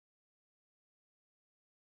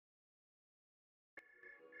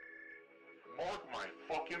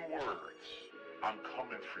fucking words, I'm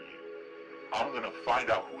coming for you. I'm gonna find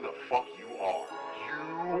out who the fuck you are.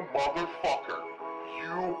 You motherfucker.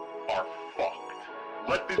 You are fucked.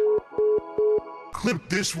 Let this clip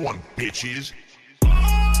this one, bitches.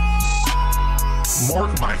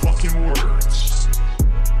 Mark my fucking words.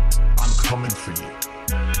 I'm coming for you.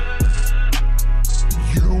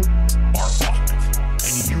 You are fucked.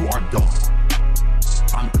 And you are dumb.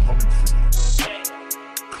 I'm coming for you.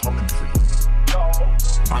 Coming for you.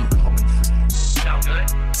 I'm coming for you. Sound good?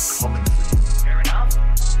 Coming for you. Fair enough.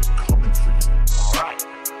 Coming for you. Alright.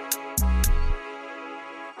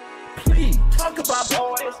 Please talk about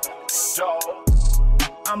boys. So,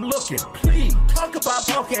 I'm looking. Please talk about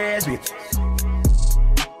punk ass bitches.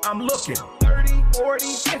 I'm looking. 30, 40,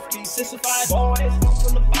 50, 65 boys come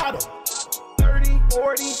from the bottom. 30,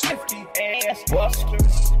 40, 50 ass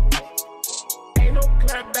busters. Ain't no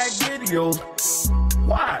clapback videos.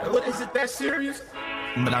 Why? What is it that serious?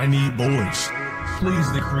 But I need boys.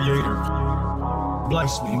 Please, the creator.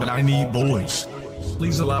 Bless me, but I need boys.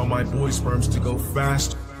 Please allow my boy sperms to go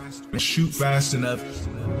fast and shoot fast enough.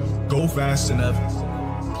 Go fast enough.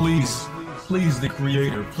 Please, please, the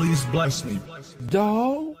creator. Please bless me.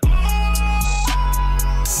 Dog.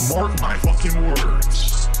 Mark my fucking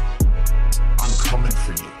words. I'm coming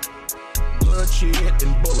for you. Bloodshed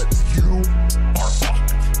and bullets. You are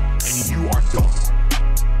fucked. And you are dumb.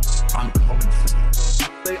 I'm coming for you.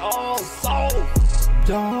 They all sold.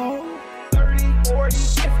 Dog. 30, 40,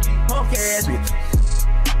 50 Punk ass bitches.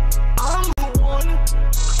 I'm the one.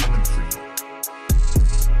 Coming for you.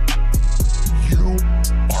 You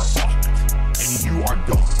are fucked. And you are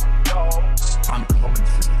dumb. dog. I'm coming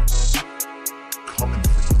for you. Coming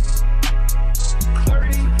for you.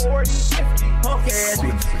 30, 40, 50 Punk ass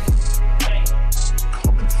Coming bitches. for you.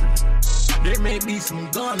 Coming for you. There may be some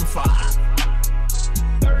gunfire.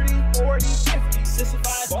 30, 40, 50,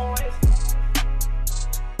 65 boys.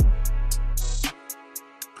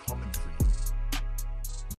 Coming for you.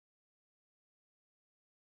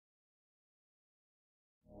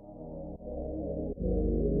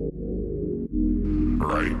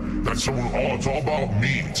 Alright, that's someone, it's all about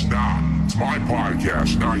me. It's not. It's my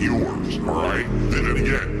podcast, not yours. Alright? Then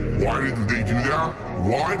again, why didn't they do that?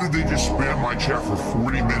 Why did they just spam my chat for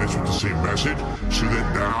 40 minutes with the same message? So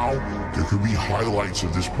that now there could be highlights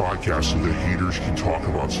of this podcast so the haters can talk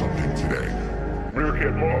about something today.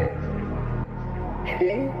 Meerkat Law.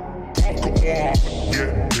 Fuck off,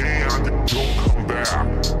 get banned, don't come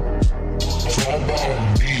back. It's all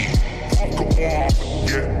about me. Fuck off,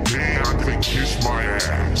 get banned, and kiss my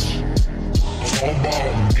ass. It's all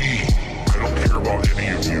about me. I don't care about any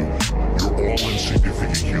of you. You're all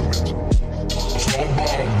insignificant humans. It's all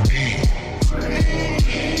about me.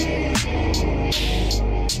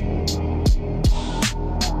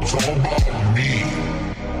 It's all about me.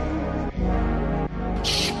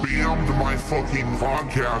 Spammed my fucking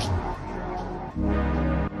podcast.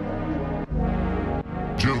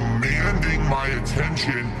 Demanding my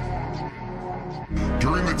attention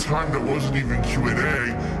during the time that wasn't even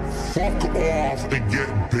Q&A. Fuck off and get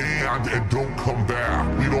banned and don't come back.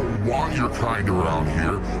 We don't want your kind around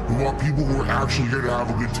here. We want people who are actually here to have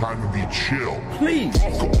a good time and be chill. Please.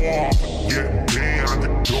 Fuck off, get banned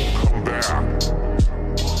and don't come back.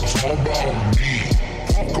 It's all about me.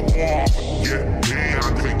 Fuck off, get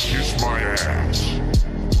banned and kiss my ass.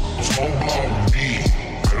 It's all about me.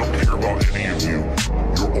 I don't care about any of you.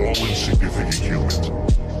 You're all insignificant humans.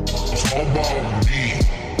 It's all about me.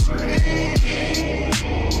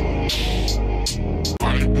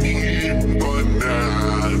 I need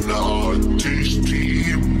banana, tasty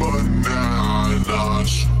banana.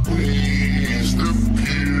 Squeeze the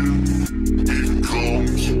peel, it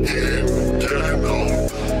comes in denim.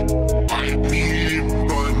 I need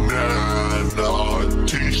banana,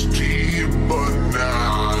 tasty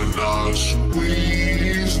banana.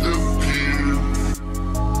 Squeeze the peel,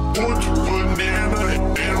 put banana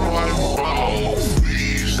in my mouth.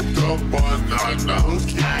 Squeeze the banana,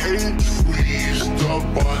 okay? Squeeze the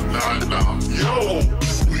banana, yo.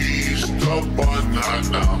 Squeeze the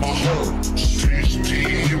banana, tasty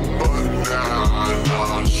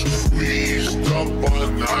banana. Squeeze the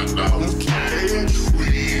banana, okay?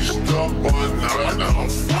 Squeeze the banana,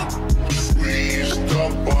 squeeze the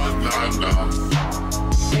banana.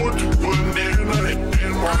 Put banana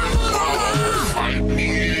in my mouth. I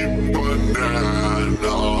need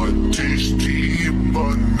banana, tasty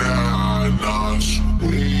banana.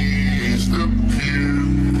 Squeeze the peel,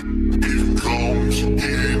 it comes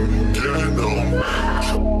in denim.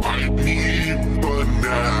 I need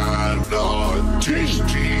banana,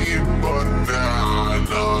 tasty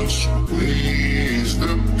banana. Squeeze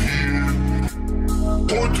the peel,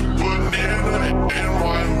 Put the banana in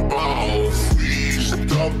my mouth. Squeeze the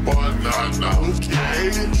banana,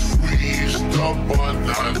 okay? Squeeze the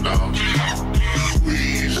banana.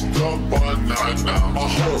 Squeeze the banana.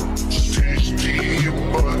 Tasty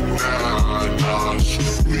banana.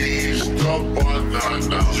 Squeeze the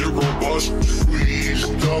banana. Zero bust. Squeeze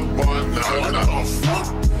the banana.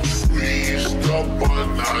 Squeeze the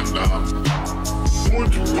banana. Put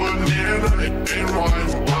the banana in my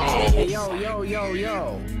mouth. Hey,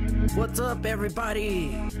 yo. What's up,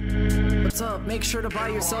 everybody? What's up? Make sure to buy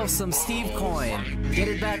yourself some Steve coin. Get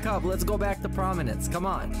it back up. Let's go back to prominence. Come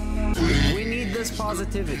on. We need this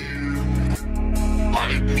positivity.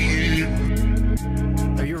 I need.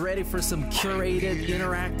 Are you ready for some curated,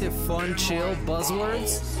 interactive, fun, chill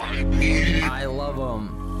buzzwords? I love them.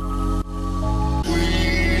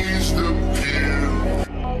 Please the pen.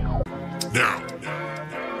 Now,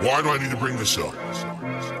 why do I need to bring this up?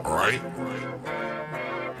 Alright?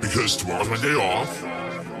 Because tomorrow's my day off.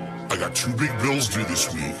 I got 2 big bills due this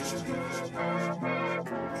week.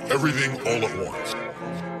 Everything all at once.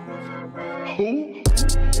 Who? 2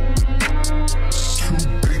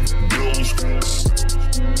 big bills.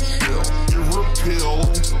 Chill. Give her a pill.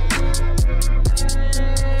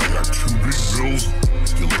 I got 2 big bills.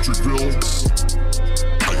 The electric bill.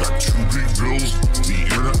 I got 2 big bills. The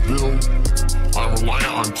internet bill. I'm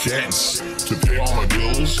reliant on chance to pay all my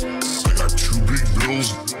bills. I got 2 big bills.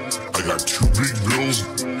 I got 2 big bills.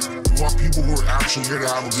 We want people who are actually here to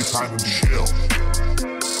have a good time and chill.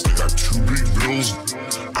 I got 2 big bills.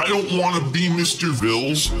 I don't want to be Mr.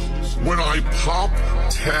 Bills. When I pop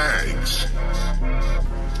tags,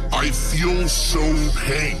 I feel so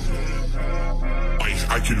pain.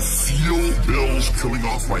 I can feel bills coming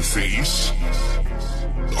off my face.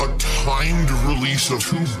 A timed release of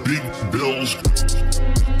 2 big bills.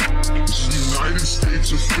 This is the United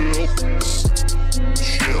States of Phil.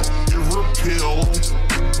 Chill. Give her a pill.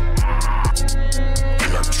 I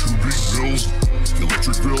got 2 big bills. The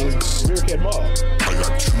electric bill. Curated Mall. I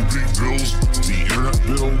got 2 big bills. The internet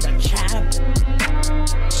bill. The chat.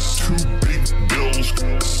 2 big bills.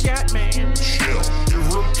 Scatman. Chill. Give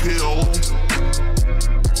her a pill.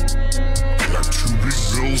 I got 2 big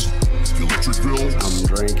bills. The electric bill. I'm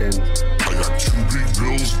drinking. I got 2 big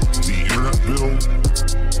bills. The internet bill.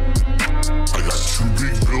 I got 2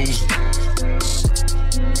 big bills.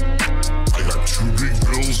 I got 2 big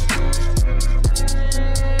bills.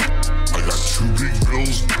 I got 2 big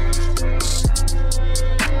bills.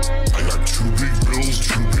 I got 2 big bills.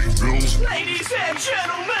 2 big bills. Ladies and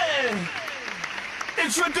gentlemen,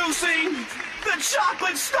 introducing the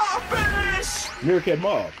chocolate starfish. Curated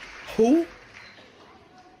Mall. Who?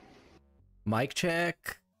 Mic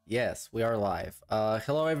check. Yes, we are live.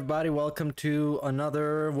 Hello, everybody. Welcome to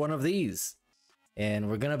another one of these. And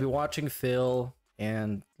we're going to be watching Phil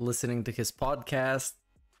and listening to his podcast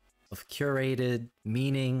of curated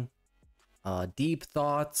meaning, deep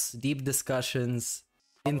thoughts, deep discussions,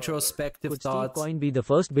 introspective thoughts. Could Steve coin be the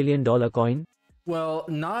first $1 billion coin? Well,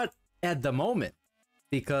 not at the moment,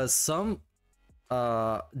 because some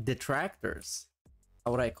detractors,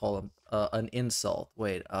 how would I call them? An insult.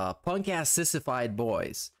 Wait, punk-ass sissified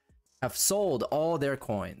boys have sold all their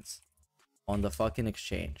coins on the fucking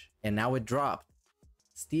exchange, and now it dropped.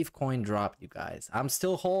 Steve coin dropped, you guys. I'm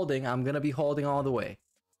still holding. I'm gonna be holding all the way,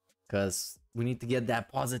 because we need to get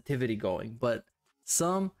that positivity going. But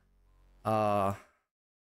some, how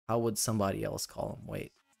would somebody else call them?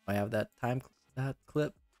 Wait, I have that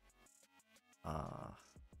clip. Oh,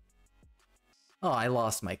 I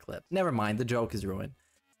lost my clip. Never mind, the joke is ruined.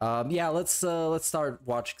 Yeah, let's start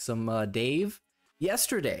watching some Dave.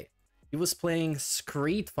 Yesterday, he was playing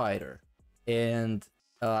Street Fighter, and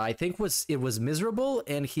I think it was miserable,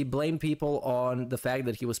 and he blamed people on the fact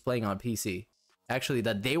that he was playing on PC. Actually,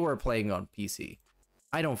 that they were playing on PC.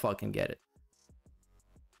 I don't fucking get it.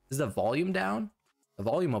 Is the volume down? The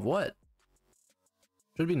volume of what?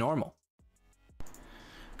 Should be normal.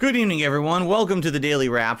 Good evening, everyone. Welcome to the Daily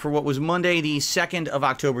Wrap for what was Monday, the 2nd of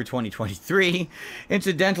October, 2023.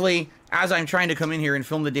 Incidentally, as I'm trying to come in here and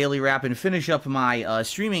film the Daily Wrap and finish up my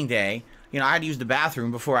streaming day, you know, I had to use the bathroom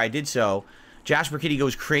before I did so. Jasper Kitty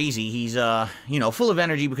goes crazy. He's, you know, full of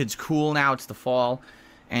energy because it's cool now. It's the fall.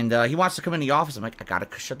 And he wants to come in the office. I'm like, I gotta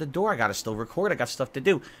shut the door. I gotta still record. I got stuff to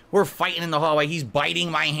do. We're fighting in the hallway. He's biting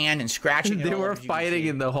my hand and scratching it. They were fighting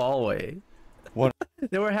in the hallway. What?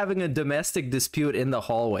 They were having a domestic dispute in the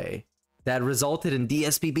hallway that resulted in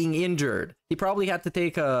DSP being injured. He probably had to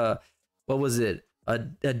take a, what was it? A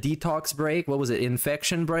detox break? What was it?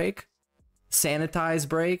 Infection break? sanitize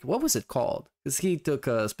break. What was it called? Because he took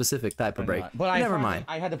a specific type of break. But never mind.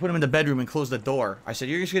 I had to put him in the bedroom and close the door. I said,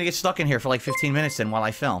 you're just going to get stuck in here for like 15 minutes then while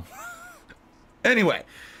I film. Anyway.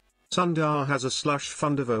 Sundar has a slush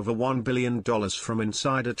fund of over $1 billion from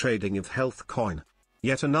insider trading of health coin.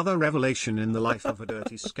 Yet another revelation in the life of a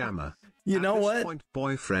dirty scammer. You know At this what? point,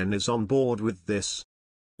 boyfriend is on board with this.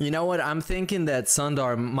 You know what? I'm thinking that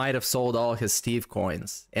Sundar might have sold all his Steve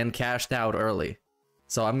coins and cashed out early.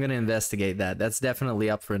 So I'm going to investigate that. That's definitely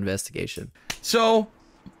up for investigation. So,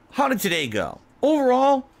 how did today go?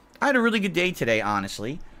 Overall, I had a really good day today,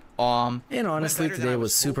 honestly. And honestly, today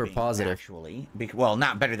was super hoping, positive. Actually, well,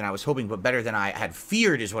 not better than I was hoping, but better than I had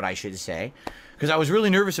feared is what I should say. Because I was really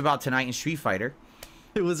nervous about tonight in Street Fighter.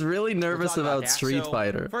 It was really nervous about Street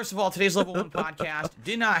Fighter. First of all, today's Level 1 podcast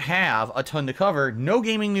did not have a ton to cover. No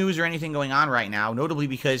gaming news or anything going on right now, notably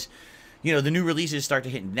because, you know, the new releases start to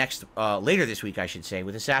hit later this week, I should say,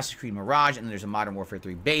 with Assassin's Creed Mirage, and then there's a Modern Warfare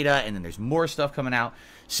 3 beta, and then there's more stuff coming out.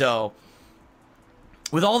 So,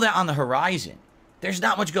 with all that on the horizon, there's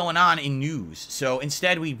not much going on in news. So,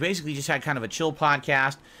 instead, we basically just had kind of a chill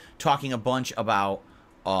podcast, talking a bunch about,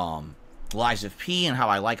 Lies of P and how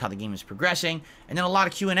I like how the game is progressing, and then a lot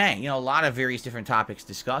of Q&A, you know, a lot of various different topics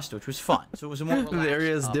discussed, which was fun. So it was a more relaxed,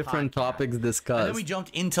 various different podcast. Topics discussed. And then we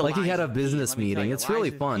jumped into like he had a Lies of P. business Let me tell meeting. you, It's Lies really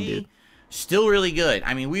of fun, P, dude. Still really good.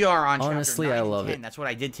 I mean, we are on Honestly, chapter 9 I love and 10. it. That's what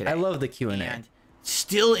I did today. I love the Q&A. And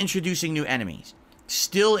still introducing new enemies.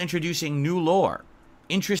 Still introducing new lore.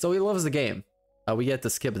 So he loves the game. We get to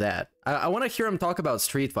skip that. I want to hear him talk about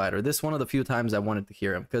Street Fighter. This is one of the few times I wanted to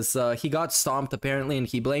hear him, because he got stomped apparently, and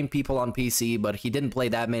he blamed people on PC, but he didn't play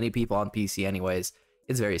that many people on PC anyways.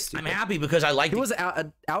 It's very stupid. I'm happy because I like. He was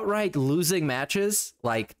outright losing matches,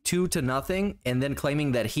 like 2-0, and then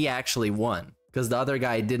claiming that he actually won because the other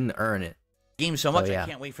guy didn't earn it. Game so much, yeah. I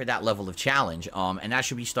can't wait for that level of challenge. And that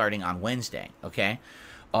should be starting on Wednesday. Okay.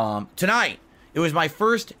 Tonight it was my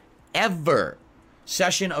first ever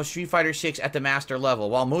session of Street Fighter 6 at the master level.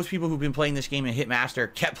 While most people who've been playing this game in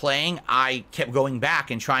Hitmaster kept playing, I kept going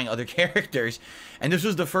back and trying other characters. And this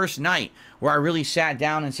was the first night where I really sat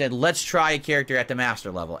down and said, let's try a character at the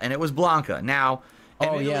master level. And it was Blanca. Now,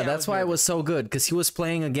 oh yeah, that's why it was so good, because he was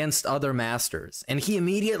playing against other masters, and he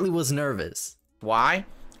immediately was nervous. Why?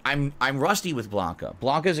 I'm rusty with Blanca.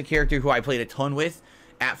 Blanca is a character who I played a ton with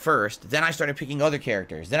at first. Then I started picking other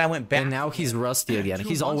characters. Then I went back. And now he's rusty again.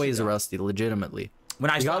 He's always rusty, legitimately. When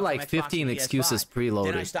I got like 15 excuses preloaded.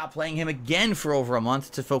 Then I stopped playing him again for over a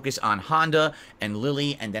month to focus on Honda and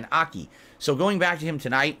Lily and then Aki. So going back to him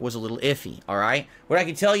tonight was a little iffy, all right? What I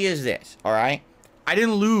can tell you is this, all right? I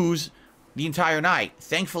didn't lose the entire night.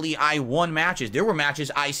 Thankfully, I won matches. There were matches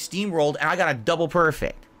I steamrolled, and I got a double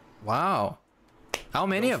perfect. Wow. How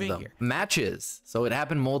many of them? Matches. So it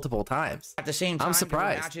happened multiple times. At the same time, I'm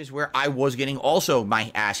surprised. there were matches where I was getting also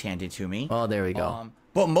my ass handed to me. Oh, there we go.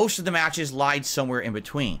 But most of the matches lied somewhere in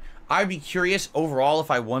between. I'd be curious overall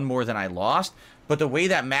if I won more than I lost. But the way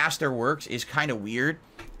that Master works is kind of weird.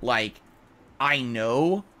 Like, I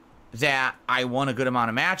know that I won a good amount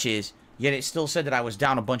of matches, yet it still said that I was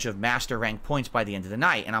down a bunch of Master ranked points by the end of the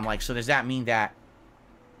night. And I'm like, so does that mean that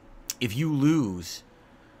if you lose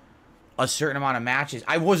a certain amount of matches,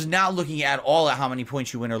 I was not looking at all at how many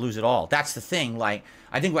points you win or lose at all. That's the thing. Like,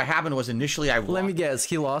 I think what happened was initially Let me guess,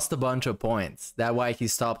 he lost a bunch of points. That's why he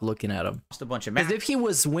stopped looking at them. Lost a bunch of Because matches. if he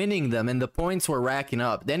was winning them and the points were racking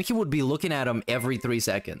up, then he would be looking at them every 3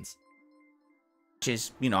 seconds.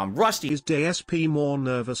 You know, I'm rusty. Is DSP more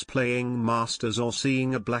nervous playing Masters or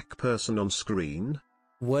seeing a black person on screen?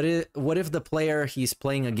 What if the player he's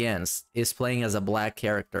playing against is playing as a black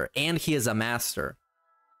character and he is a master?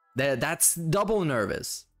 That's double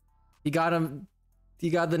nervous. He got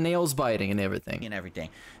the nails biting and everything.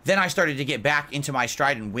 Then I started to get back into my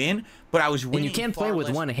stride and win, but I was winning. And you can't play with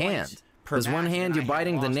one hand. Because one hand you're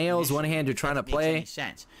biting the nails, one hand you're trying to play.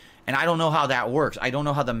 Sense. And I don't know how that works. I don't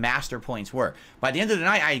know how the master points work. By the end of the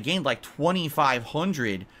night, I had gained like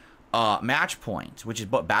 2,500 match points, which is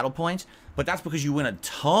battle points. But that's because you win a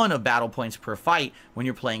ton of battle points per fight when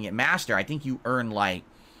you're playing at master. I think you earn like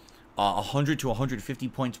 100 to 150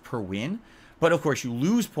 points per win. But of course, you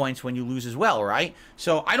lose points when you lose as well, right?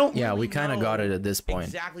 So I don't. Yeah, really we kind of got it at this point.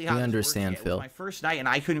 Exactly we how understand, Phil. Phil. It was my first night, and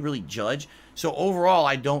I couldn't really judge. So overall,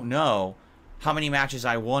 I don't know how many matches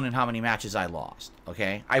I won and how many matches I lost.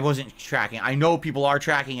 Okay, I wasn't tracking. I know people are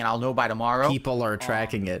tracking, and I'll know by tomorrow. People are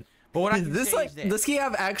tracking it. But what I can this say like is this. does he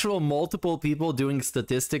have actual multiple people doing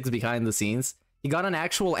statistics behind the scenes? He got an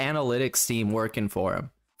actual analytics team working for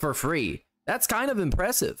him for free. That's kind of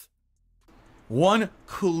impressive. One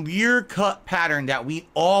clear-cut pattern that we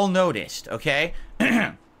all noticed, okay?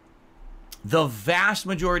 The vast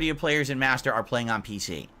majority of players in Master are playing on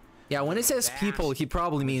PC. Yeah, when it says people, he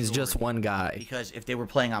probably means just one guy. Because if they were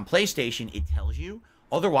playing on PlayStation, it tells you.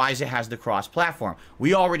 Otherwise, it has the cross-platform.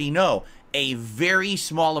 We already know a very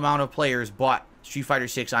small amount of players bought Street Fighter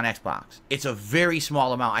 6 on Xbox. It's a very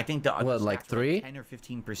small amount. I think the like 3? 10 or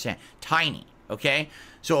 15%. Tiny. Okay,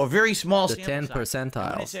 so a very small. The 10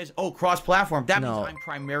 percentile. When it says, "Oh, cross-platform," that means I'm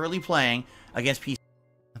primarily playing against PC.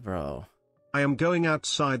 Bro, I am going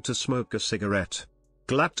outside to smoke a cigarette.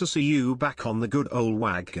 Glad to see you back on the good old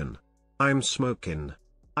wagon. I'm smoking.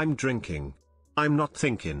 I'm drinking. I'm not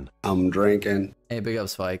thinking. I'm drinking. Hey, big up,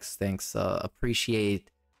 Spikes. Thanks. Appreciate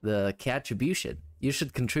the contribution. You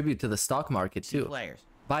should contribute to the stock market too. Players.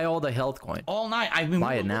 Buy all the health coin. All night. I've been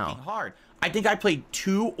working hard. I think I played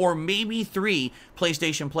 2 or maybe 3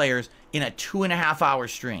 PlayStation players in a 2.5-hour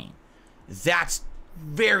stream. That's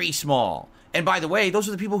very small. And by the way, those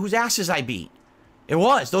are the people whose asses I beat. It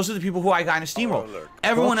was. Those are the people who I got in a steamroll.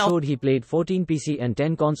 Everyone else showed he played 14 PC and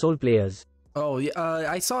 10 console players. Oh, yeah.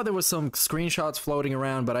 I saw there was some screenshots floating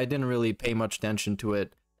around, but I didn't really pay much attention to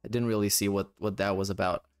it. I didn't really see what that was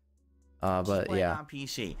about. But yeah, on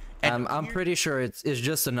PC. I'm pretty sure it's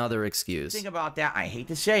just another excuse. Thing about that, I hate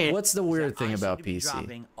to say it. What's the weird thing about PC?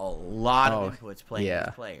 Dropping a lot of inputs playing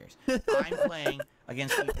against players. I'm playing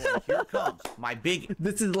against people. And here comes my big.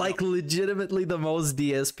 This is like legitimately the most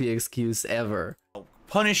DSP excuse ever.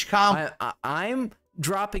 Punish comp. I'm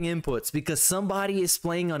dropping inputs because somebody is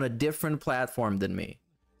playing on a different platform than me.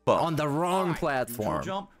 On the wrong platform.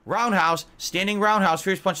 Jump, roundhouse, standing roundhouse,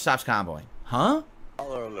 fierce punch stops comboing. Huh?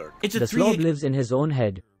 It's a the slob lives in his own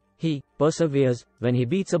head. He perseveres when he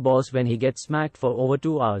beats a boss when he gets smacked for over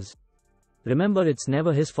 2 hours. Remember, it's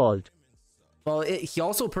never his fault. Well, he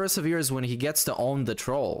also perseveres when he gets to own the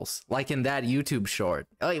trolls, like in that YouTube short.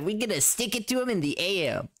 Oh, we're gonna stick it to him in the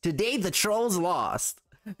AM. Today the trolls lost.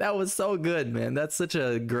 That was so good, man. That's such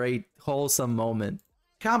a great, wholesome moment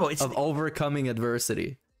of overcoming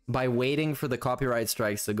adversity by waiting for the copyright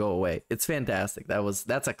strikes to go away. It's fantastic.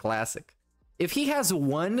 That's a classic. If he has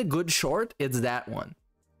one good short, it's that one.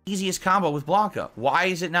 Easiest combo with Blanca. Why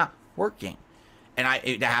is it not working? And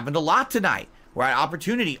it happened a lot tonight. We're at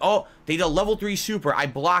opportunity. Oh, they did a level 3 super. I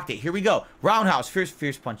blocked it. Here we go. Roundhouse.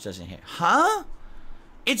 Fierce punch doesn't hit. Huh?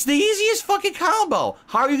 It's the easiest fucking combo.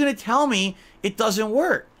 How are you going to tell me it doesn't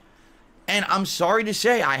work? And I'm sorry to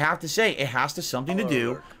say, I have to say, it has to something to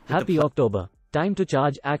do with Happy October. Time to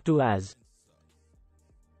charge Act 2 as.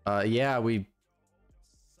 Yeah,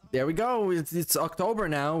 there we go. It's October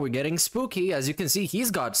now. We're getting spooky. As you can see,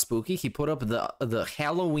 he's got spooky. He put up the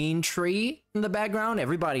Halloween tree in the background.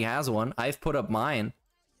 Everybody has one. I've put up mine.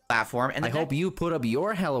 Platform. And I hope you put up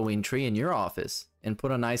your Halloween tree in your office and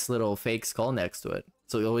put a nice little fake skull next to it,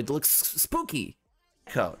 so it looks spooky.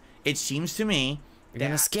 It seems to me you're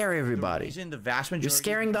gonna scare everybody. You're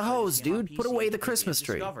scaring the hoes, dude. Put away the Christmas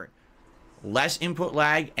tree. Less input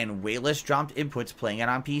lag and way less dropped inputs playing it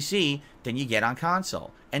on PC than you get on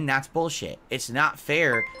console. And that's bullshit. It's not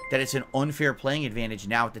fair that it's an unfair playing advantage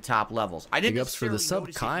now at the top levels. I didn't ups for the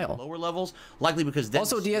sub, Kyle. Lower levels, likely because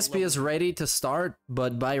also DSP is ready to start,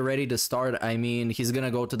 but by ready to start, I mean he's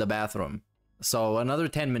gonna go to the bathroom. So another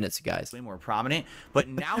 10 minutes, guys. Way more prominent, but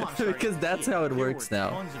now I'm starting because that's how it works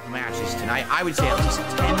now. Tons of matches tonight. I would say at least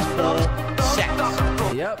 10 full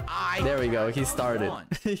sets. Yep. There we go. He started.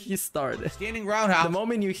 He started. Standing roundhouse. The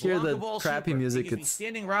moment you hear the crappy music, it's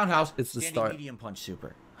standing roundhouse. It's the start. Medium punch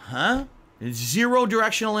super. Huh? Zero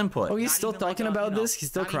directional input. Oh, he's still talking about this? He's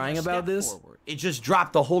still crying about this? It just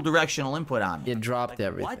dropped the whole directional input on me. It dropped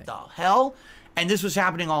everything. What the hell? And this was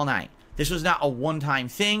happening all night. This was not a one-time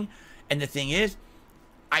thing. And the thing is,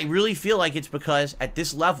 I really feel like it's because at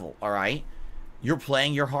this level, all right, you're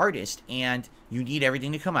playing your hardest and you need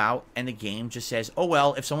everything to come out, and the game just says, oh,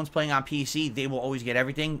 well, if someone's playing on PC, they will always get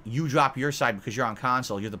everything. You drop your side because you're on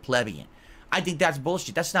console. You're the plebeian. I think that's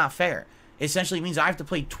bullshit. That's not fair. It essentially means I have to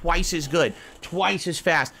play twice as good, twice as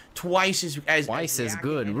fast, twice as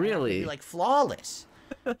good, really? Like flawless.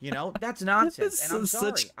 You know, that's nonsense. And I'm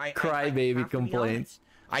sorry. Such crybaby complaints.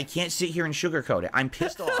 I can't sit here and sugarcoat it. I'm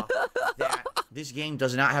pissed off that this game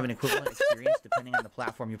does not have an equivalent experience depending on the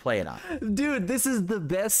platform you play it on. Dude, this is the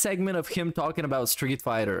best segment of him talking about Street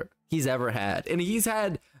Fighter he's ever had. And he's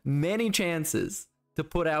had many chances to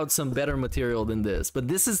put out some better material than this. But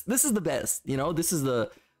this is the best, you know? This is the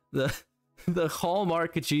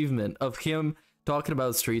hallmark achievement of him talking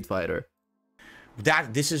about Street Fighter.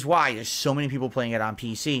 This is why there's so many people playing it on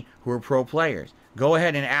PC who are pro players. Go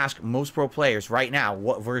ahead and ask most pro players right now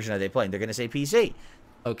what version are they playing. They're going to say PC.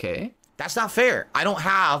 Okay. That's not fair. I don't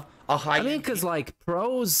have a high... I mean, because, like,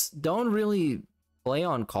 pros don't really play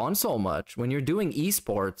on console much. When you're doing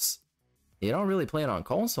esports, You don't really play it on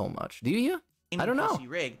console much, do you? I don't know. PC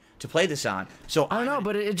rig to play this on. So I don't know,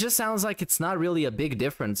 but it just sounds like it's not really a big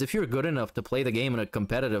difference. If you're good enough to play the game at a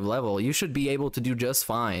competitive level, you should be able to do just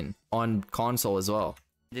fine on console as well.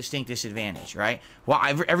 Distinct disadvantage, right? Well,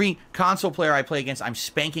 every console player I play against, I'm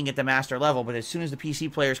spanking at the master level, but as soon as the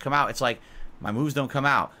PC players come out, it's like, my moves don't come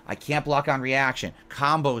out. I can't block on reaction.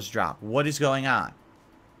 Combos drop. What is going on?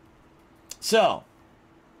 So,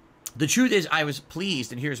 the truth is, I was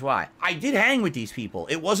pleased, and here's why. I did hang with these people.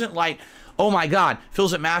 It wasn't like, oh my god,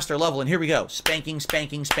 Phil's at master level, and here we go. Spanking,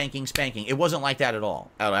 spanking, spanking, spanking. It wasn't like that at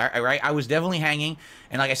all. All right? I was definitely hanging,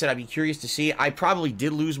 and like I said, I'd be curious to see. I probably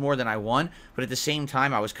did lose more than I won, but at the same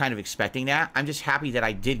time, I was kind of expecting that. I'm just happy that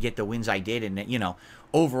I did get the wins I did, and, you know,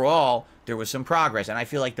 overall, there was some progress, and I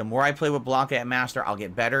feel like the more I play with Blanca at master, I'll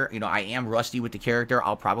get better. You know, I am rusty with the character.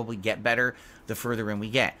 I'll probably get better the further in we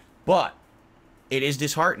get. But it is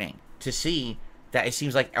disheartening to see that it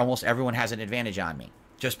seems like almost everyone has an advantage on me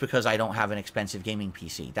just because I don't have an expensive gaming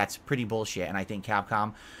PC. That's pretty bullshit, and I think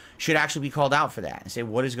Capcom should actually be called out for that and say,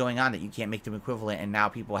 what is going on that you can't make them equivalent, and now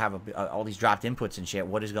people have all these dropped inputs and shit.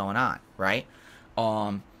 What is going on, right?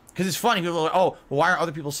 Because it's funny. People are like, oh, well, why aren't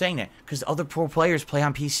other people saying that? Because other pro players play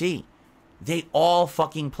on PC. They all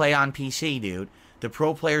fucking play on PC, dude. The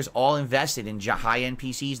pro players all invested in high-end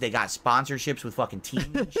PCs. They got sponsorships with fucking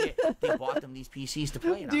teams and shit. They bought them these PCs to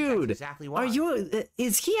play it on. Dude, that's exactly why.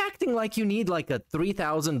 Is he acting like you need like a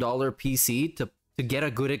 $3,000 PC to get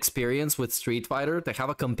a good experience with Street Fighter, to have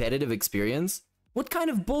a competitive experience? What kind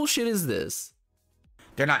of bullshit is this?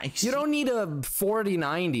 They're not. You don't need a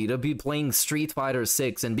 4090 to be playing Street Fighter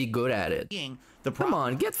 6 and be good at it. Come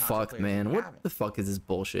on, get fucked, man. What the fuck is this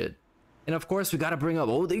bullshit? And of course, we gotta bring up,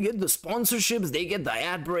 oh, they get the sponsorships, they get the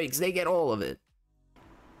ad breaks, they get all of it.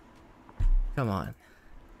 Come on.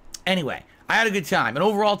 Anyway, I had a good time. And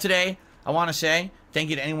overall today, I want to say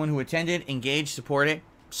thank you to anyone who attended, engaged, supported.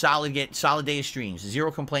 Solid day of streams.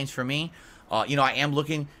 Zero complaints for me. You know, I am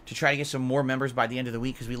looking to try to get some more members by the end of the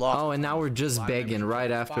week because we lost. Oh, and now we're just begging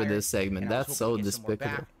right after this segment. That's so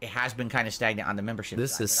despicable. It has been kind of stagnant on the membership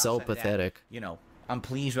This side, is so pathetic. That, you know, I'm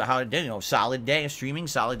pleased with how it did. You know, solid day of streaming,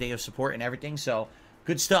 solid day of support and everything. So,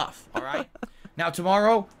 good stuff. All right. Now,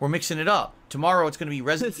 tomorrow, we're mixing it up. Tomorrow, it's going to be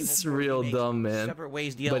Resident Evil. This is real dumb, man. Separate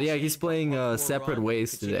Ways DLC. But yeah, he's playing Separate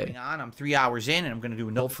Ways today. I'm 3 hours in, and I'm going to do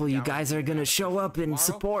another. Hopefully, you guys are going to show up and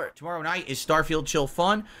support. Tomorrow night is Starfield Chill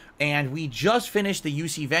Fun, and we just finished the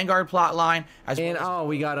UC Vanguard plotline. And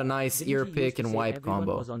we got a nice ear pick and wipe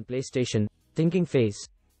combo. Was on PlayStation. Thinking face.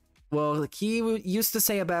 Well, he used to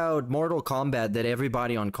say about Mortal Kombat that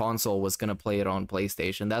everybody on console was going to play it on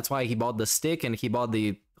PlayStation. That's why he bought the stick and he bought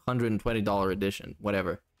the $120 edition,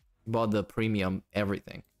 whatever. He bought the premium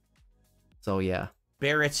everything. So, yeah.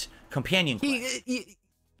 Barrett's companion quest.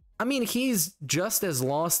 I mean, he's just as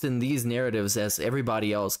lost in these narratives as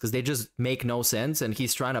everybody else because they just make no sense, and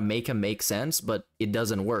he's trying to make them make sense, but it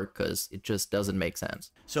doesn't work because it just doesn't make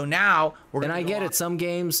sense. So now we're and I get it. Some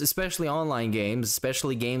games, especially online games,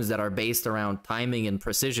 especially games that are based around timing and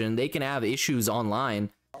precision, they can have issues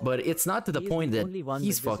online, but it's not to the point that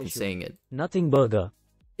he's fucking saying it. Nothing burger.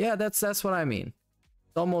 Yeah, that's what I mean.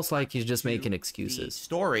 It's almost like he's just making excuses.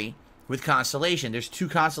 Story with Constellation. There's 2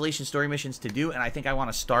 Constellation story missions to do, and I think I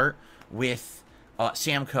want to start with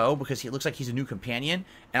Sam Coe because he looks like he's a new companion,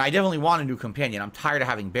 and I definitely want a new companion. I'm tired of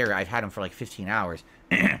having Barry. I've had him for like 15 hours.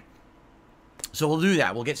 So we'll do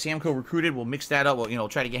that. We'll get Sam Coe recruited. We'll mix that up. We'll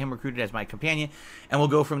try to get him recruited as my companion, and we'll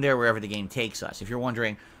go from there wherever the game takes us. If you're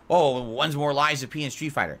wondering, oh, when's more Liza P and Street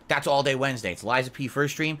Fighter? That's all day Wednesday. It's Liza P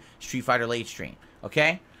first stream, Street Fighter late stream.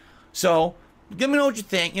 Okay? So let me know what you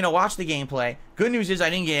think. Watch the gameplay. Good news is I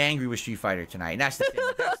didn't get angry with Street Fighter tonight. And that's the thing.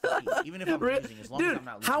 That's the key. Even if I'm losing, as long as I'm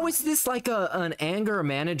not losing. How is this like an anger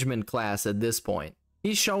management class at this point?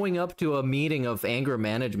 He's showing up to a meeting of anger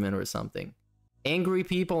management or something. Angry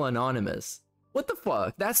People Anonymous. What the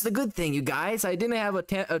fuck? That's the good thing, you guys. I didn't have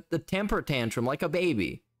a temper tantrum like a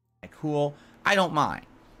baby. Cool. I don't mind.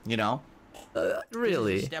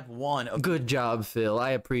 Really. Step 1 of good job, Phil.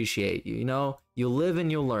 I appreciate you. You live and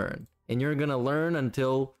you learn. And you're gonna learn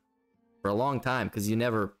for a long time because you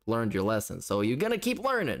never learned your lesson. So you're gonna keep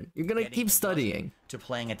learning. You're gonna keep studying. To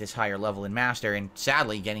playing at this higher level in Master, and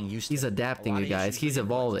sadly getting used to. He's adapting, you guys. He's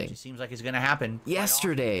evolving. It seems like it's gonna happen.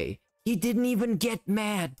 Yesterday, he didn't even get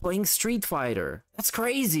mad playing Street Fighter. That's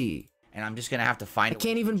crazy. And I'm just gonna have to find. I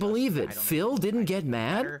can't even believe it. Phil didn't get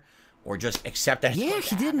mad, or just accept that. Yeah,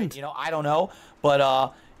 he didn't. I don't know,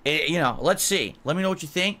 but let's see. Let me know what you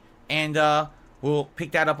think, and we'll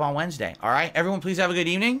pick that up on Wednesday. All right, everyone, please have a good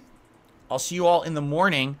evening. I'll see you all in the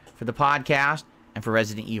morning for the podcast and for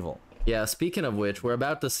Resident Evil. Yeah, speaking of which, we're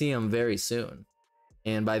about to see him very soon.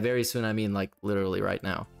 And by very soon, I mean like literally right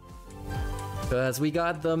now. Because we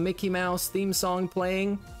got the Mickey Mouse theme song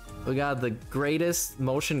playing. We got the greatest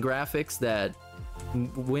motion graphics that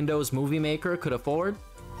Windows Movie Maker could afford.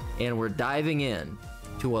 And we're diving in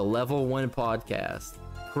to a level 1 podcast.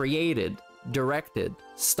 Created, directed,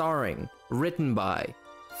 starring, written by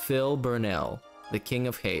Phil Burnell, the King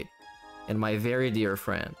of Hate, and my very dear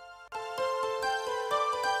friend.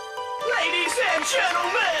 Ladies and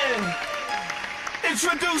gentlemen,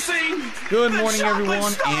 introducing. Good morning,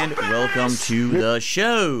 everyone, and welcome to the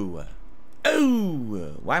show.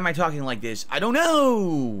 Oh, why am I talking like this? I don't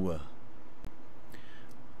know.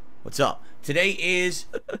 What's up? Today is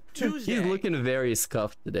Tuesday. He's looking very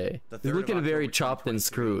scuffed today. He's looking very chopped and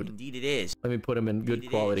screwed. Indeed it is. Let me put him in good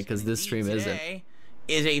quality because this stream isn't. Today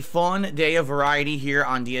is a fun day of variety here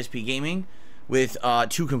on DSP Gaming with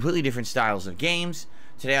two completely different styles of games.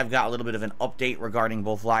 Today I've got a little bit of an update regarding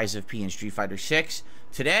both Lies of P and Street Fighter 6.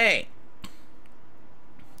 Today,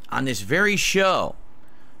 on this very show,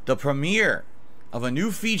 the premiere of a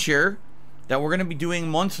new feature that we're going to be doing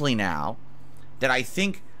monthly now that I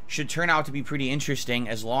think should turn out to be pretty interesting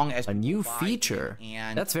as long as a new feature.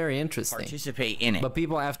 And that's very interesting. Participate in it, but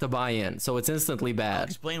people have to buy in, so it's instantly bad. I'll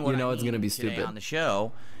explain what you know I it's going to be today stupid on the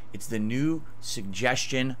show. It's the new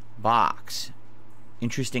suggestion box.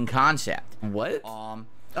 Interesting concept. What?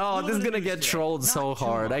 Oh, this is gonna get trolled so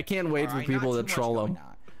hard. I can't wait for people to troll him.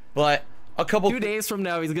 But a couple 2 days from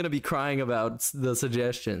now, he's gonna be crying about the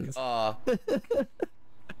suggestions. Oh,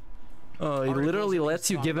 he literally lets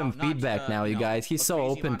you give him feedback now, you guys. He's so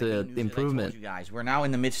open to improvement. You guys, we're now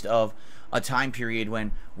in the midst of a time period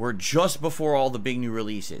when we're just before all the big new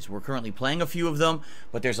releases. We're currently playing a few of them,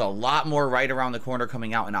 but there's a lot more right around the corner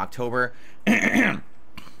coming out in October.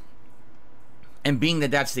 And being that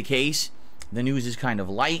that's the case, the news is kind of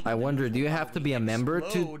light. I wonder, do you have to be a member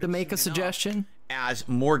to make a suggestion? As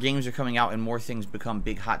more games are coming out and more things become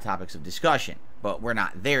big hot topics of discussion. But we're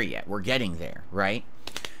not there yet. We're getting there, right?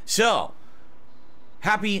 So,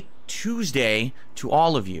 happy Tuesday to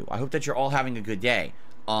all of you. I hope that you're all having a good day.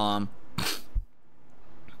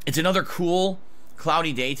 It's another cool,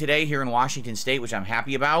 cloudy day today here in Washington State, which I'm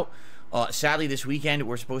happy about. Sadly, this weekend,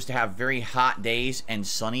 we're supposed to have very hot days and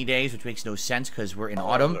sunny days, which makes no sense because we're in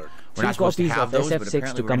autumn. We're not supposed to have those, but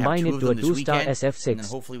apparently we're going to have two of them this weekend. And then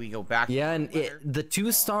hopefully we go back. Yeah, and the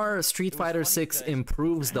 2-star Street Fighter 6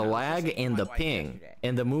 improves the lag and the ping,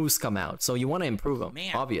 and the moves come out. So you want to improve them,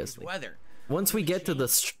 obviously. Once we get to the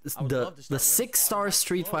 6-star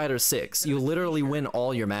Street Fighter 6, you literally win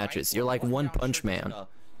all your matches. You're like One Punch Man.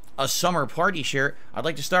 A summer party shirt I'd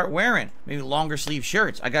like to start wearing. Maybe longer sleeve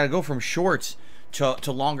shirts. I gotta go from shorts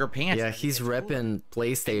to longer pants. Yeah, he's repping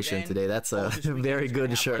PlayStation today. That's a very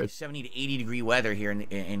good shirt. Like 70 to 80 degree weather here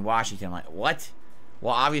in Washington. I'm like, what?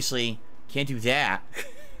 Well, obviously can't do that,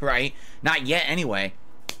 right? Not yet anyway.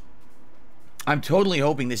 I'm totally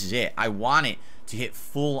hoping this is it. I want it to hit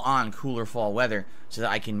full on cooler fall weather so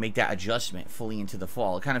that I can make that adjustment fully into the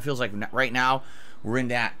fall. It kind of feels like right now we're in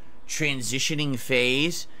that transitioning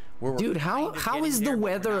phase. Dude, how is the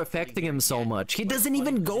weather affecting him so much? He doesn't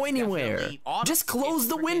even go anywhere. Just close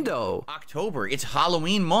the window. October, it's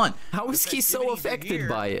Halloween month. How is he so affected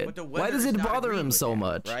by it? Why does it bother him so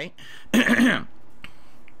much? Right?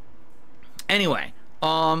 Anyway,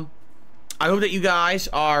 I hope that you guys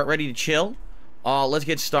are ready to chill. Let's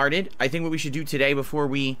get started. I think what we should do today before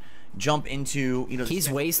we jump into, you know, he's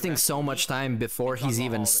wasting so much time before he's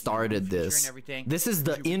even started this. This is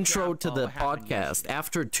the intro to the podcast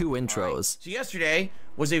after 2 intros. So yesterday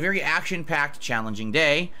was a very action-packed, challenging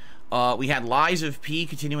day. We had Lies of P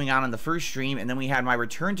continuing on the first stream, and then we had my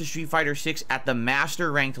return to Street Fighter 6 at the master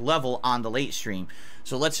ranked level on the late stream.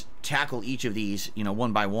 So let's tackle each of these, you know,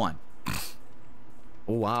 one by one.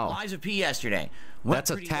 Oh, wow. Lies of P yesterday.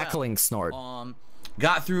 That's a tackling snort.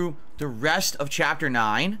 Got through the rest of Chapter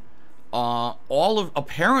 9.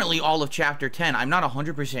 Apparently all of Chapter 10. I'm not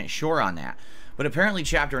 100% sure on that, but apparently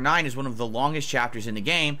Chapter 9 is one of the longest chapters in the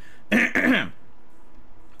game because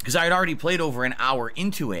I had already played over an hour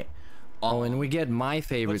into it. Oh, and we get my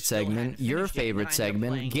favorite segment, your favorite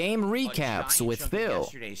segment, game recaps with Phil.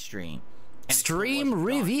 Yesterday's stream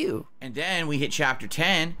review. And then we hit Chapter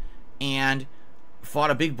 10 and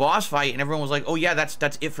fought a big boss fight, and everyone was like, "Oh yeah,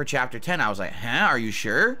 that's it for Chapter 10." I was like, "Huh? Are you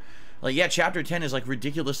sure?" Like, yeah, Chapter 10 is like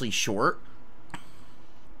ridiculously short.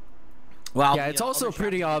 Well, yeah, it's also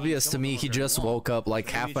pretty obvious to me he just woke up like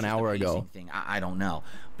half an hour ago. I don't know,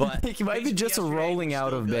 but he might be just rolling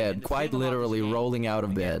out of bed, quite literally rolling out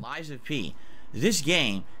of bed. Lies of P. This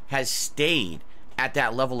game has stayed at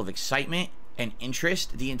that level of excitement and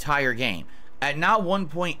interest the entire game. At not one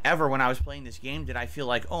point ever when I was playing this game did I feel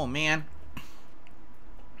like, oh man,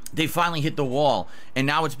 they finally hit the wall, and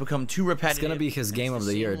now it's become too repetitive. It's gonna be his game of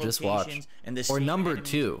the year. Just watch. Or number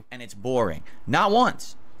 2. And it's boring. Not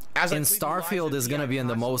once. And Starfield is gonna be in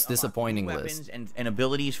the most disappointing list. list. And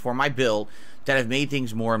abilities for my build that have made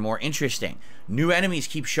things more and more interesting. New enemies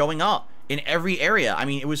keep showing up in every area. I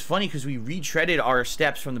mean, it was funny because we retreaded our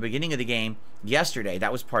steps from the beginning of the game yesterday.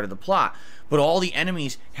 That was part of the plot. But all the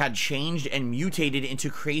enemies had changed and mutated into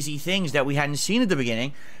crazy things that we hadn't seen at the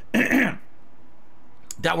beginning.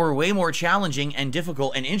 That were way more challenging and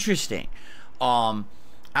difficult and interesting. I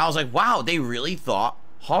was like, wow, they really thought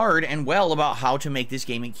hard and well about how to make this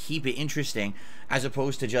game and keep it interesting, as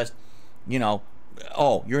opposed to just, you know,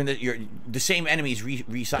 oh, you're the same enemies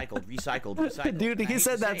recycled. Dude, he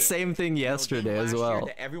said that same thing yesterday as well.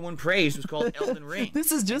 That everyone praised was called Elden Ring.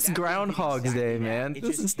 This is just Groundhog's Day, man.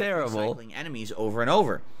 This is terrible. Recycling enemies over and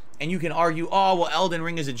over, and you can argue, oh, well, Elden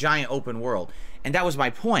Ring is a giant open world, and that was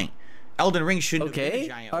my point. Elden Ring shouldn't have been a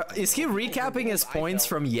giant open world. Is he recapping his points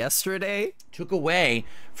from yesterday? Took away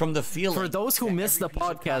from the feeling. For those who missed the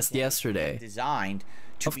podcast yesterday, designed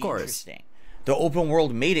to be interesting. The open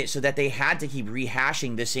world made it so that they had to keep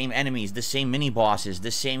rehashing the same enemies, the same mini bosses,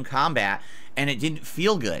 the same combat, and it didn't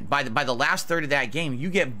feel good. By the last third of that game,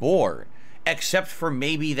 you get bored, except for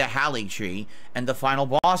maybe the Hallig Tree and the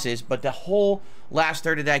final bosses. But the whole last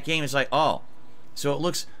third of that game is like, oh, so it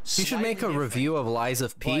looks. You should make a review of Lies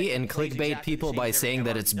of P and clickbait people by saying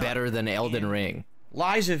that it's better than Elden Ring.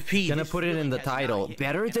 Lies of P. Gonna put it in the title.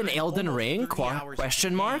 Better than Elden Ring?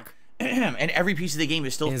 Question mark? And every piece of the game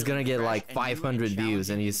is still. He's gonna get like 500 views,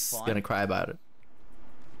 and he's gonna cry about it.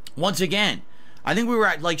 Once again, I think we were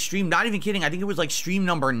at like stream. Not even kidding. I think it was like stream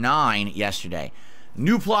number 9 yesterday.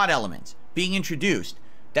 New plot elements being introduced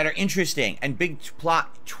that are interesting and big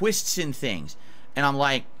plot twists and things, and I'm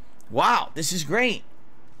like, wow, this is great.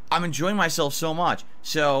 I'm enjoying myself so much.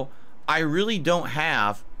 So I really don't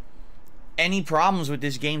have any problems with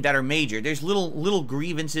this game that are major. There's little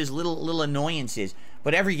grievances, little annoyances,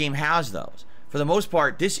 but every game has those. For the most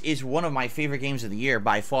part, this is one of my favorite games of the year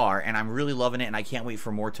by far, and I'm really loving it, and I can't wait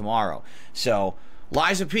for more tomorrow. So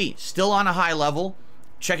Lies of P, still on a high level.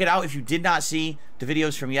 Check it out if you did not see the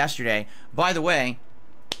videos from yesterday. By the way,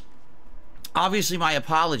 obviously my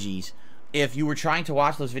apologies if you were trying to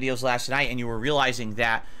watch those videos last night and you were realizing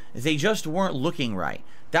that they just weren't looking right.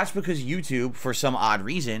 That's because YouTube, for some odd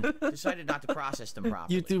reason, decided not to process them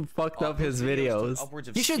properly. YouTube fucked up his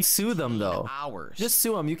videos. You should sue them, though. Just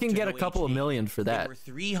sue them. You can get a couple of million for that. Were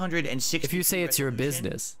 360 if you say it's your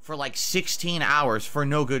business. For like 16 hours for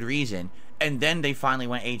no good reason. And then they finally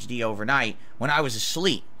went HD overnight when I was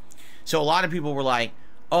asleep. So a lot of people were like,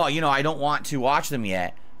 oh, you know, I don't want to watch them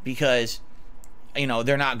yet because, you know,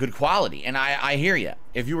 they're not good quality. And I hear you.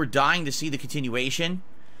 If you were dying to see the continuation,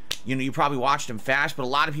 you know, you probably watched them fast, but a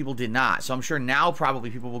lot of people did not. So I'm sure now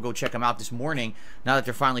probably people will go check them out this morning now that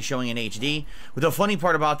they're finally showing in HD. But the funny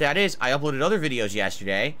part about that is I uploaded other videos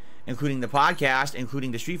yesterday, including the podcast,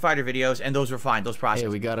 including the Street Fighter videos, and those were fine. Those processes. Hey,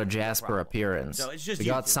 we got a Jasper appearance. So it's just we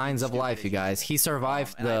got signs of life, you guys. He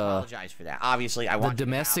survived I apologize for that. Obviously, I want the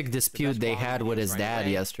domestic dispute they had with his dad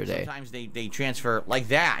yesterday. Sometimes they transfer like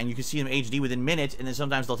that, and you can see them HD within minutes, and then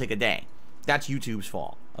sometimes they'll take a day. That's YouTube's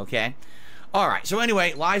fault, okay? All right, so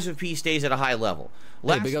anyway, Lies of P stays at a high level.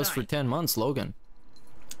 Hey, big ups for 10 months, Logan.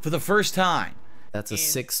 For the first time. That's a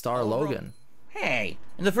 6-star Logan. Hey,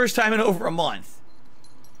 and the first time in over a month.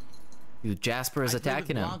 Dude, Jasper is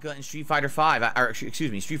attacking him. Blanca in Street Fighter 5, or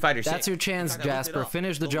excuse me, Street Fighter 6. That's your chance, Jasper.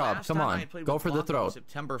 Finish the job. Come on, go for the throat.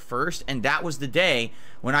 September 1st, and that was the day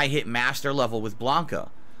when I hit master level with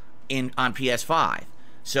Blanca on PS5.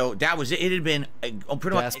 So that was it. It had been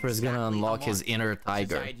pretty much. Jasper's gonna unlock his inner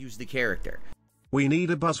tiger. I had used the character. We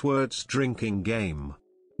need a buzzwords drinking game.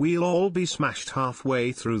 We'll all be smashed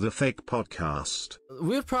halfway through the fake podcast.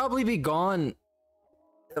 We'll probably be gone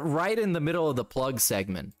right in the middle of the plug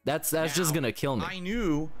segment. That's just gonna kill me. I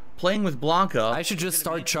knew playing with Blanca. I should just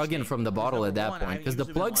start chugging from the bottle at that point, because the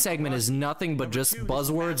plug segment is nothing but just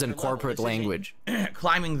buzzwords and corporate language.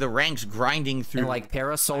 Climbing the ranks, grinding through. And like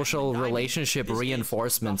parasocial relationship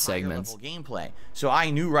reinforcement segments. Gameplay. So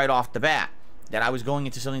I knew right off the bat that I was going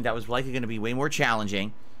into something that was likely going to be way more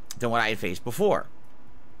challenging than what I had faced before.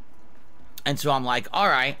 And so I'm like, all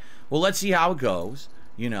right, well, let's see how it goes,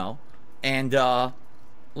 you know, and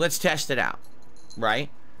let's test it out,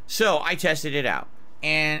 right? So I tested it out.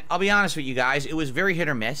 And I'll be honest with you guys, it was very hit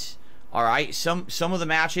or miss. All right, some of the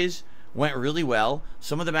matches went really well.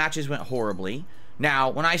 Some of the matches went horribly. Now,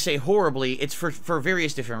 when I say horribly, it's for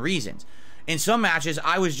various different reasons. In some matches,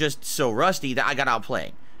 I was just so rusty that I got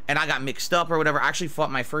outplayed. And I got mixed up or whatever. I actually fought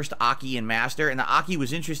my first Aki in Master. And the Aki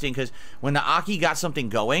was interesting because when the Aki got something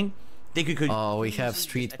going, They could Oh, we have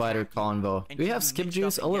Street Fighter combo. Do we have skip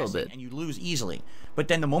juice? A little bit. And you lose easily. But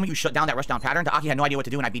then the moment you shut down that rush down pattern, Taki had no idea what to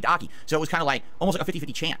do, and I beat Taki. So it was kind of like almost like a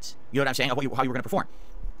 50-50 chance. You know what I'm saying? Of how you were going to perform.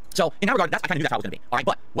 So in that regard, I kind of knew that's how it was going to be. All right,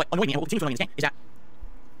 but what annoyed me and what continues to annoy me in this game is that,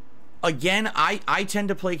 again, I tend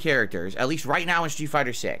to play characters, at least right now in Street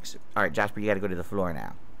Fighter 6. All right, Jasper, you got to go to the floor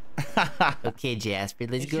now. Okay, Jasper,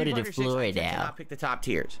 let's go to the floor now. I pick the top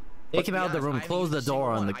tiers. Take him out of the room. Close the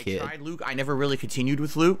door on the kid. I tried Luke. I never really continued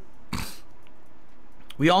with Luke.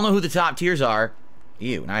 We all know who the top tiers are.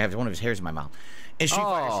 Ew, now I have one of his hairs in my mouth. In Street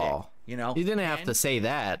Fighter 6, you know? You didn't have to say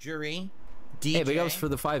that. Jury, DJ, hey, big ups for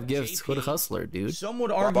the 5 gifts. Hood Hustler, dude. Some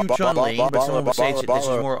would argue Chun-Li, but some would say this is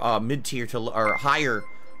more mid-tier to or higher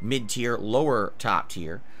mid-tier, lower top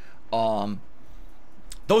tier.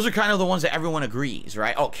 Those are kind of the ones that everyone agrees,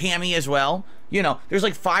 right? Oh, Cammy as well. You know, there's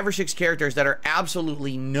like 5 or 6 characters that are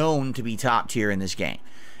absolutely known to be top tier in this game.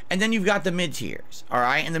 And then you've got the mid-tiers, all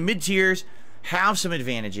right? And the mid-tiers have some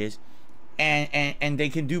advantages, and they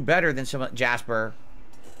can do better than some. Jasper,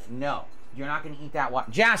 no, you're not going to eat that one.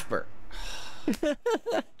 Jasper!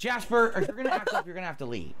 Jasper, if you're going to act up, you're going to have to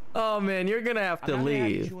leave. Oh, man, you're going to have to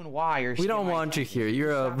leave. We don't want you here.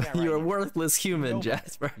 You're a worthless human,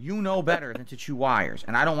 Jasper. You know better than to chew wires,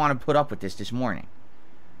 and I don't want to put up with this morning.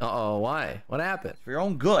 Uh-oh, why? What happened? For your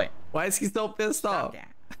own good. Why is he so pissed off?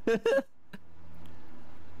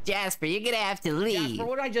 Jasper, you're going to have to leave. Jasper,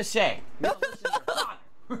 what did I just say?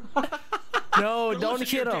 No, don't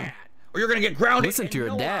hit him. Or you're going to get grounded. Listen to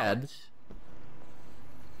your dad.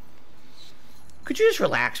 Could you just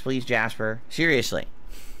relax, please, Jasper? Seriously.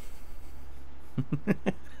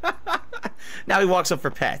 Now he walks up for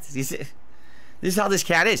pets. This is how this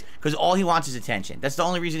cat is, because all he wants is attention. That's the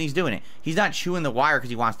only reason he's doing it. He's not chewing the wire because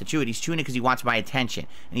he wants to chew it. He's chewing it because he wants my attention.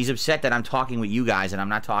 And he's upset that I'm talking with you guys and I'm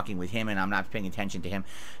not talking with him and I'm not paying attention to him.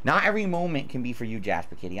 Not every moment can be for you,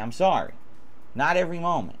 Jasper Kitty. I'm sorry. Not every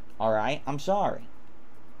moment, all right? I'm sorry.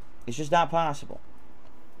 It's just not possible.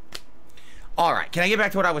 All right, can I get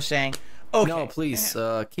back to what I was saying? Okay. No, please,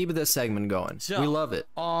 keep this segment going. So, we love it.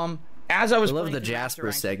 As I was love the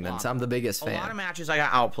Jasper segments. I'm the biggest fan. A lot of matches I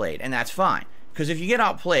got outplayed, and that's fine. Because if you get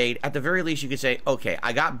outplayed, at the very least you could say, okay,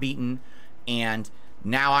 I got beaten, and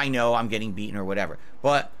now I know I'm getting beaten or whatever.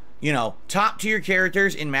 But, you know, top tier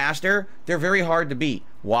characters in Master, they're very hard to beat.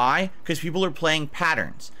 Why? Because people are playing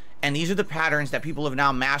patterns. And these are the patterns that people have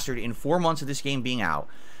now mastered in 4 months of this game being out.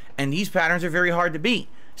 And these patterns are very hard to beat.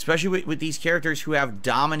 Especially with these characters who have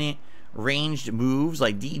dominant ranged moves,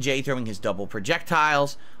 like DJ throwing his double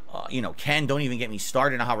projectiles. You know, Ken, don't even get me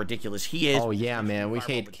started on how ridiculous he is. Oh yeah, man, we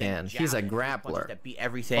hate Ken. He's a grappler. That beat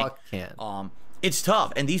everything. Fuck Ken. It's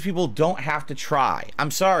tough, and these people don't have to try. I'm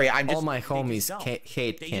sorry, all my homies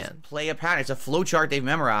hate they Ken. Just play a pattern. It's a flowchart they've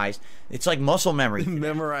memorized. It's like muscle memory.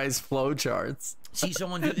 Memorize flowcharts. See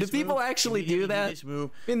someone do this. Do people actually do that? This move.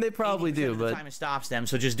 I mean, they probably do, but the time it stops them,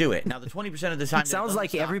 so just do it. Now, the 20% of the time, it sounds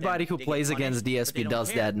like everybody who plays against DSP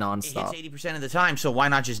does that nonstop. It hits 80% of the time, so why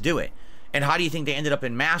not just do it? And how do you think they ended up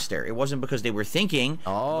in Master? It wasn't because they were thinking.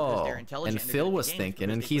 Oh, they're intelligent, and Phil was thinking,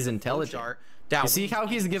 and he's intelligent. You see how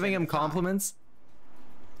he's giving him compliments?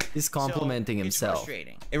 He's complimenting himself. It's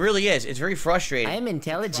frustrating. It really is. It's very frustrating. I'm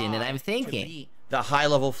intelligent and I'm thinking. The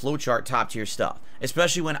high-level flowchart top-tier stuff,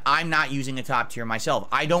 especially when I'm not using a top tier myself.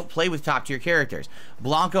 I don't play with top-tier characters.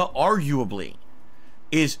 Blanca, arguably,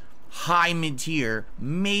 is high mid-tier,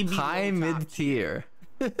 maybe high mid-tier.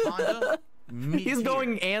 Honda, he's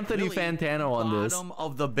going Anthony Fantano on this. Bottom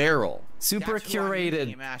of the barrel. Super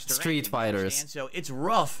curated Street Fighters. So it's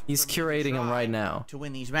rough. He's curating them right now to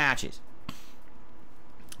win these matches.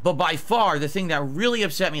 But by far, the thing that really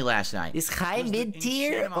upset me last night is high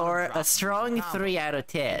mid-tier or a strong 3 out of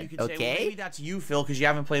 10, okay? Say, well, maybe that's you, Phil, because you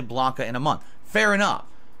haven't played Blanca in a month. Fair enough.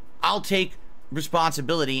 I'll take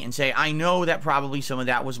responsibility and say, I know that probably some of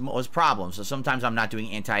that was problems. So sometimes I'm not doing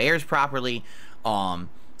anti-airs properly.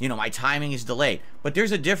 You know, my timing is delayed. But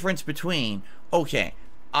there's a difference between, okay,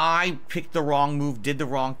 I picked the wrong move, did the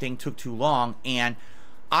wrong thing, took too long, and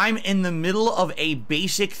I'm in the middle of a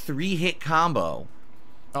basic 3-hit combo.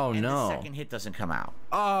 Oh and no. The second hit doesn't come out.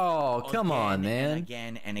 Oh, come on, man. And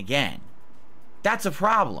again and again. That's a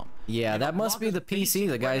problem. Yeah, that must be the PC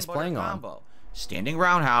the guy's playing on. Standing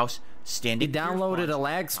roundhouse, standing. He downloaded a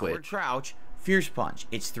lag switch. Crouch, fierce punch.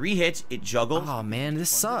 It's 3 hits, it juggles. Oh man, this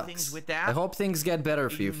sucks. I hope things get better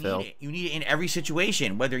for you, Phil. You need it in every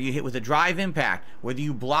situation, whether you hit with a drive impact, whether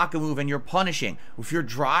you block a move and you're punishing, if you're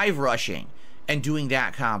drive rushing and doing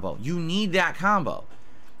that combo. You need that combo.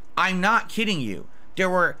 I'm not kidding you. There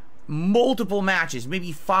were multiple matches,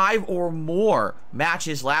 maybe 5 or more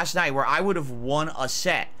matches last night where I would have won a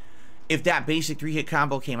set if that basic 3-hit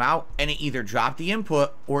combo came out and it either dropped the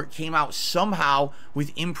input or it came out somehow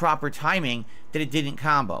with improper timing that it didn't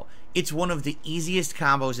combo. It's one of the easiest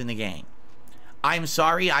combos in the game. I'm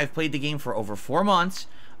sorry, I've played the game for over 4 months.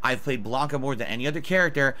 I've played Blanca more than any other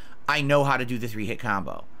character. I know how to do the 3-hit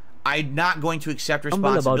combo. I'm not going to accept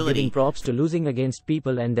responsibility. Humble about giving props to losing against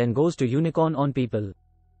people and then goes to unicorn on people.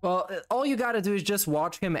 Well, all you gotta do is just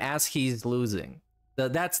watch him as he's losing.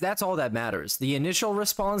 That's all that matters. The initial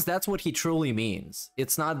response, that's what he truly means.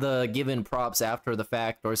 It's not the giving props after the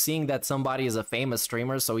fact or seeing that somebody is a famous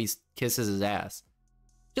streamer so he kisses his ass.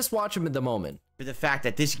 Just watch him in the moment. For the fact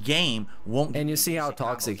that this game won't... And you see how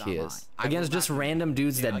toxic he is. Against just random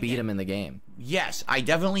dudes that beat him in the game. Yes, I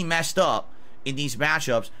definitely messed up in these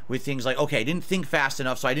matchups with things like, okay, I didn't think fast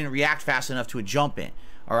enough, so I didn't react fast enough to a jump in.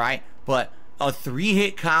 Alright? But a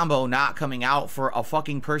 3-hit combo not coming out for a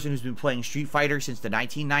fucking person who's been playing Street Fighter since the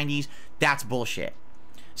 1990s, that's bullshit.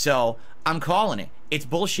 So, I'm calling it. It's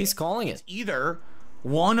bullshit. He's calling it. It's either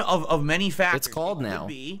one of many factors. It's called now.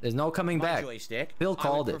 There's no coming back. Joystick. Bill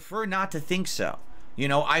called it. I would prefer not to think so. You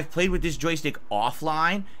know, I've played with this joystick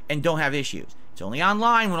offline and don't have issues. It's only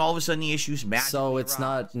online when all of a sudden the issues match. So it's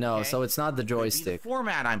not, no, okay? So it's not the joystick. The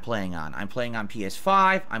format I'm playing on. I'm playing on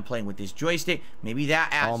PS5. I'm playing with this joystick. Maybe that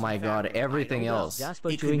adds. Oh my god, everything else.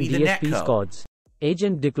 Jasper doing DSP squads.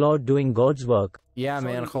 Agent Declawed doing God's work. Yeah,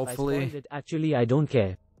 sorry, man, hopefully. Actually, I don't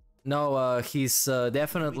care. No, he's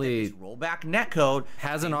definitely rollback netcode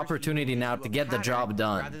has an opportunity now to get the job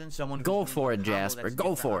done. Go for it, Jasper.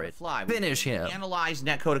 Go for it. Finish him. Analyzed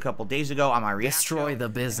netcode a couple days ago on my reaction. Destroy the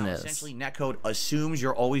business. Essentially, netcode assumes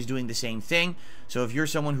you're always doing the same thing. So if you're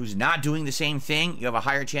someone who's not doing the same thing, you have a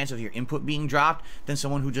higher chance of your input being dropped than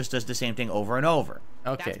someone who just does the same thing over and over.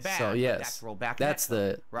 Okay, so yes, that's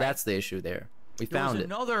the issue there. We found it.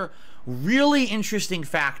 Another really interesting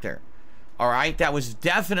factor. All right, that was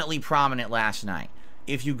definitely prominent last night.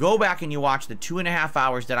 If you go back and you watch the 2.5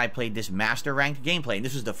 hours that I played this Master ranked gameplay, and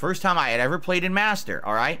this was the first time I had ever played in Master,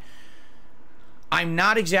 all right? I'm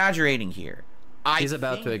not exaggerating here. He's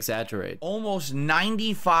about to exaggerate. Almost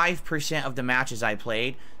 95% of the matches I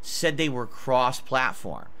played said they were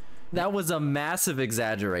cross-platform. That was a massive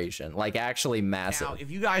exaggeration, like actually massive. Now, if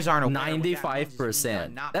you guys aren't aware,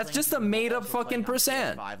 95%. That's just a made-up fucking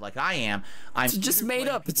percent. Like I am. It's just made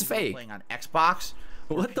up. It's fake. Playing on Xbox.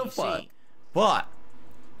 What the fuck? But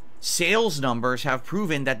sales numbers have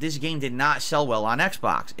proven that this game did not sell well on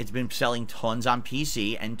Xbox. It's been selling tons on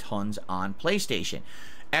PC and tons on PlayStation.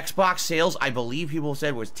 Xbox sales, I believe people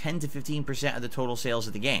said, was 10 to 15% of the total sales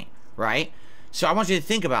of the game, right? So I want you to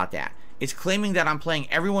think about that. It's claiming that I'm playing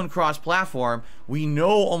everyone cross-platform. We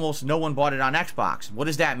know almost no one bought it on Xbox. What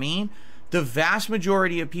does that mean? The vast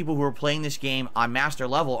majority of people who are playing this game on Master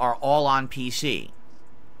level are all on PC.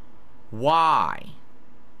 Why?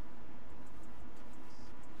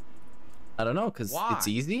 I don't know, because it's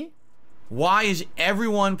easy? Why is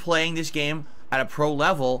everyone playing this game at a pro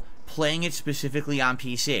level playing it specifically on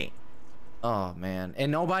PC? Oh, man.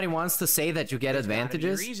 And nobody wants to say that you get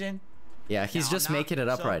advantages? There's gotta be a reason. Yeah, he's just making it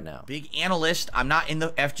up right now. Big analyst. I'm not in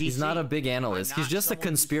the FGC. He's not a big analyst. He's just a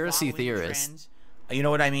conspiracy theorist. You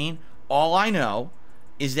know what I mean? All I know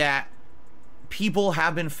is that people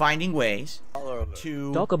have been finding ways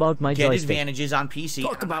to talk about my get joystick. Advantages on PC.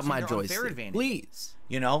 Talk about my joystick, please.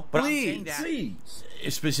 You know, but please,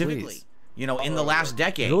 specifically, please. You know, in the last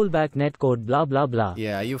decade. Rollback netcode, blah blah blah.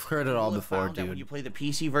 Yeah, you've heard it all before, dude. When you play the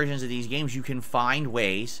PC versions of these games, you can find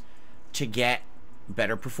ways to get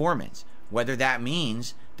better performance. Whether that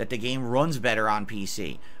means that the game runs better on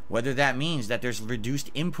PC, whether that means that there's reduced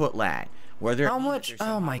input lag, whether how much?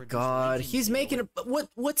 Oh my god, he's making a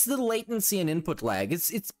what's the latency and input lag?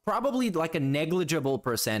 It's probably like a negligible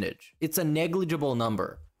percentage. It's a negligible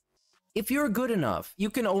number. If you're good enough, you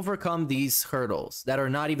can overcome these hurdles that are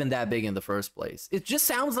not even that big in the first place. It just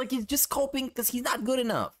sounds like he's just coping because he's not good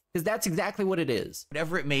enough. Because that's exactly what it is.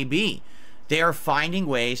 Whatever it may be, they are finding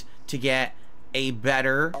ways to get a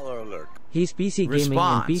better He's PC gaming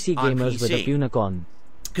and PC gamers with a unicorn.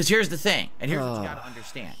 Because here's the thing, and here's what you gotta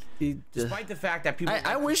understand. Despite the fact that people...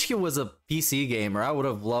 I wish he was a PC gamer. I would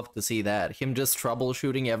have loved to see that. Him just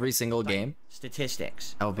troubleshooting every single game.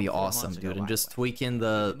 Statistics. That would be awesome, dude. And just tweaking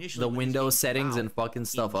the Windows settings and fucking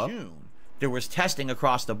stuff up. There was testing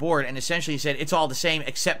across the board and essentially said it's all the same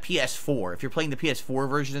except PS4. If you're playing the PS4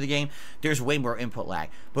 version of the game, there's way more input lag.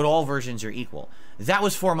 But all versions are equal. That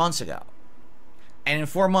was 4 months ago. And in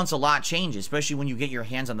 4 months, a lot changes, especially when you get your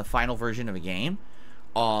hands on the final version of a game.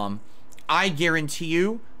 I guarantee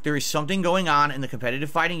you there is something going on in the competitive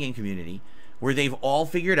fighting game community where they've all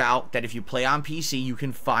figured out that if you play on PC, you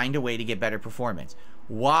can find a way to get better performance.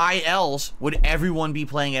 Why else would everyone be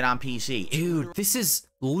playing it on PC? Dude, this is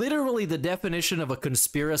literally the definition of a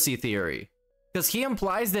conspiracy theory. Because he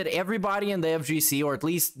implies that everybody in the FGC, or at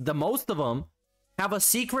least the most of them, have a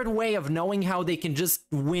secret way of knowing how they can just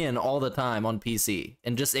win all the time on PC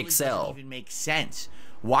and just excel. It doesn't even make sense.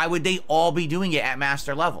 Why would they all be doing it at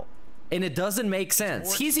master level? And it doesn't make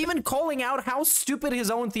sense. He's even calling out how stupid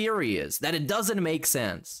his own theory is, that it doesn't make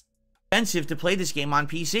sense. Expensive to play this game on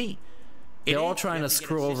PC. They're all trying to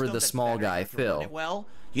screw over the small guy, Phil. Well,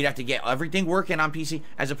 you'd have to get everything working on PC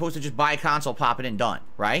as opposed to just buy a console, pop it, and done,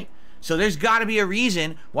 right? So there's got to be a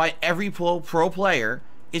reason why every pro player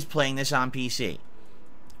is playing this on PC.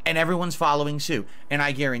 And everyone's following suit. And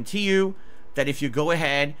I guarantee you that if you go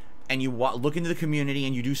ahead and you look into the community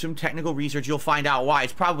and you do some technical research, you'll find out why.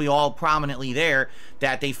 It's probably all prominently there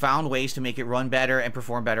that they found ways to make it run better and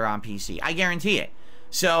perform better on PC. I guarantee it.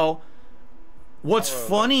 So what's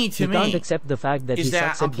funny to me can't accept the fact that is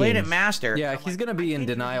that I'm playing at Master. Yeah, he's going to be in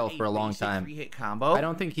denial for a long time. Combo. I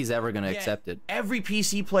don't think he's ever going to accept it. Every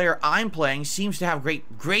PC player I'm playing seems to have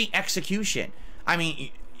great execution. I mean,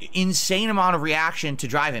 insane amount of reaction to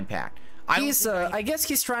drive impact. I guess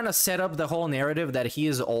he's trying to set up the whole narrative that he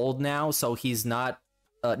is old now, so he's not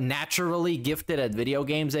naturally gifted at video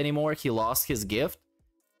games anymore. He lost his gift.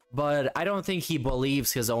 But I don't think he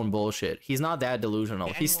believes his own bullshit. He's not that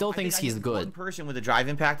delusional. He still thinks he's good. One person with a drive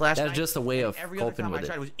impact last night. That's just a way of coping with it.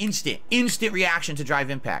 It was instant reaction to drive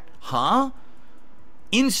impact. Huh?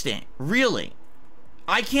 Instant? Really?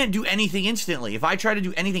 I can't do anything instantly. If I try to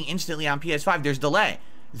do anything instantly on PS5, there's delay.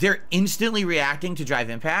 They're instantly reacting to drive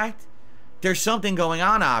impact? There's something going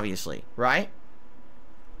on, obviously, right?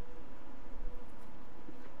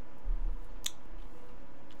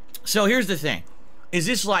 So here's the thing. Is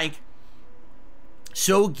this like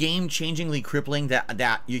so game-changingly crippling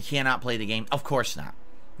that you cannot play the game? Of course not.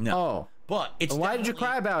 No. Oh. But it's why did you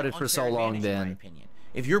cry about it for so long then? In my opinion.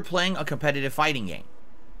 If you're playing a competitive fighting game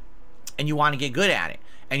and you want to get good at it,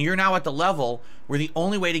 and you're now at the level where the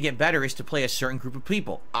only way to get better is to play a certain group of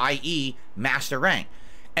people, i.e. Master Rank.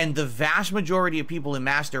 And the vast majority of people in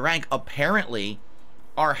Master Rank apparently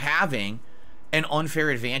are having an unfair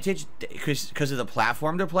advantage because of the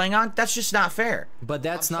platform they're playing on. That's just not fair. But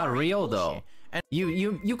that's not real, though. And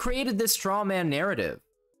you created this straw man narrative,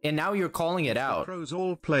 and now you're calling it out. The pros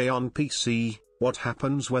all play on PC. What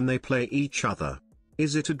happens when they play each other?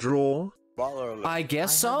 Is it a draw? I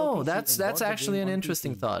guess so. That's actually an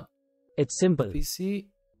interesting thought. It's simple. PC?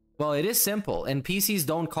 Well, it is simple, and PCs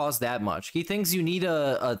don't cost that much. He thinks you need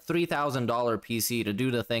a $3,000 PC to do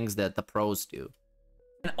the things that the pros do.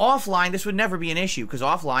 And offline, this would never be an issue, because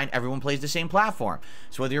offline, everyone plays the same platform.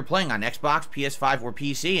 So whether you're playing on Xbox, PS5, or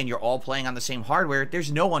PC, and you're all playing on the same hardware,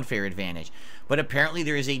 there's no unfair advantage. But apparently,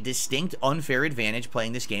 there is a distinct unfair advantage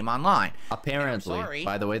playing this game online. Apparently,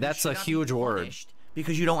 by the way, that's a huge word.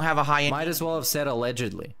 Because you don't have a high-end... Might as well have said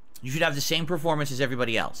allegedly. You should have the same performance as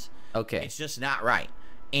everybody else. Okay. It's just not right.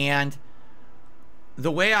 And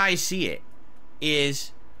the way I see it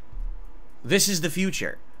is this is the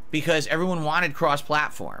future. Because everyone wanted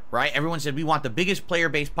cross-platform, right? Everyone said we want the biggest player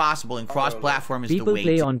base possible, and cross-platform is the way. People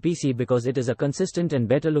play on PC because it is a consistent and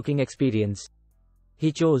better-looking experience.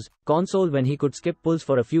 He chose console when he could skip pulls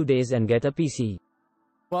for a few days and get a PC.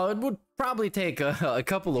 Well, it would probably take a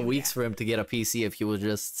couple of weeks for him to get a PC if he was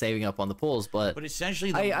just saving up on the pulls, but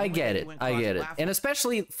essentially, I get it. I get it. And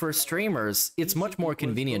especially for streamers, it's much more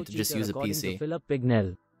convenient to just use a PC.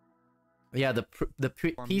 Yeah, the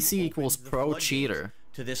PC equals pro cheater.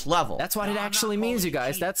 To this level. That's what it actually means, you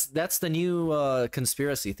guys. That's the new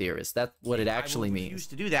conspiracy theorist. That's what it actually means. I refuse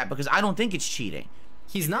to do that because I don't think it's cheating.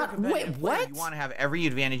 He's not. Wait, what? You want to have every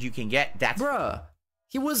advantage you can get. That's bruh.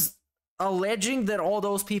 He was alleging that all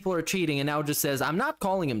those people are cheating, and now just says, "I'm not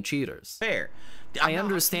calling him cheaters." Fair. I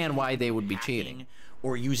understand why they would be cheating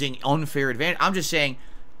or using unfair advantage. I'm just saying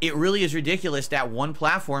it really is ridiculous that one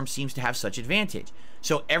platform seems to have such advantage.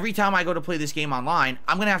 So every time I go to play this game online,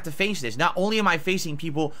 I'm going to have to face this. Not only am I facing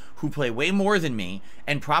people who play way more than me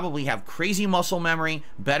and probably have crazy muscle memory,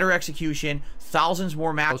 better execution, thousands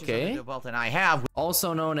more matches under their belt than I have.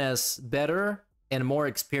 Also known as better and more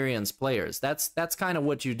experienced players. That's kind of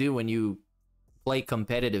what you do when you play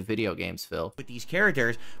competitive video games, Phil. With these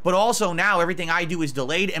characters, but also now everything I do is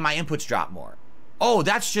delayed and my inputs drop more. Oh,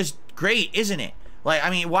 that's just great, isn't it? Like, I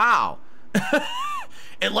mean, wow.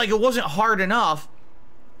 It wasn't hard enough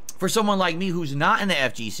for someone like me who's not in the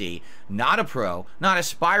FGC, not a pro, not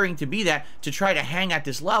aspiring to be that, to try to hang at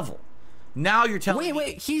this level. Now you're telling me...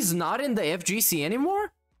 Wait, he's not in the FGC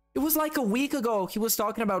anymore? It was like a week ago. He was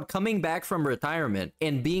talking about coming back from retirement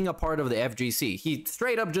and being a part of the FGC. He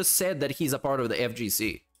straight up just said that he's a part of the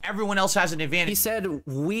FGC. Everyone else has an advantage. He said,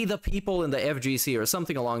 we the people in the FGC or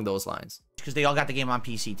something along those lines. Because they all got the game on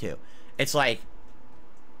PC too. It's like...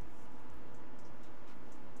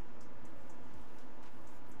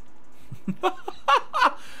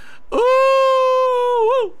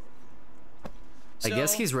 Ooh! I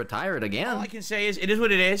guess he's retired again. All I can say is, it is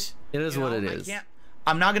what it is. It is what it is.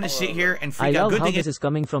 I'm not going to sit here and freak I out. love Good how thing this is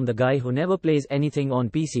coming from the guy who never plays anything on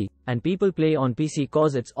PC, and people play on PC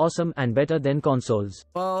cause it's awesome and better than consoles.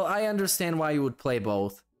 Well, I understand why you would play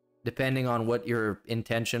both, depending on what your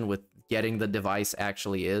intention with getting the device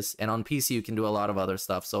actually is. And on PC, you can do a lot of other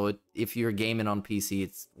stuff. So if you're gaming on PC,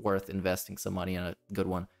 it's worth investing some money in a good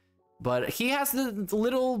one. But he has the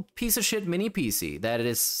little piece of shit mini PC that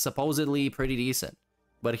is supposedly pretty decent.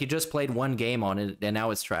 But he just played one game on it, and now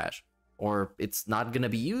it's trash. Or it's not going to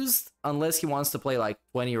be used unless he wants to play like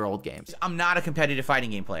 20-year-old games. I'm not a competitive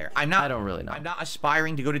fighting game player. I don't really know. I'm not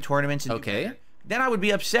aspiring to go to tournaments and do better. Then I would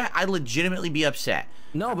be upset. I'd legitimately be upset.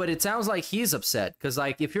 No, but it sounds like he's upset. Because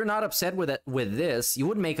like, if you're not upset with this, you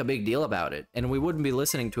wouldn't make a big deal about it. And we wouldn't be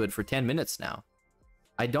listening to it for 10 minutes now.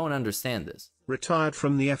 I don't understand this. Retired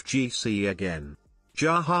from the FGC again.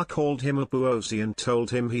 Jaha called him a boozy and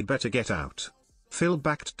told him he better get out. Phil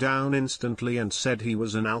backed down instantly and said he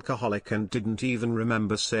was an alcoholic and didn't even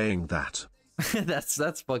remember saying that.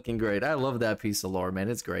 That's fucking great. I love that piece of lore, man.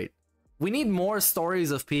 It's great. We need more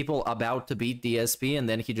stories of people about to beat DSP and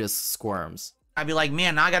then he just squirms. I'd be like,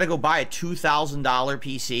 man, now I gotta go buy a $2,000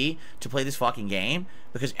 PC to play this fucking game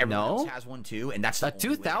because everyone else has one too, and that's a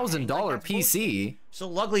 $2,000 PC. So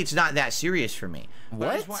luckily, it's not that serious for me. But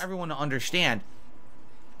I just want everyone to understand,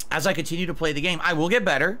 as I continue to play the game, I will get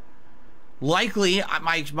better. Likely,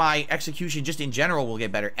 my execution just in general will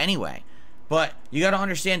get better anyway. But you got to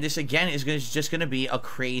understand, this again is just going to be a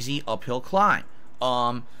crazy uphill climb,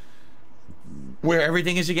 where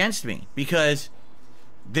everything is against me, because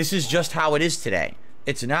this is just how it is today.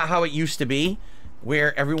 It's not how it used to be,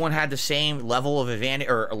 where everyone had the same level of advantage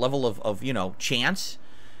or a level of you know, chance.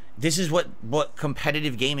 This is what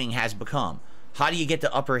competitive gaming has become. How do you get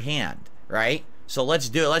the upper hand, right? So let's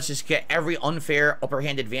do it. Let's just get every unfair upper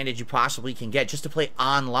hand advantage you possibly can get just to play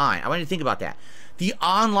online. I want you to think about that. The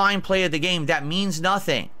online play of the game, that means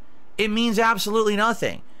nothing. It means absolutely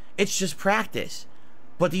nothing. It's just practice.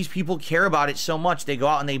 But these people care about it so much, they go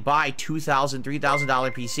out and they buy $2,000, $3,000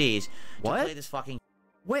 PCs to play this fucking...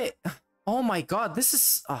 Wait. Oh my god, this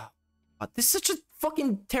is such a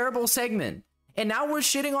fucking terrible segment. And now we're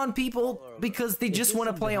shitting on people because they just want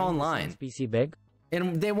to play online. PC beg?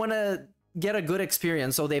 And they want to get a good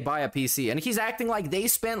experience, so they buy a PC. And he's acting like they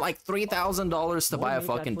spent like $3,000 to buy a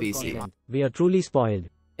fucking PC. We are truly spoiled.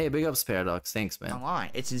 Hey, big ups, Paradox. Thanks, man. Online.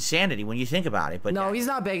 It's insanity when you think about it. But no, he's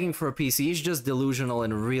not begging for a PC. He's just delusional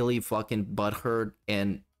and really fucking butthurt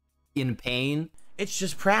and in pain. It's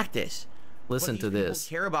just practice. Listen to this.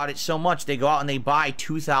 People care about it so much, they go out and they buy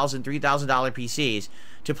 $2,000, $3,000 PCs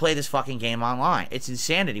to play this fucking game online. It's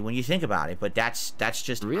insanity when you think about it, but that's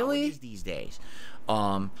just really how it is these days.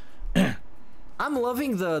 I'm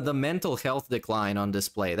loving the mental health decline on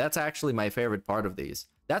display. That's actually my favorite part of these.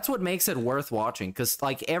 That's what makes it worth watching, because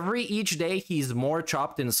like each day he's more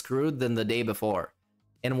chopped and screwed than the day before,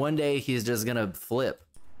 and one day he's just gonna flip.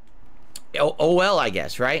 Oh well, I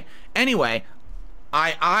guess, right? Anyway,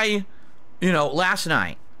 I you know, last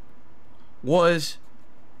night was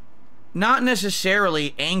not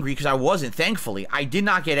necessarily angry, because I wasn't, thankfully. I did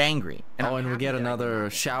not get angry. And we get another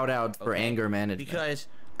shout out for anger management. Because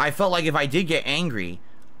I felt like if I did get angry,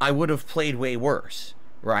 I would have played way worse,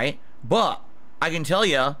 right? But I can tell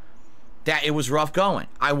you that it was rough going.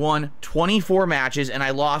 I won 24 matches and I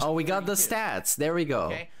lost. Oh, we got the stats. There we go.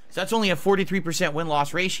 Okay? So that's only a 43%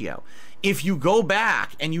 win-loss ratio. If you go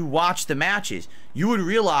back and you watch the matches, you would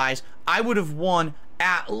realize I would have won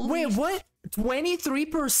at least... Wait, what?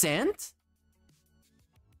 23%?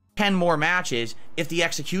 10 more matches if the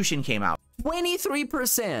execution came out.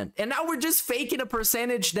 23%. And now we're just faking a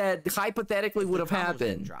percentage that hypothetically would have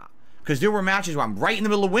happened. Because there were matches where I'm right in the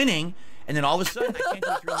middle of winning, and then all of a sudden I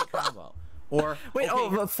can't do a 3-hit combo. Or wait,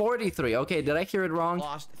 okay, 43. Okay, did I hear it wrong?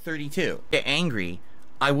 Lost 32. Get angry.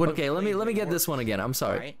 I would. Okay, let me get this one again. I'm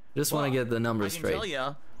sorry. Right? Just want to get the numbers straight. I can tell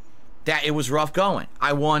you that it was rough going.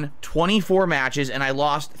 I won 24 matches and I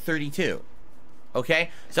lost 32.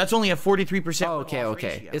 Okay, so that's only a 43%. Oh,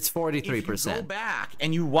 okay. Ratio. It's 43%. If you go back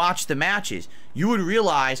and you watch the matches, you would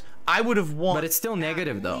realize I would have won. But it's still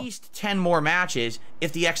negative though. At least 10 more matches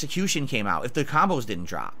if the execution came out, if the combos didn't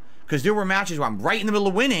drop. Because there were matches where I'm right in the middle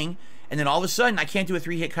of winning, and then all of a sudden I can't do a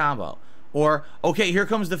 3-hit combo. Or, okay, here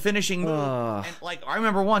comes the finishing move. And like, I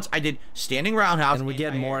remember once I did standing roundhouse. And we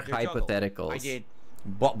get more hypotheticals. I did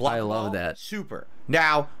I love that. Super.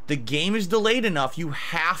 Now, the game is delayed enough, you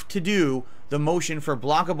have to do the motion for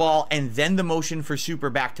block a ball and then the motion for super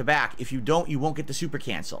back to back. If you don't, you won't get the super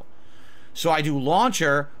cancel. So I do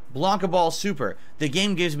launcher, block a ball, super. The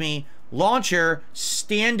game gives me launcher,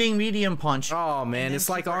 standing medium punch. Oh man, it's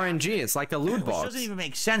like RNG. It's like a loot box. Which doesn't even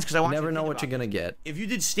make sense because I want you never to know what you're gonna get. If you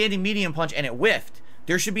did standing medium punch and it whiffed,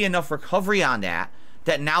 there should be enough recovery on that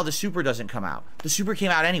now the super doesn't come out. The super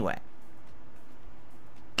came out anyway.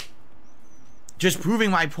 Just proving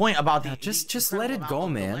my point about the just let it go,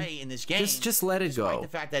 man. In this game, just let it go. The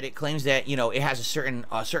fact that it claims that it has a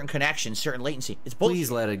certain connection, certain latency. It's bullshit. Please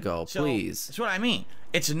let it go, please. That's what I mean.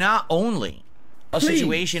 It's not only a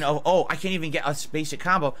situation of I can't even get a basic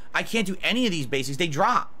combo. I can't do any of these basics. They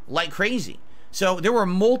drop like crazy. So there were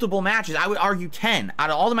multiple matches. I would argue 10 out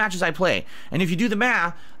of all the matches I play. And if you do the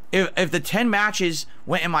math, if the 10 matches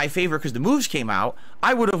went in my favor because the moves came out,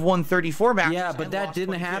 I would have won 34 matches. Yeah, but that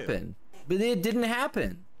didn't happen. But it didn't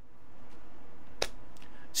happen.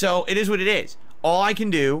 So it is what it is. All I can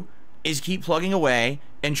do is keep plugging away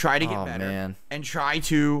and try to get better. Man. And try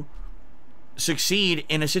to succeed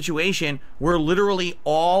in a situation where literally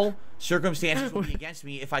all circumstances will be against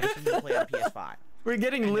me if I continue to play on PS5. We're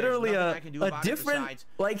getting literally a different,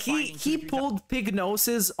 like he pulled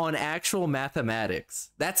Pignosis on actual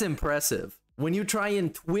mathematics. That's impressive. When you try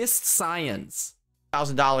and twist science.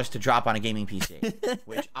 $1,000 to drop on a gaming PC,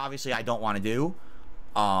 which obviously I don't want to do.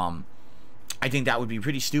 I think that would be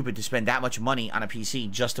pretty stupid to spend that much money on a PC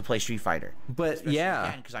just to play Street Fighter. But especially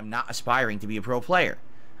yeah, because I'm not aspiring to be a pro player.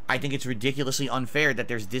 I think it's ridiculously unfair that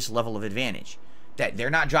there's this level of advantage. That they're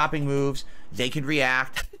not dropping moves, they can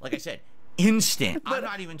react. Like I said, instant. I'm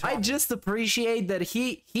not even talking. I just appreciate that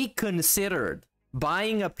he considered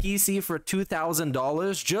buying a PC for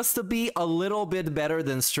 $2,000 just to be a little bit better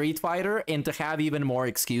than Street Fighter and to have even more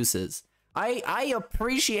excuses. I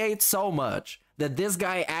appreciate so much that this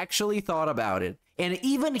guy actually thought about it, and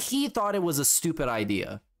even he thought it was a stupid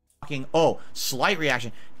idea. Slight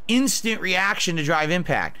reaction. Instant reaction to drive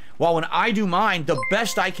impact. While when I do mine, the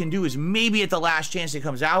best I can do is maybe at the last chance it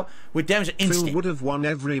comes out. With them, it's instant. Phil would have won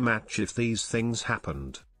every match if these things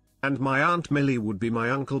happened. And my Aunt Millie would be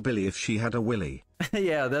my Uncle Billy if she had a willy.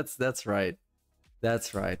 Yeah, that's right.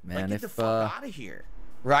 That's right, man. Get the fuck out of here.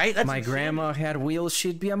 Right? That's my insane. grandma had wheels,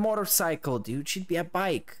 she'd be a motorcycle, dude. She'd be a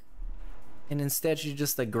bike. And instead she's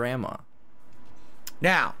just a grandma.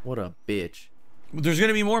 Now, what a bitch. There's going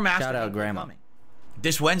to be more matches. Shout out grandma. Coming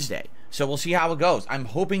this Wednesday. So we'll see how it goes. I'm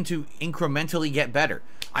hoping to incrementally get better.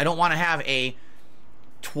 I don't want to have a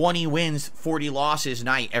 20 wins, 40 losses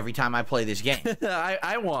night every time I play this game.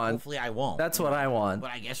 I want. Hopefully I won't. That's what I want.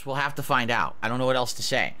 But I guess we'll have to find out. I don't know what else to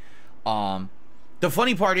say. The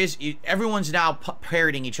funny part is everyone's now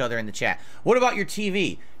parroting each other in the chat. What about your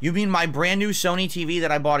TV? You mean my brand new Sony TV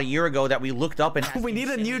that I bought a year ago that we looked up and we need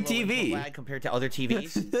a new TV compared to other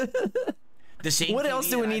TVs? The same. What else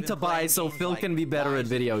do we need to buy so Phil can be better at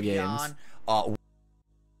video games?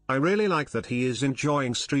 I really like that he is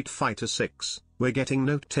enjoying Street Fighter 6. We're getting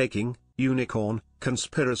note-taking, unicorn,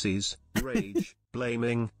 conspiracies, rage,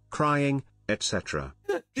 blaming, crying, etc.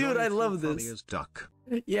 Dude, I love this. Funny as duck.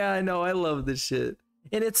 Yeah, I know. I love this shit.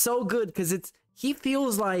 And it's so good because he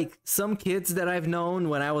feels like some kids that I've known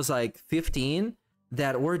when I was like 15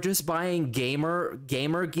 that were just buying gamer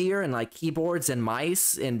gear and like keyboards and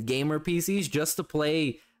mice and gamer PCs just to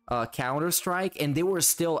play Counter-Strike, and they were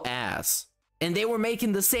still ass. And they were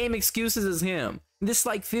making the same excuses as him. This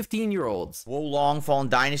like 15-year-olds. Wo Long Fallen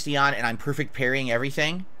Dynasty on, and I'm perfect parrying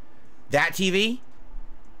everything. That TV?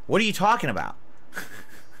 What are you talking about?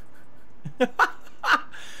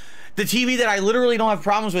 The TV that I literally don't have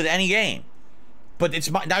problems with any game. But it's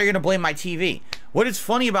now you're gonna blame my TV. What is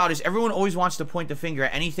funny about is everyone always wants to point the finger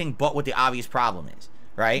at anything but what the obvious problem is,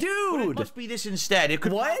 right? Dude, but it must be this instead. It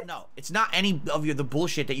could. What? No, it's not any of the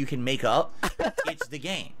bullshit that you can make up. It's the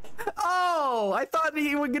game. Oh, I thought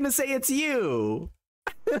you were gonna say it's you.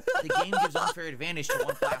 The game gives unfair advantage to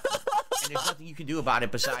one platform, and there's nothing you can do about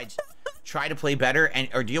it besides try to play better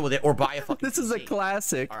or deal with it or buy a fucking This is PC. a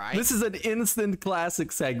classic. All right? This is an instant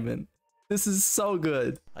classic segment. This is so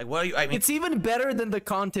good. Like, what are you? I mean, it's even better than the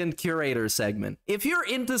content curator segment. If you're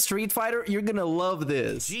into Street Fighter, you're gonna love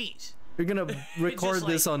this. Jeez. You're gonna record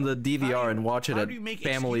this on the DVR and watch it at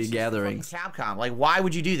family gatherings. Capcom, like, why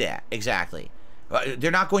would you do that exactly?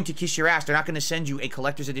 They're not going to kiss your ass. They're not going to send you a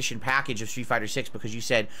collector's edition package of Street Fighter 6 because you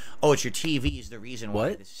said, "Oh, it's your TV is the reason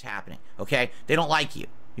why this is happening." Okay, they don't like you.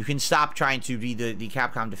 You can stop trying to be the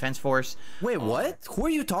Capcom Defense Force. Wait, what? Who are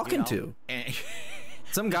you talking to? And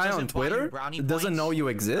Some guy on Twitter doesn't know you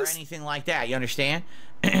exist or anything like that. You understand?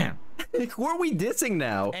 Who are we dissing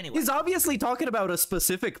now? Anyway. He's obviously talking about a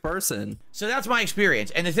specific person. So that's my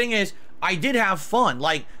experience. And the thing is, I did have fun.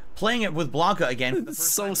 Like, playing it with Blanca again. For the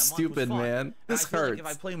first so time in a month stupid, was fun. man. This I feel hurts. like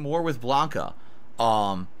if I play more with Blanca,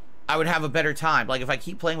 I would have a better time. Like, if I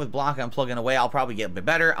keep playing with Blanca and plugging away, I'll probably get a bit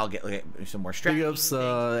better. I'll get some more Big strategy. ups,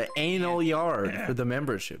 anal yard for the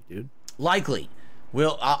membership, dude. Likely.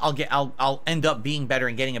 I'll end up being better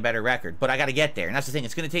and getting a better record, but I got to get there, and that's the thing.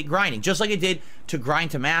 It's going to take grinding, just like it did to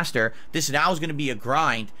grind to master. This now is going to be a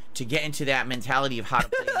grind to get into that mentality of how to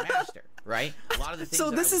play master, right? A lot of the things. So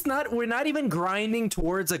this is not. We're not even grinding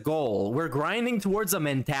towards a goal. We're grinding towards a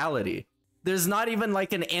mentality. There's not even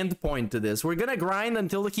like an end point to this. We're gonna grind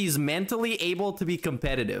until he's mentally able to be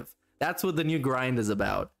competitive. That's what the new grind is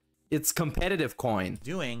about. It's competitive coin.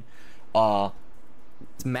 Doing,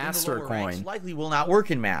 it's master coin. Likely will not work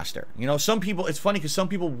in master. You know, some people. It's funny because some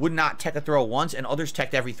people would not tech a throw once, and others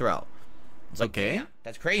teched every throw. It's like, okay, damn,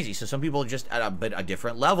 that's crazy. So some people are just at a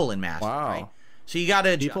different level in master. Wow. Right? So you got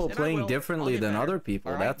to people playing differently than other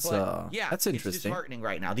people. Right? That's yeah, that's interesting. It's disheartening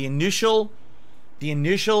right now. The initial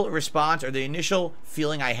response, or the initial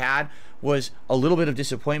feeling I had, was a little bit of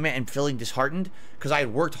disappointment and feeling disheartened because I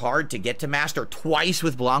had worked hard to get to master twice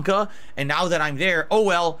with Blanca, and now that I'm there, oh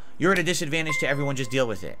well, you're at a disadvantage to everyone, just deal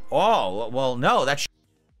with it. Oh well, no, that's.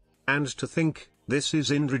 And to think, this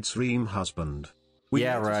is Indrid's dream husband. We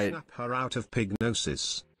yeah, need to right. snap her out of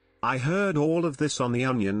pignosis. I heard all of this on The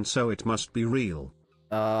Onion, so it must be real.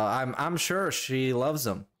 I'm sure she loves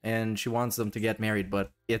him and she wants them to get married,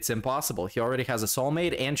 but it's impossible. He already has a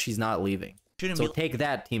soulmate and she's not leaving. So take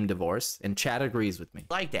that, Team Divorce, and Chad agrees with me.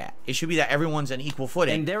 Like that. It should be that everyone's on equal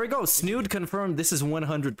footing. And there we go. Snood confirmed this is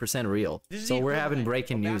 100% real. So we're having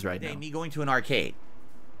breaking news right now. Me going to an arcade,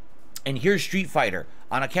 and here's Street Fighter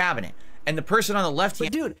on a cabinet, and the person on the left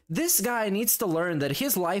hand. Dude, this guy needs to learn that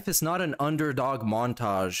his life is not an underdog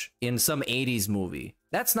montage in some 80s movie.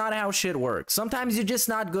 That's not how shit works. Sometimes you're just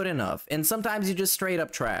not good enough, and sometimes you're just straight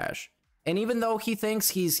up trash. And even though he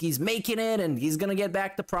thinks he's making it and he's gonna get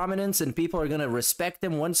back to prominence and people are gonna respect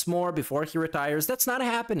him once more before he retires, that's not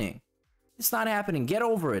happening. It's not happening. Get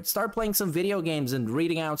over it. Start playing some video games and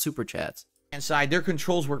reading out super chats. Side, their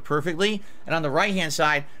controls work perfectly, and on the right hand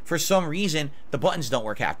side, for some reason, the buttons don't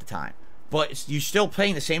work half the time. But you're still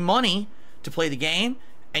paying the same money to play the game,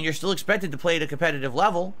 and you're still expected to play at a competitive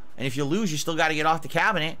level, and if you lose, you still got to get off the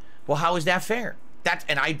cabinet. Well, how is that fair?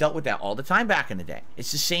 And I dealt with that all the time back in the day.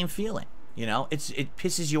 It's the same feeling, you know. It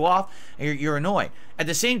pisses you off, and you're annoyed. At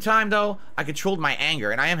the same time, though, I controlled my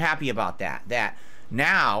anger, and I am happy about that. That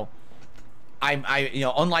now, you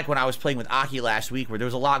know, unlike when I was playing with Aki last week, where there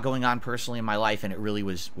was a lot going on personally in my life, and it really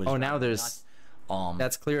was. Oh, now there's.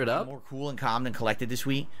 That's cleared up. More cool and calm and collected this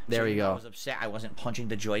week. There you go. I was upset. I wasn't punching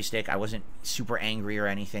the joystick. I wasn't super angry or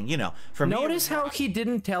anything. You know. For me, notice how he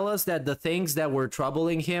didn't tell us that the things that were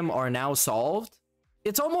troubling him are now solved.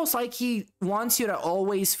 It's almost like he wants you to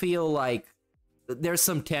always feel like there's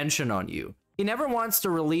some tension on you. He never wants to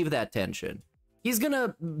relieve that tension. He's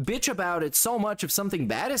gonna bitch about it so much if something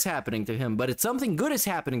bad is happening to him, but if something good is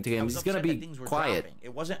happening to him, he's gonna be quiet. Dropping.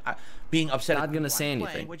 It wasn't being upset. Not gonna say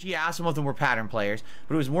anything. Playing, which, yeah, some of them were pattern players,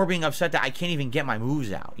 but it was more being upset that I can't even get my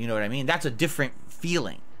moves out. You know what I mean? That's a different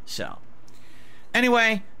feeling. So,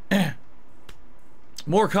 anyway,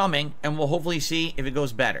 more coming, and we'll hopefully see if it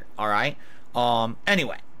goes better. All right.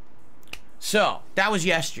 Anyway, so that was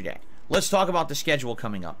yesterday. Let's talk about the schedule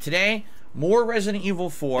coming up today. More Resident Evil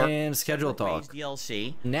 4 and schedule talk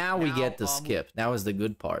DLC. Now we get to skip. That was the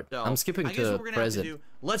good part. So I'm skipping to present.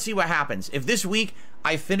 Let's see what happens. If this week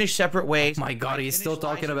I finish Separate Ways. Oh my God, he's still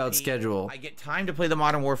talking about schedule. I get time to play the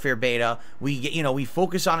Modern Warfare beta. We get, you know, we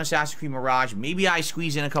focus on Assassin's Creed Mirage. Maybe I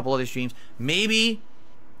squeeze in a couple other streams. Maybe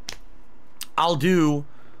I'll do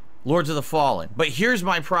Lords of the Fallen. But here's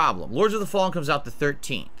my problem. Lords of the Fallen comes out the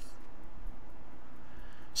 13th.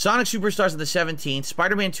 Sonic Superstars on the 17th,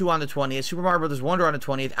 Spider-Man 2 on the 20th, Super Mario Bros. Wonder on the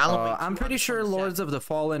 20th, Alan Wake I'm pretty sure Lords of the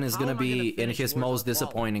Fallen is going to be in his most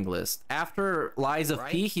disappointing list. After Lies of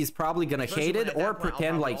P, he's probably going to hate it or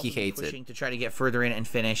pretend like he hates it. To try to get further in and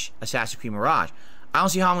finish Assassin's Creed Mirage. I don't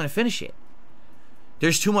see how I'm going to finish it.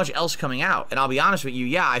 There's too much else coming out, and I'll be honest with you,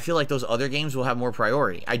 yeah, I feel like those other games will have more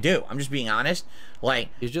priority. I do. I'm just being honest. Like,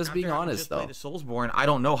 you're just being honest, though. The Soulsborne, I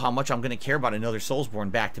don't know how much I'm going to care about another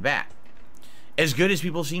Soulsborne back to back. As good as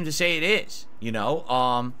people seem to say it is, you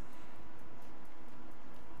know,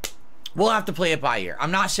 we'll have to play it by ear. I'm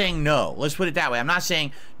not saying no. Let's put it that way. I'm not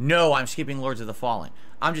saying no, I'm skipping Lords of the Fallen.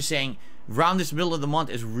 I'm just saying around this middle of the month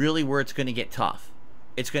is really where it's going to get tough.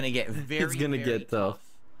 It's going to get very, it's going to get tough.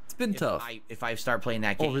 It's been tough. If I start playing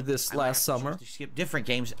that game over this last summer, to skip different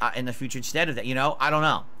games in the future instead of that. You know, I don't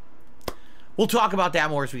know. We'll talk about that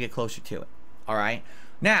more as we get closer to it. All right.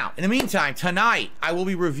 Now, in the meantime, tonight I will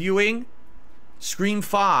be reviewing Scream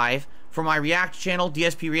 5 for my React channel,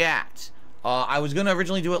 DSP Reacts. I was gonna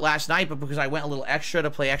originally do it last night, but because I went a little extra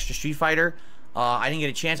to play extra Street Fighter, I didn't get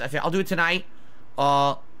a chance. I'll do it tonight.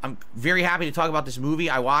 I'm very happy to talk about this movie.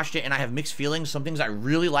 I watched it and I have mixed feelings. Some things I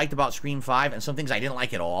really liked about Scream 5 and some things I didn't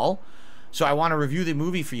like at all. So I want to review the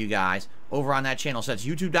movie for you guys over on that channel. So that's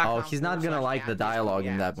youtube.com. Oh, he's not gonna like the dialogue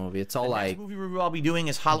in that movie. It's all like movie review I'll be doing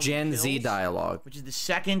is Halloween Gen Z Kills, dialogue. which is the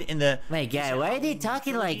second in the. My God, why are they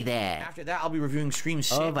talking like that? After that, I'll be reviewing Scream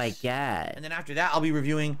 6. Oh my God. And then after that, I'll be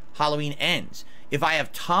reviewing Halloween Ends. If I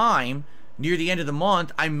have time near the end of the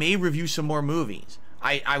month, I may review some more movies.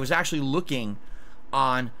 I was actually looking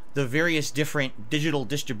on the various different digital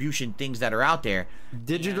distribution things that are out there.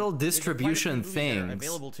 Digital distribution things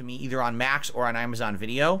available to me either on Max or on Amazon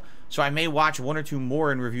Video. So I may watch one or two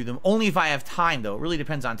more and review them. Only if I have time, though. It really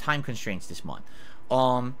depends on time constraints this month.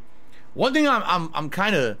 One thing I'm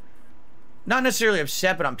kind of not necessarily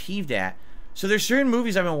upset, but I'm peeved at. So there's certain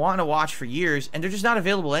movies I've been wanting to watch for years, and they're just not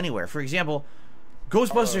available anywhere. For example,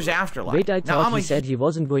 Ghostbusters Afterlife. Wait, I thought he said he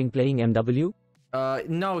wasn't going playing MW?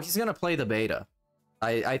 No, he's gonna play the beta.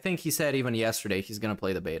 I think he said even yesterday he's gonna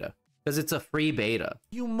play the beta because it's a free beta.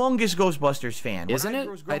 Humongous Ghostbusters fan, isn't it?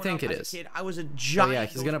 I think it is. Kid, I was a giant. Oh, yeah,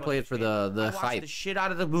 he's gonna play it for the hype. I hype. watched the shit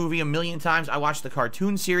out of the movie a million times. I watched the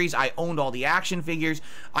cartoon series. I owned all the action figures.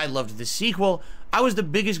 I loved the sequel. I was the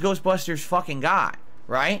biggest Ghostbusters fucking guy,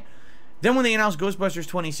 right? Then when they announced Ghostbusters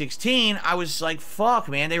 2016, I was like, fuck,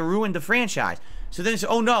 man, they ruined the franchise. So then it's,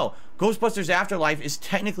 oh no, Ghostbusters Afterlife is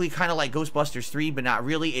technically kind of like Ghostbusters 3, but not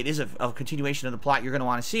really. It is a continuation of the plot. You're going to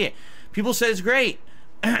want to see it. People say it's great.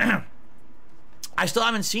 I still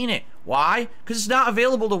haven't seen it. Why? Because it's not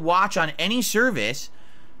available to watch on any service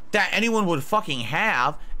that anyone would fucking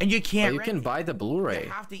have, and you can't. You can buy the Blu-ray. You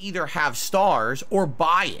have to either have Stars or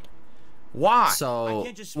buy it. Why? So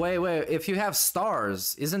wait, if you have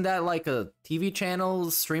Stars, isn't that like a TV channel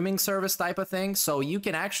streaming service type of thing? So you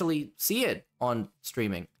can actually see it on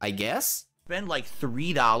streaming, I guess. Spend like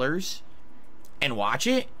 $3 and watch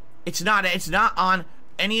it. It's not on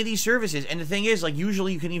any of these services. And the thing is, like,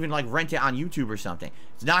 usually you can even like rent it on YouTube or something.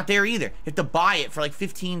 It's not there either. You have to buy it for like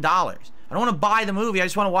 $15. I don't want to buy the movie. I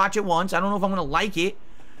just want to watch it once. I don't know if I'm going to like it,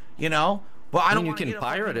 you know. But I don't. You can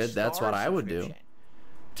pirate it. That's what I would do.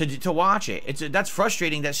 To watch it. That's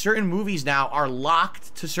frustrating that certain movies now are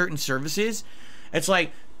locked to certain services. It's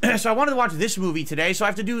like, so I wanted to watch this movie today, so I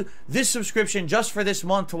have to do this subscription just for this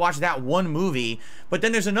month to watch that one movie. But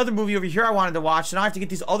then there's another movie over here I wanted to watch, so now I have to get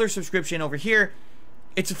this other subscription over here.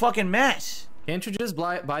 It's a fucking mess. Can't you just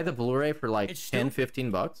buy the Blu-ray for like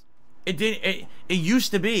 10-15 bucks? It used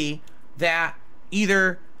to be that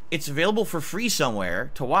either it's available for free somewhere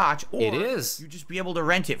to watch, or it is. You just be able to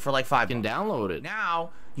rent it for like $5. You can download it.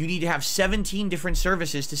 Now you need to have 17 different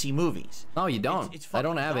services to see movies. No, you don't. I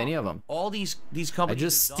don't have any of them. All these companies. I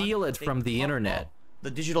just steal it from the internet.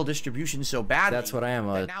 The digital distribution so badly. That's what I am,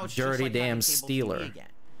 a dirty damn stealer.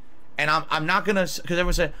 And I'm not gonna, because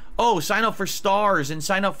everyone said, oh, sign up for Stars and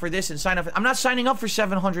sign up for this and sign up. I'm not signing up for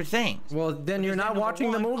 700 things. Well, then you're not watching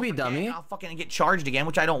the movie, dummy. I'll fucking get charged again,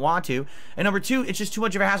 which I don't want to. And number two, it's just too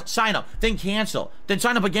much of a hassle. Sign up, then cancel, then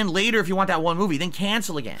sign up again later if you want that one movie, then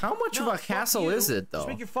cancel again. How much of a hassle is it, though? Just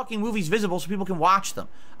make your fucking movies visible so people can watch them.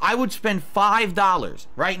 I would spend $5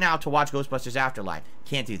 right now to watch Ghostbusters Afterlife.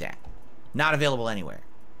 Can't do that. Not available anywhere.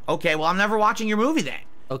 Okay, well, I'm never watching your movie then.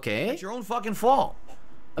 Okay. It's your own fucking fault.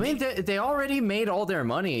 I mean, they already made all their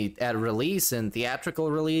money at release and theatrical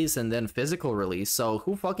release and then physical release, so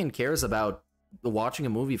who fucking cares about watching a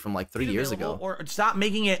movie from like 3 years ago? Or stop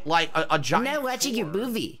making it like a giant... I'm not watching your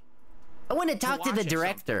movie. I want to talk to the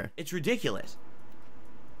director. It's ridiculous.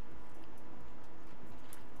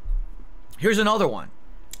 Here's another one.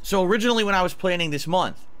 So originally when I was planning this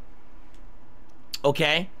month,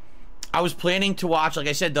 okay, I was planning to watch, like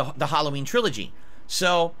I said, the Halloween trilogy.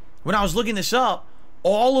 So when I was looking this up,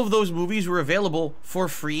 all of those movies were available for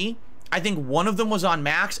free. I think one of them was on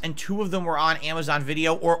Max and two of them were on Amazon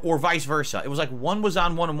Video, or vice versa. It was like one was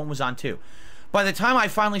on one and one was on two. By the time I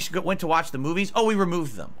finally went to watch the movies, oh, we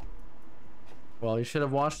removed them. Well, you should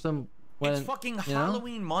have watched them when... It's fucking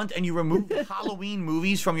Halloween month and you remove Halloween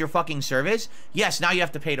movies from your fucking service? Yes, now you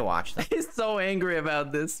have to pay to watch them. He's so angry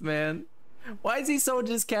about this, man. Why is he so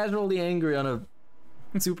just casually angry on a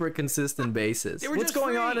super consistent basis? What's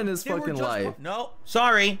going on in his fucking life? No,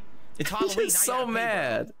 sorry. It's Halloween. He's so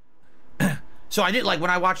mad. So I did, like, when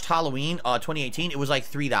I watched Halloween 2018, it was like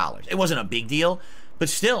 $3. It wasn't a big deal, but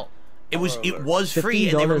still, It was free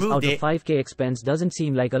and they removed out it. of 5K expense doesn't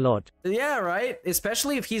seem like a lot. Yeah, right?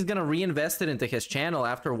 Especially if he's gonna reinvest it into his channel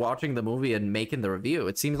after watching the movie and making the review.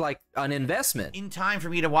 It seems like an investment. In time for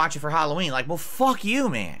me to watch it for Halloween. Like, well, fuck you,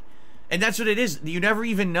 man. And that's what it is. You never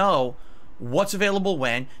even know what's available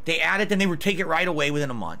when. They add it, then they would take it right away within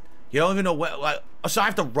a month. You don't even know what, so I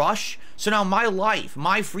have to rush. So now my life,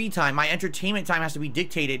 my free time, my entertainment time has to be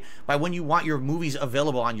dictated by when you want your movies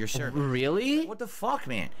available on your server. Really? What the fuck,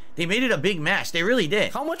 man? They made it a big mess. They really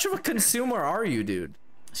did. How much of a consumer are you, dude?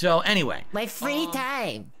 So anyway. My free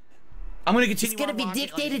time. I'm going to continue. It's going to be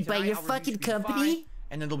dictated by your fucking company?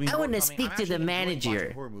 And then there'll be I want to speak to the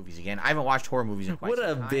manager. Horror movies again. I haven't watched horror movies in quite some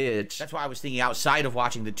time. What a bitch. That's why I was thinking outside of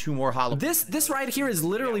watching the 2 more Halloween. This right here is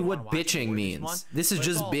literally what bitching means. This is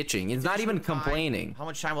just bitching. It's not even complaining. How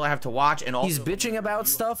much time will I have to watch? And also, he's bitching about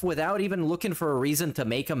stuff without even looking for a reason to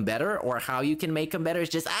make them better or how you can make them better.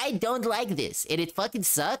 It's just, I don't like this, and it fucking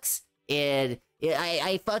sucks, and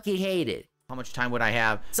I fucking hate it. How much time would I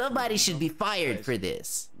have? Somebody should be fired for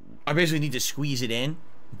this. I basically need to squeeze it in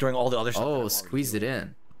during all the other stuff. Oh, squeeze it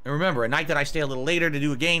in. And remember, a night that I stay a little later to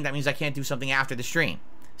do a game, that means I can't do something after the stream.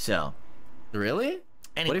 So. Really?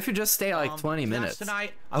 Anyway, what if you just stay like 20 minutes?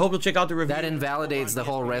 Tonight. I hope you'll check out the review. That invalidates the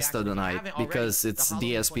whole rest of the night because it's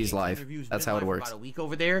DSP's life. That's how it works. About a week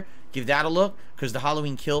over there. Give that a look because the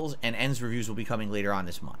Halloween Kills and Ends reviews will be coming later on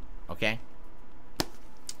this month. Okay?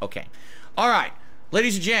 Okay. All right.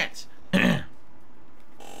 Ladies and gents.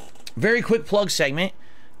 Very quick plug segment.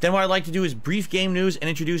 Then what I'd like to do is brief game news and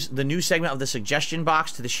introduce the new segment of the suggestion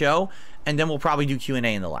box to the show, and then we'll probably do Q&A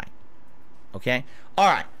and the like. Okay? All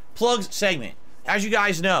right. Plugs segment. As you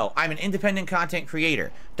guys know, I'm an independent content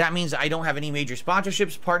creator. That means I don't have any major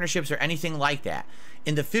sponsorships, partnerships, or anything like that.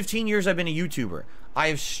 In the 15 years I've been a YouTuber, I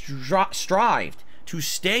have strived to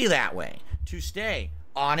stay that way, to stay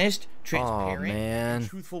honest, transparent, and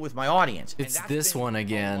truthful with my audience. It's this one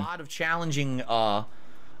again. A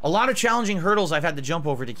lot of challenging hurdles I've had to jump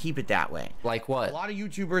over to keep it that way. Like what? A lot of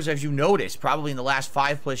YouTubers, as you noticed, probably in the last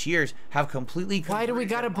 5+ years, have completely. Why do we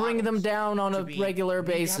gotta bring them down on a regular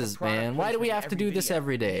basis, man? Why do we have to do this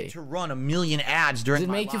every day? To run a million ads during. Does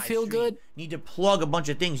it make you feel good? Need to plug a bunch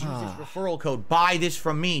of things. Use this referral code. Buy this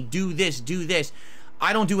from me. Do this. Do this.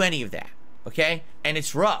 I don't do any of that. Okay, and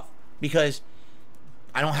it's rough because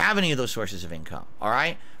I don't have any of those sources of income. All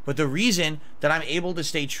right, but the reason that I'm able to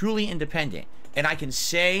stay truly independent. And I can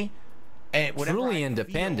say, and truly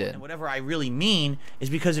independent, and whatever I really mean is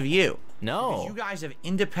because of you. No, because you guys have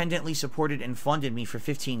independently supported and funded me for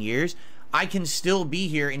 15 years. I can still be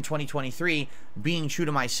here in 2023, being true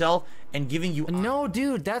to myself and giving you. No,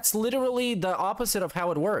 dude, that's literally the opposite of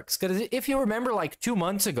how it works. Because if you remember, like 2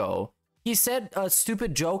 months ago, he said a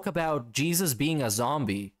stupid joke about Jesus being a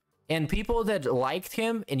zombie. And people that liked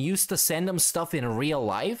him and used to send him stuff in real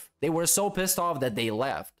life, they were so pissed off that they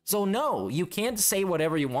left. So no, you can't say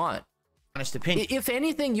whatever you want. Honest opinion. If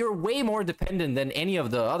anything, you're way more dependent than any of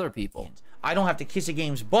the other people. I don't have to kiss a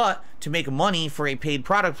game's butt to make money for a paid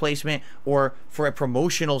product placement or for a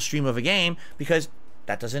promotional stream of a game because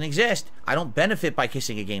that doesn't exist. I don't benefit by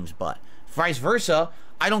kissing a game's butt. Vice versa,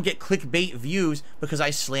 I don't get clickbait views because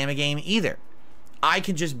I slam a game either. I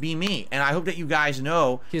can just be me, and I hope that you guys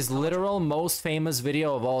know his literal most famous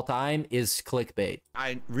video of all time is clickbait.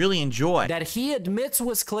 I really enjoy that he admits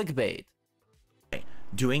was clickbait.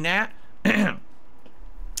 Doing that, and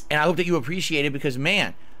I hope that you appreciate it because,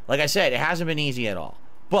 man, like I said, it hasn't been easy at all.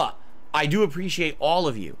 But I do appreciate all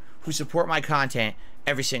of you who support my content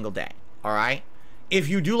every single day. All right, if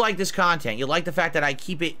you do like this content, you like the fact that I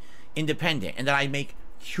keep it independent and that I make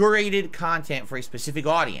curated content for a specific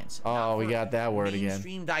audience. Oh, we got that word again.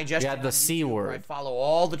 Stream digestion. We got the C word. I follow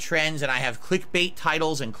all the trends and I have clickbait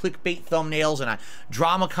titles and clickbait thumbnails and I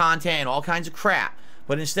drama content and all kinds of crap.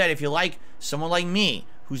 But instead, if you like someone like me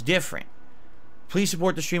who's different, please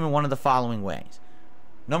support the stream in one of the following ways.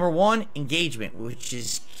 Number 1, engagement, which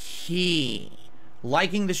is key.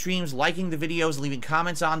 Liking the streams, liking the videos, leaving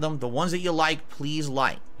comments on them. The ones that you like, please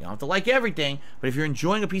like. You don't have to like everything, but if you're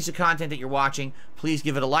enjoying a piece of content that you're watching, please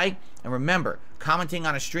give it a like. And remember, commenting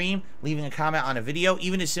on a stream, leaving a comment on a video,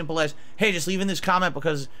 even as simple as, hey, just leaving this comment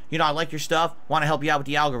because, you know, I like your stuff, want to help you out with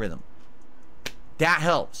the algorithm. That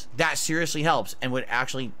helps. That seriously helps and would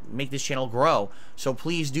actually make this channel grow. So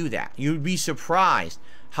please do that. You'd be surprised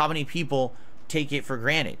how many people take it for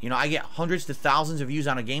granted. You know, I get hundreds to thousands of views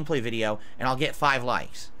on a gameplay video and I'll get 5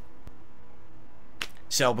 likes.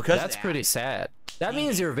 So because that's pretty sad. That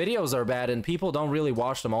means your videos are bad and people don't really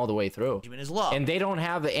watch them all the way through. And they don't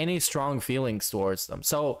have any strong feelings towards them.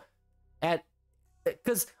 So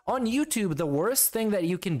because on YouTube, the worst thing that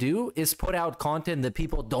you can do is put out content that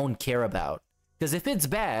people don't care about. Because if it's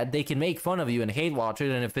bad, they can make fun of you and hate watch it,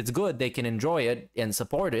 and if it's good, they can enjoy it and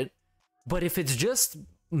support it. But if it's just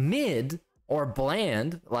mid or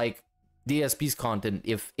bland, like DSP's content,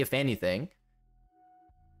 if anything,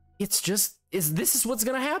 it's just this is what's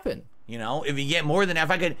gonna happen. You know, if you get more than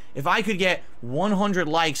if I could get 100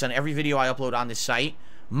 likes on every video I upload on this site,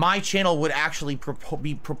 my channel would actually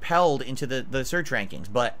be propelled into the search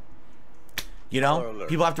rankings. But you know,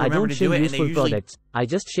 people have to remember to do it, and they usually... products. I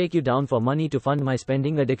just shake you down for money to fund my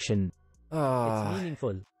spending addiction. It's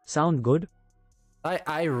meaningful. Sound good?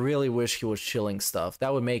 I really wish he was chilling stuff.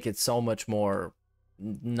 That would make it so much more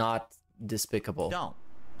not despicable. Don't.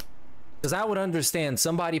 Because I would understand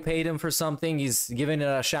somebody paid him for something, he's giving it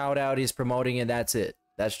a shout out, he's promoting it, that's it.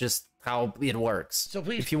 That's just how it works. So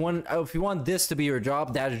please, if you want this to be your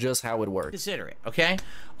job, that's just how it works. Consider it, okay?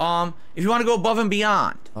 If you want to go above and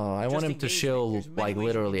beyond. I want him to chill like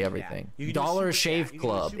literally everything. Dollar Shave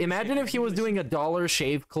Club. Imagine if he was doing a Dollar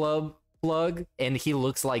Shave Club plug and he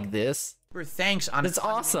looks like this. Thanks on it's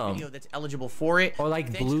awesome. Video that's eligible for it. Or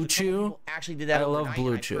like Blue Chew. Actually did that. I love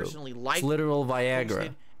Blue Chew. It's literal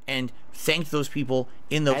Viagra. And thank those people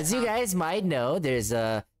in those. As you guys might know, there's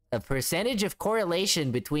a percentage of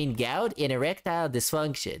correlation between gout and erectile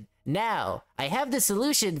dysfunction. Now, I have the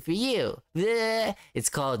solution for you. It's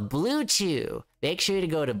called Blue Chew. Make sure to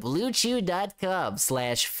go to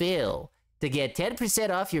bluechew.com/Phil to get 10%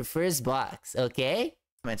 off your first box, okay?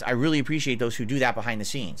 I really appreciate those who do that behind the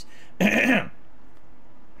scenes.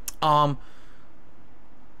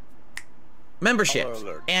 Memberships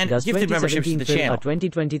and gifted memberships to the channel.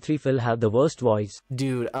 2023 Phil have the worst voice.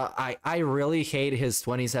 Dude, I really hate his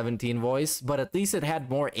 2017 voice, but at least it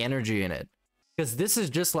had more energy in it. Because this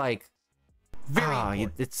is just like,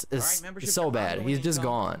 it's so bad. He's just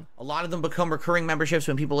gone. A lot of them become recurring memberships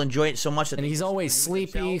when people enjoy it so much that and he's always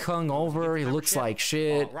sleepy, hungover. He looks like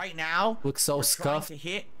shit. Right now, looks so scuffed. To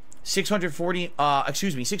hit 640,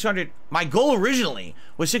 excuse me, 600. My goal originally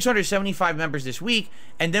was 675 members this week,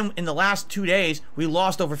 and then in the last 2 days, we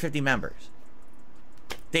lost over 50 members.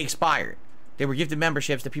 They expired. They were gifted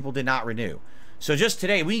memberships that people did not renew. So just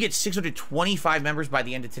today, we can get 625 members by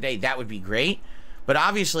the end of today. That would be great. But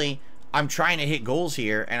obviously, I'm trying to hit goals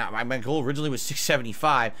here, and my goal originally was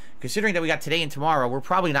 675. Considering that we got today and tomorrow, we're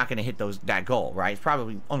probably not going to hit that goal, right? It's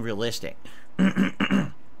probably unrealistic.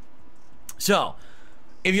 So,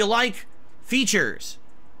 if you like features,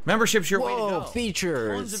 membership's your way to go.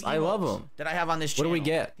 Features! I love them. That I have on this channel. What do we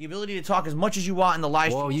get? The ability to talk as much as you want in the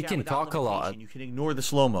live stream. Whoa, you can talk a lot. You can ignore the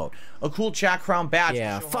slow mode. A cool chat crown badge.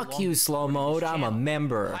 Yeah, fuck you, slow mode. I'm a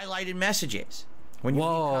member. Highlighted messages.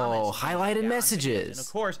 Whoa, highlighted messages. And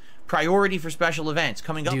of course, priority for special events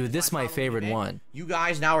coming up. Dude, this is my favorite one. You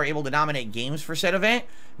guys now are able to nominate games for said event.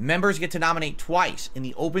 Members get to nominate twice in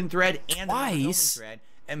the open thread and the open thread.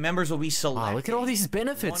 And members will be selected. Oh, look at all these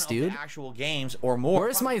benefits, dude. Actual games or more.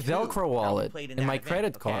 Where's my Velcro wallet and my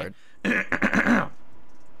credit card?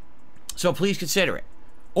 So please consider it.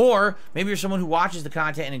 Or maybe you're someone who watches the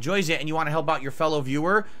content and enjoys it and you want to help out your fellow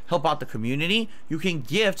viewer, help out the community. You can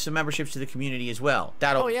gift some memberships to the community as well.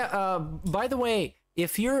 Oh yeah, by the way,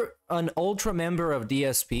 if you're an ultra member of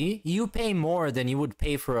DSP, you pay more than you would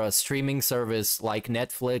pay for a streaming service like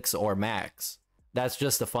Netflix or Max. That's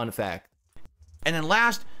just a fun fact. And then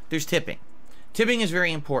last, there's tipping. Tipping is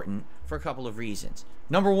very important for a couple of reasons.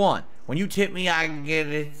 Number one, when you tip me, I get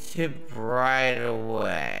a tip right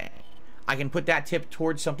away. I can put that tip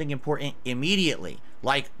towards something important immediately,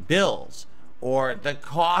 like bills, or the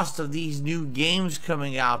cost of these new games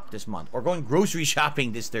coming out this month, or going grocery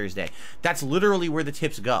shopping this Thursday. That's literally where the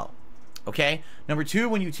tips go. Okay? Number two,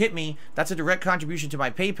 when you tip me, that's a direct contribution to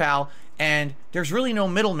my PayPal, and there's really no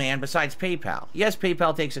middleman besides PayPal. Yes,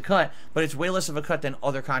 PayPal takes a cut, but it's way less of a cut than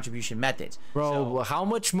other contribution methods. Bro, so, how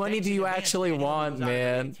much money do you actually want,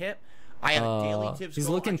 man? I have a daily tips he's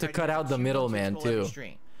looking to cut out the middleman, too.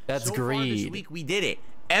 That's so greed. Far this week, we did it.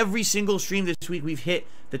 Every single stream this week, we've hit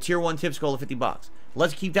the tier 1 tips goal of $50.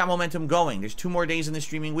 Let's keep that momentum going. There's 2 more days in the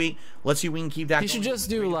streaming week. Let's see if we can keep that going. He should just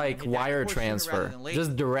do like wire transfer.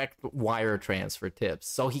 Just direct wire transfer tips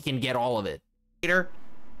so he can get all of it. Later,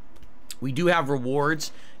 we do have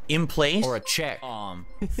rewards in place. Or a check.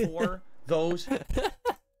 For those.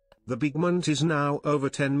 The big month is now over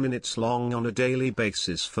 10 minutes long on a daily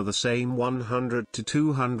basis for the same 100 to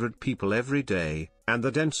 200 people every day, and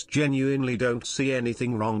the Dents genuinely don't see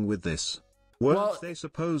anything wrong with this. Weren't they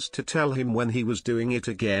supposed to tell him when he was doing it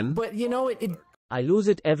again? But you know, I lose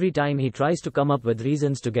it every time he tries to come up with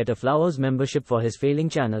reasons to get a Flowers membership for his failing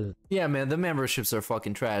channel. Yeah, man, the memberships are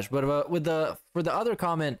fucking trash. But for the other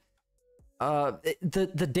comment,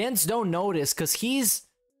 the Dents don't notice because he's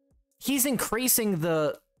increasing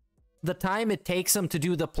the the time it takes them to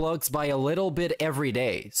do the plugs by a little bit every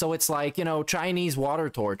day. So it's like, you know, Chinese water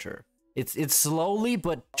torture. It's slowly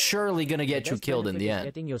but surely gonna get you killed in the end.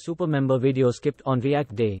 Getting your super member video skipped on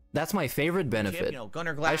React Day. That's my favorite benefit.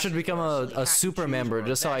 I should become a super member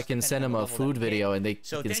just so I can send them a food video and they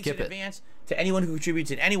can skip it. Advance to anyone who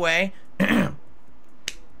contributes in any way.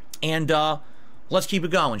 And let's keep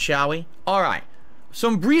it going, shall we? All right.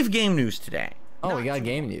 Some brief game news today. Oh, we got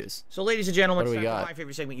game news. So, ladies and gentlemen, what do we got? My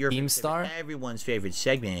favorite segment, your Keemstar? favorite, everyone's favorite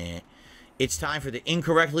segment. It's time for the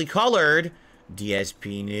incorrectly colored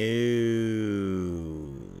DSP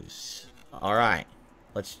news. All right.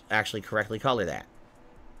 Let's actually correctly color that.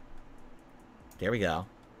 There we go.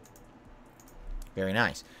 Very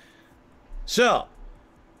nice. So,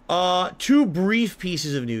 two brief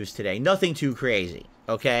pieces of news today. Nothing too crazy,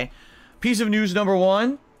 okay? Piece of news number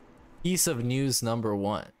one. Piece of news number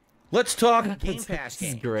one. Let's talk Game Pass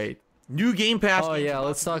games. Great. New Game Pass. Oh yeah,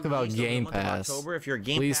 let's talk about Game Pass. October. If you're a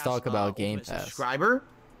Game Please Pass, talk about Game Pass. Subscriber.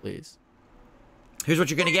 Please. Here's what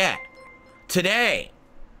you're gonna get today.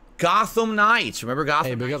 Gotham Knights. Remember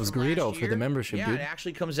Gotham? Hey, big Knights ups from Greedo last for the year? membership, yeah, dude. it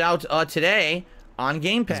actually comes out today on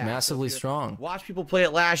Game Pass. It's massively strong. Watch people play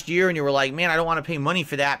it last year, and you were like, "Man, I don't want to pay money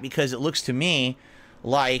for that because it looks to me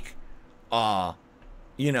like,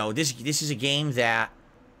 you know, this is a game that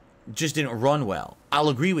just didn't run well." I'll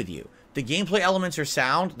agree with you. The gameplay elements are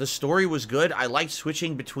sound. The story was good. I liked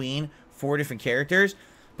switching between 4 different characters,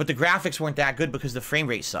 but the graphics weren't that good because the frame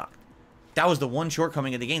rate sucked. That was the one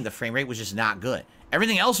shortcoming of the game. The frame rate was just not good.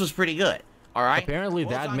 Everything else was pretty good. All right. Apparently,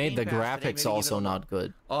 that made the graphics also not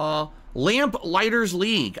good. Lamp Lighters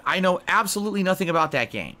League. I know absolutely nothing about that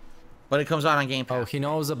game, but it comes out on Game Pass. Oh, he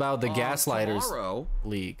knows about the Gaslighters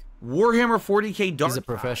League. Warhammer 40K Dark. He's a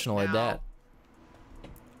professional at that.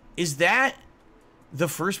 Is that the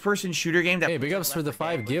first-person shooter game that? Hey, big ups for the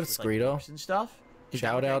 5 gifts, Greedo. And stuff.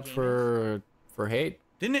 Shout out for hate.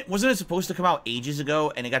 Wasn't it supposed to come out ages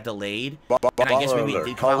ago and it got delayed? And I guess maybe it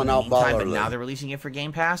did come out in the meantime, but now they're releasing it for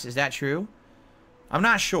Game Pass. Is that true? I'm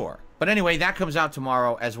not sure. But anyway, that comes out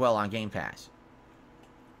tomorrow as well on Game Pass.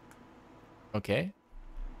 Okay.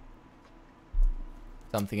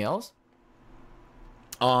 Something else?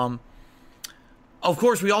 Of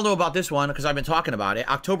course, we all know about this one because I've been talking about it.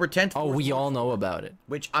 October 10th. Oh, we all know about it.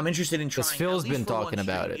 Which I'm interested in trying. Because Phil's been talking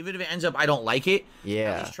about it. Even if it ends up I don't like it,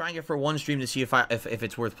 yeah. at least trying it for one stream to see if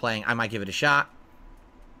it's worth playing. I might give it a shot.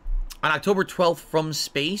 On October 12th, From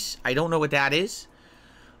Space. I don't know what that is.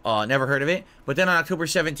 Never heard of it. But then on October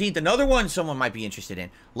 17th, another one someone might be interested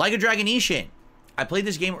in. Like a Dragon Ishin. I played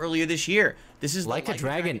this game earlier this year. This is Like a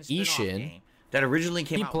Dragon Ishin that originally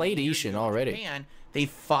came out. He played Ishin already. Japan. They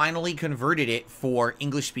finally converted it for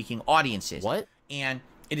English-speaking audiences. What? And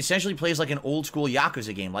it essentially plays like an old-school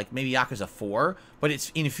Yakuza game, like maybe Yakuza 4, but it's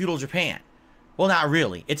in feudal Japan. Well, not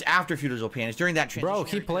really. It's after feudal Japan. It's during that transition. Bro,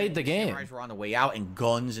 he played the game. Samurais were on the way out, and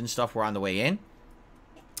guns and stuff were on the way in.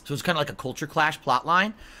 So it's kind of like a culture clash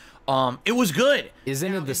plotline. It was good.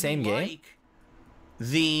 Isn't it the same game? Like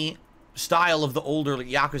the style of the older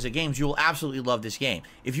Yakuza games, you will absolutely love this game.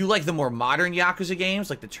 If you like the more modern Yakuza games,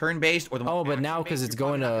 like the turn-based or the more but now because it's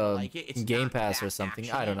going to it's Game Pass or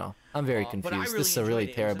something, I don't know. I'm very confused. This is a really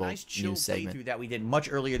terrible news segment that we did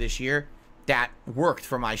much earlier this year that worked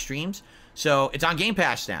for my streams. So it's on Game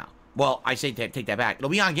Pass now. Well, I say take that back. It'll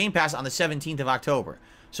be on Game Pass on the 17th of October.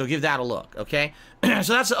 So give that a look, okay?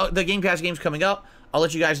 So that's the Game Pass games coming up. I'll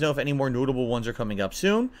let you guys know if any more notable ones are coming up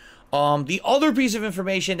soon. The other piece of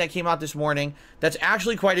information that came out this morning that's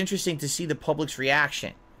actually quite interesting to see the public's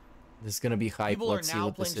reaction. This is going to be hype. Let's see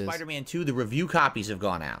what this is. People are now playing Spider-Man 2. The review copies have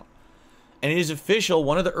gone out. And it is official.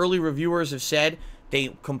 One of the early reviewers have said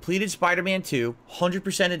they completed Spider-Man 2,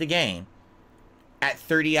 100% of the game, at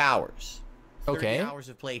 30 hours. 30 hours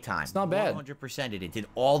of playtime. It's not bad. 100%ed it. Did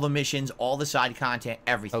all the missions, all the side content,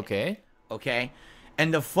 everything. Okay. Okay?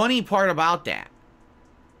 And the funny part about that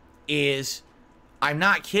is, I'm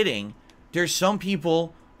not kidding, there's some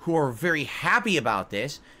people who are very happy about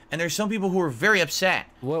this, and there's some people who are very upset.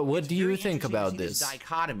 What do you think about this?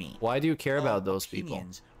 Dichotomy. Why do you care about those people?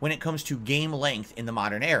 When it comes to game length in the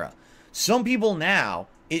modern era. Some people now,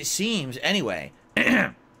 it seems anyway,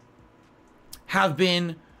 have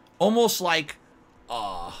been almost like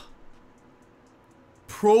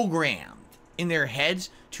programmed in their heads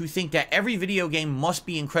to think that every video game must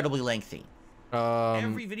be incredibly lengthy.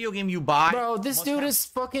 Every video game you buy... Bro, this dude is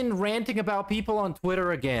fucking ranting about people on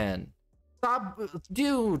Twitter again. Stop,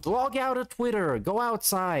 dude, log out of Twitter. Go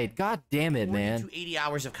outside. God damn it, man. 80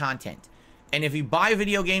 hours of content. And if you buy a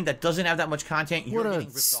video game that doesn't have that much content, you're getting ripped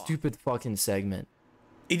off. What a stupid fucking segment.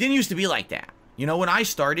 It didn't used to be like that. You know, when I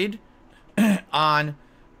started on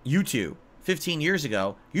YouTube, 15 years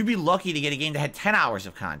ago, you'd be lucky to get a game that had 10 hours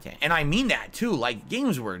of content. And I mean that too. Like,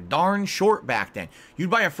 games were darn short back then. You'd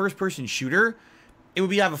buy a first-person shooter, it would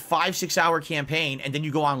be have a 5-6 hour campaign, and then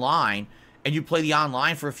you go online and you play the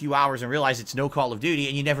online for a few hours and realize it's no Call of Duty,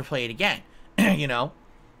 and you never play it again. You know?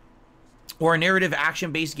 Or a narrative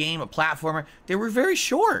action-based game, a platformer. They were very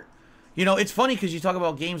short. You know, it's funny because you talk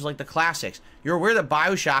about games like the classics. You're aware that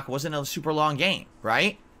BioShock wasn't a super long game,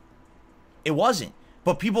 right? It wasn't.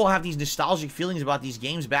 But people have these nostalgic feelings about these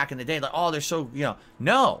games back in the day. Like, oh, they're so, you know.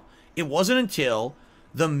 No. It wasn't until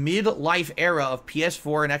the midlife era of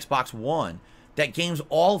PS4 and Xbox One that games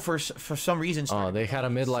all, for some reason... Oh, they had a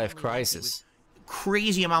midlife crisis.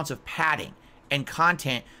 Crazy amounts of padding and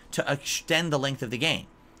content to extend the length of the game.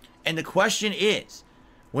 And the question is,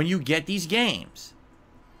 when you get these games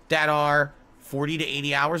that are 40 to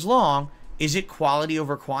 80 hours long, is it quality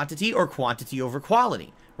over quantity or quantity over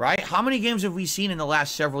quality? Right? How many games have we seen in the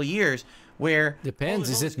last several years where... Depends.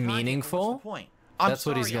 Is it meaningful? That's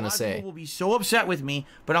what he's going to say. People will be so upset with me,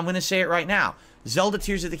 but I'm going to say it right now. Zelda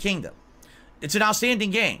Tears of the Kingdom. It's an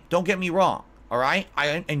outstanding game. Don't get me wrong. All right?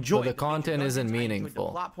 I enjoyed the content isn't meaningful.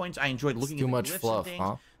 The plot points. I enjoyed looking at too much fluff,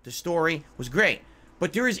 huh? The story was great.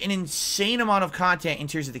 But there is an insane amount of content in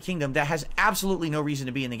Tears of the Kingdom that has absolutely no reason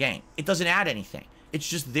to be in the game. It doesn't add anything. It's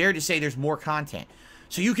just there to say there's more content.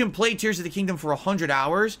 So you can play Tears of the Kingdom for 100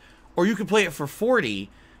 hours, or you can play it for 40.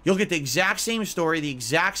 You'll get the exact same story, the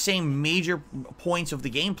exact same major points of the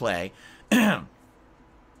gameplay, and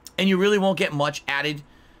you really won't get much added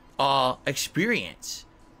experience.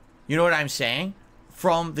 You know what I'm saying?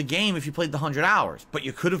 From the game if you played the 100 hours. But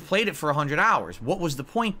you could have played it for 100 hours. What was the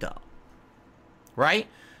point, though? Right?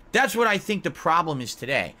 That's what I think the problem is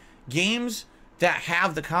today. Games that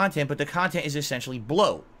have the content, but the content is essentially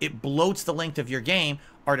bloat. It bloats the length of your game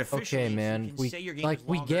artificially. Okay, man. We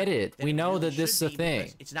get it. We know that this is a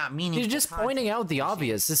thing. It's not meaningful. He's just pointing out the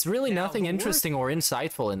obvious. There's really nothing interesting or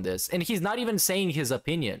insightful in this. And he's not even saying his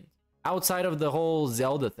opinion outside of the whole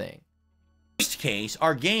Zelda thing. Worst case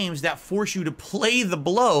are games that force you to play the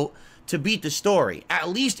bloat to beat the story. At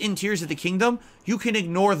least in Tears of the Kingdom, you can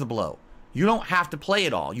ignore the bloat. You don't have to play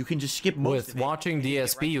it all. You can just skip most of it. With watching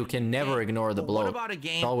DSP, you can never ignore the bloat. What about a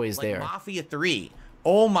game it's always like there. Mafia 3?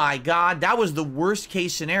 Oh my god, that was the worst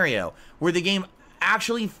case scenario, where the game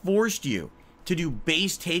actually forced you to do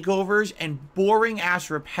base takeovers and boring ass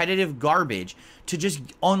repetitive garbage to just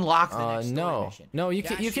unlock the next story mission. No, you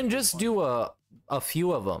can just do a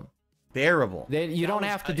few of them. Bearable. You don't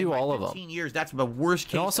have to do all of them. 15 years, that's the worst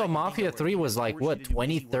case. And also, Mafia 3 was like, what,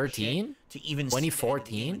 2013? To even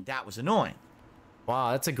 2014? That was annoying.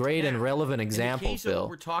 Wow, that's a great and relevant example, in the case of Phil. what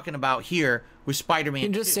we're talking about here with Spider-Man You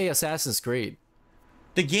can just say Assassin's Creed.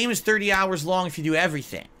 The game is 30 hours long if you do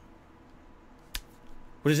everything.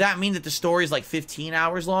 But does that mean that the story is like 15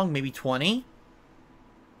 hours long? Maybe 20?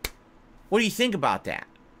 What do you think about that?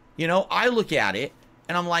 You know, I look at it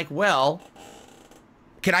and I'm like, well,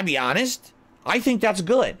 can I be honest? I think that's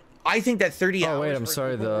good. I think that 30 hours... Oh, wait, I'm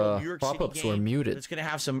sorry. The pop-ups were muted. It's going to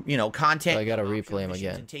have some, you know, content. So I got to replay them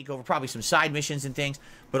again. And take over, probably some side missions and things,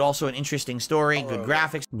 but also an interesting story, good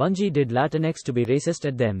graphics. Bungie did Latinx to be racist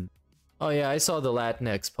at them. Oh, yeah, I saw the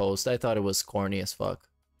Latinx post. I thought it was corny as fuck.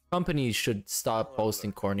 Companies should stop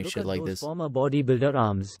posting corny shit like this. Former bodybuilder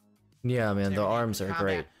arms. Yeah, man, the arms are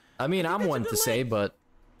great. I mean, I'm one to say, but...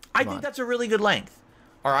 I think that's a really good length.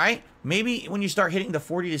 All right? Maybe when you start hitting the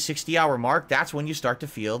 40 to 60 hour mark, that's when you start to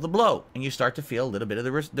feel the bloat. And you start to feel a little bit of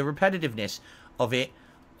the repetitiveness of it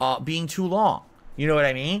being too long. You know what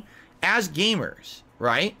I mean? As gamers,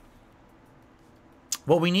 right?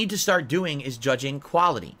 What we need to start doing is judging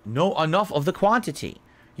quality. No, enough of the quantity.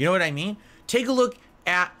 You know what I mean? Take a look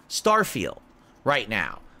at Starfield right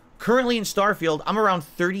now. Currently in Starfield, I'm around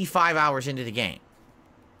 35 hours into the game.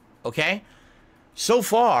 Okay? So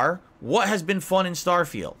far, what has been fun in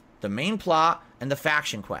Starfield? The main plot and the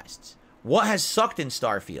faction quests. What has sucked in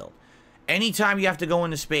Starfield? Anytime you have to go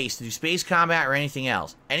into space to do space combat or anything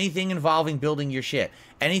else, anything involving building your ship,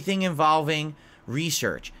 anything involving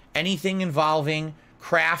research, anything involving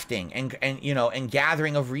crafting and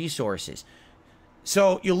gathering of resources.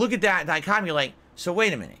 So you look at that dichotomy, you're like, so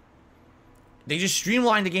wait a minute. They just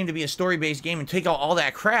streamlined the game to be a story-based game and take out all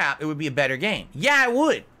that crap, it would be a better game. Yeah, it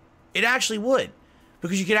would. It actually would.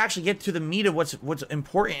 Because you could actually get to the meat of what's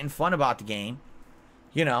important and fun about the game.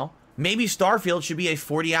 You know, maybe Starfield should be a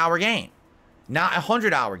 40-hour game, not a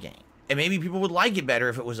 100-hour game. And maybe people would like it better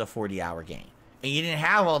if it was a 40-hour game. And you didn't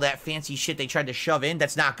have all that fancy shit they tried to shove in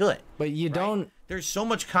that's not good. But you don't... There's so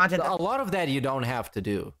much content. A lot of that you don't have to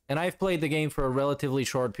do. And I've played the game for a relatively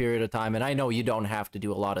short period of time, and I know you don't have to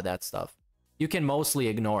do a lot of that stuff. You can mostly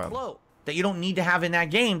ignore them. that you don't need to have in that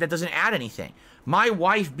game that doesn't add anything. My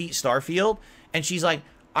wife beat Starfield, and she's like,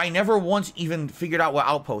 I never once even figured out what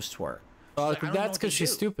outposts were. That's because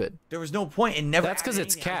she's stupid. There was no point in never. That's because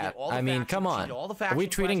it's Cat. I mean, come on. Are we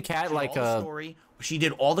treating Cat like a? She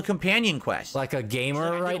did all the companion quests. Like a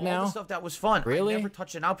gamer right now. All the stuff that was fun. Really? I never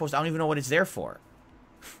touched an outpost. I don't even know what it's there for.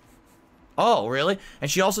 Oh, really? And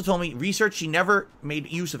she also told me research. She never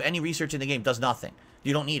made use of any research in the game. Does nothing.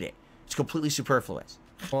 You don't need it. It's completely superfluous.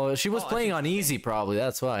 Well, she was playing on easy, probably.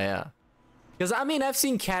 That's why, yeah. Because I mean, I've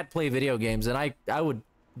seen Cat play video games, and I would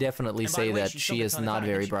definitely say that she is not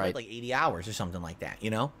very bright. Like 80 hours or something like that,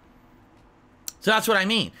 you know? So that's what I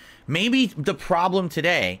mean. Maybe the problem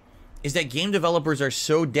today is that game developers are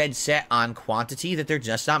so dead set on quantity that they're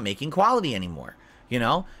just not making quality anymore, you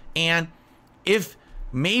know? And if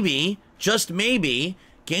maybe, just maybe,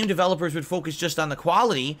 game developers would focus just on the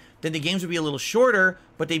quality, then the games would be a little shorter,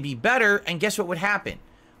 but they'd be better, and guess what would happen?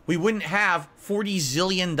 We wouldn't have $40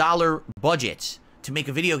 zillion budgets to make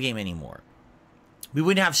a video game anymore. We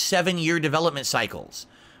wouldn't have 7-year development cycles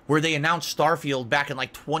where they announced Starfield back in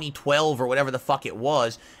like 2012 or whatever the fuck it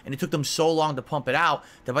was, and it took them so long to pump it out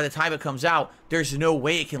that by the time it comes out, there's no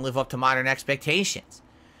way it can live up to modern expectations.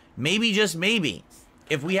 Maybe, just maybe,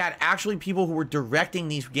 if we had actually people who were directing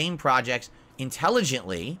these game projects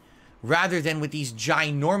intelligently, rather than with these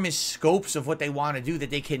ginormous scopes of what they want to do that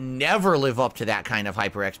they can never live up to that kind of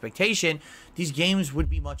hyper expectation, these games would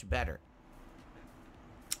be much better.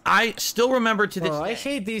 I still remember to this day. I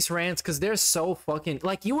hate these rants because they're so fucking...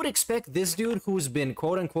 Like, you would expect this dude who's been,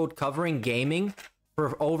 quote-unquote, covering gaming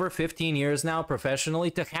for over 15 years now professionally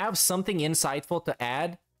to have something insightful to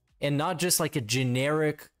add and not just like a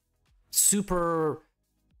generic, super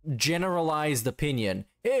generalized opinion.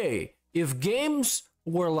 Hey, if games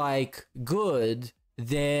were, like, good,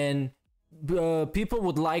 then people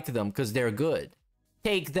would like them because they're good.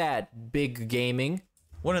 Take that, big gaming.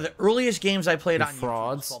 One of the earliest games I played on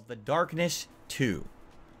YouTube was called The Darkness 2.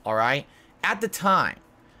 All right? At the time,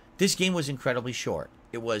 this game was incredibly short.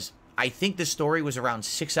 It was, I think the story was around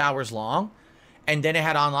 6 hours long, and then it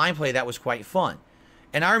had online play that was quite fun.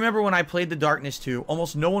 And I remember when I played The Darkness 2,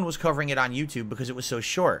 almost no one was covering it on YouTube because it was so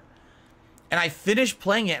short. And I finished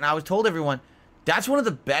playing it, and I was told everyone, that's one of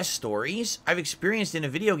the best stories I've experienced in a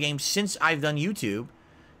video game since I've done YouTube.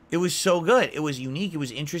 It was so good. It was unique. It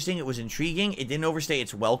was interesting. It was intriguing. It didn't overstay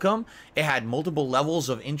its welcome. It had multiple levels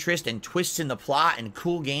of interest and twists in the plot and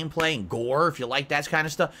cool gameplay and gore, if you like that kind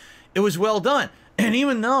of stuff. It was well done. And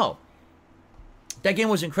even though that game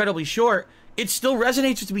was incredibly short, it still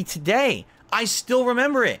resonates with me today. I still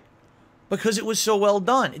remember it because it was so well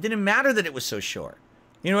done. It didn't matter that it was so short.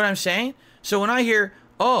 You know what I'm saying? So when I hear,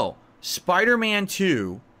 oh, Spider-Man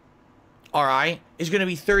 2, all right, is going to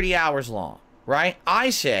be 30 hours long. Right?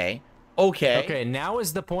 I say, okay. Okay, now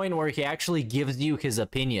is the point where he actually gives you his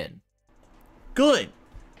opinion. Good.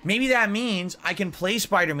 Maybe that means I can play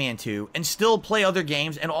Spider-Man 2 and still play other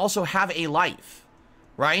games and also have a life.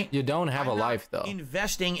 Right? You don't have a life, though.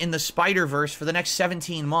 Investing in the Spider-Verse for the next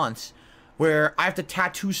 17 months where I have to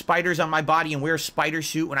tattoo spiders on my body and wear a spider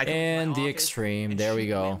suit when I go and the extreme. There we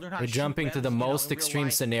go. We're jumping to the most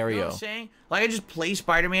extreme scenario. You know what I'm saying? Like, I just play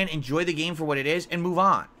Spider-Man, enjoy the game for what it is, and move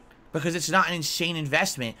on. Because it's not an insane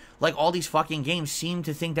investment like all these fucking games seem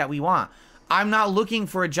to think that we want. I'm not looking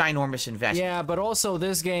for a ginormous investment. Yeah, but also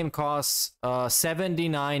this game costs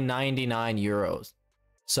 79.99 euros.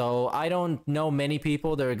 So I don't know many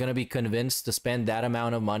people that are going to be convinced to spend that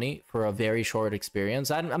amount of money for a very short experience.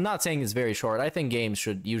 I'm not saying it's very short. I think games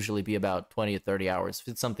should usually be about 20 to 30 hours. If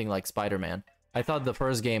it's something like Spider-Man. I thought the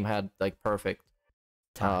first game had like perfect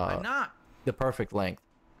time. I'm not. The perfect length.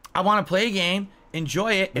 I want to play a game,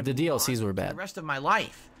 enjoy it, but the DLCs were bad. The rest of my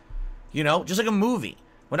life, you know, just like a movie.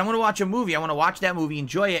 When I want to watch a movie, I want to watch that movie,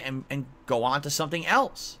 enjoy it, and go on to something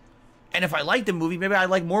else. And if I like the movie, maybe I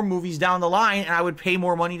like more movies down the line, and I would pay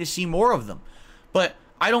more money to see more of them. But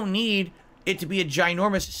I don't need it to be a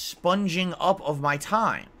ginormous sponging up of my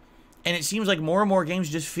time. And it seems like more and more games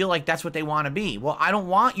just feel like that's what they want to be. Well, I don't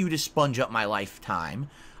want you to sponge up my lifetime.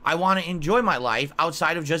 I want to enjoy my life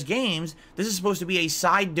outside of just games. This is supposed to be a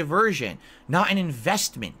side diversion, not an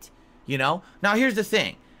investment, you know? Now, here's the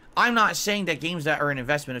thing. I'm not saying that games that are an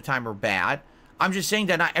investment of time are bad. I'm just saying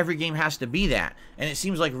that not every game has to be that. And it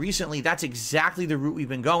seems like recently that's exactly the route we've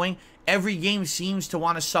been going. Every game seems to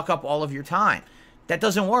want to suck up all of your time. That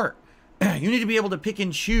doesn't work. You need to be able to pick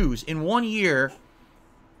and choose. In 1 year,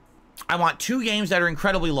 I want 2 games that are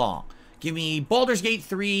incredibly long. Give me Baldur's Gate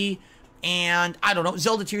 3... and, I don't know,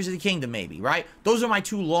 Zelda Tears of the Kingdom, maybe, right? Those are my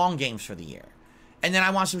 2 long games for the year. And then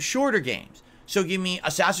I want some shorter games. So give me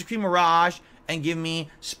Assassin's Creed Mirage and give me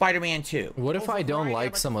Spider-Man 2. What if Oh, for I don't Friday,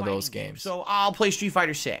 like got some the of those fighting game, games? so I'll play Street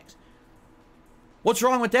Fighter 6. What's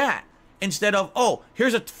wrong with that? Instead of, oh,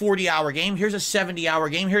 here's a 40-hour game, here's a 70-hour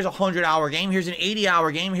game, here's a 100-hour game, here's an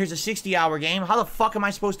 80-hour game, here's a 60-hour game. How the fuck am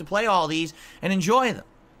I supposed to play all these and enjoy them?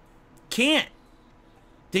 Can't.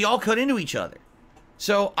 They all cut into each other.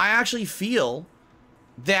 So I actually feel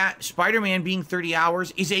that Spider-Man being 30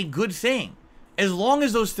 hours is a good thing. As long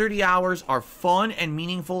as those 30 hours are fun and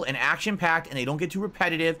meaningful and action-packed and they don't get too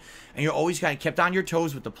repetitive and you're always kind of kept on your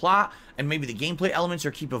toes with the plot and maybe the gameplay elements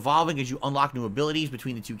are keep evolving as you unlock new abilities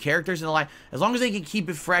between the two characters and the like, as long as they can keep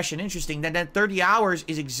it fresh and interesting, then that 30 hours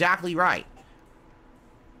is exactly right.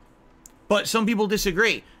 But some people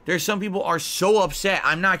disagree. There's some people are so upset.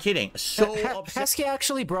 I'm not kidding. So upset. Hesky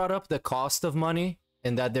actually brought up the cost of money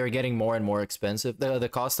and that they're getting more and more expensive. The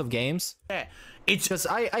cost of games. It's because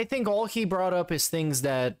I think all he brought up is things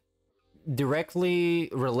that directly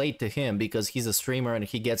relate to him because he's a streamer and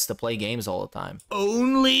he gets to play games all the time.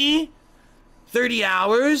 Only 30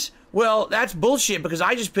 hours? Well, that's bullshit because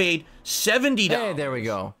I just paid $70. Hey, there we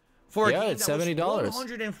go. For a yeah, game it's that was $70.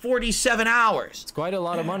 147 hours. It's quite a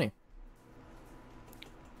lot of money.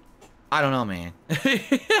 I don't know, man.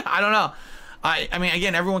 I don't know. I mean,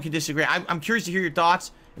 again, everyone can disagree. I'm curious to hear your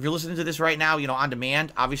thoughts. If you're listening to this right now, you know, on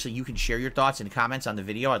demand, obviously you can share your thoughts in the comments on the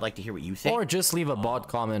video. I'd like to hear what you think. Or just leave a bot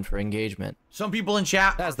comment for engagement. Some people in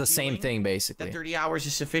chat, that's the same thing, basically. That 30 hours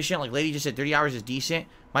is sufficient. Like Lady just said, 30 hours is decent.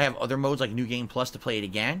 Might have other modes like New Game Plus to play it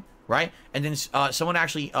again, right? And then someone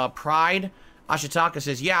actually, Pride Ashitaka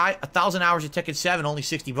says, yeah, 1,000 hours of Tekken 7, only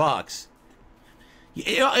 $60.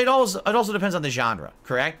 It also depends on the genre,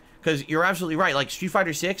 correct? Because you're absolutely right. Like Street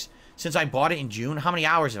Fighter 6, since I bought it in June, how many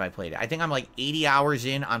hours have I played it? I think I'm like 80 hours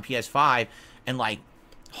in on PS5 and like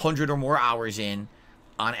 100 or more hours in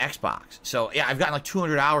on Xbox. So yeah, I've gotten like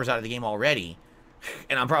 200 hours out of the game already,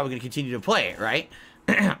 and I'm probably going to continue to play it, right?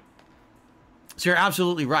 So you're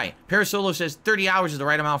absolutely right. Parasolo says 30 hours is the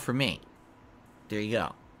right amount for me. There you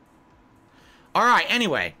go. All right,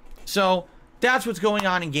 anyway, so that's what's going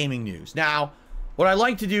on in gaming news. Now, what I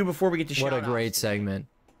like to do before we get to shout-outs, what a great segment.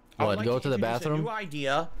 What, like go to the bathroom? A new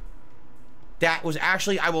idea that was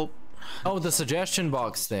actually, oh, the suggestion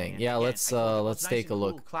box thing. Yeah, let's take a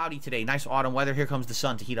look. Cool, cloudy today, nice autumn weather. Here comes the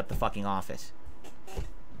sun to heat up the fucking office.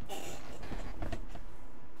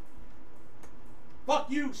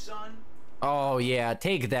 Fuck you, son. Oh yeah,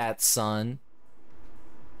 take that, son.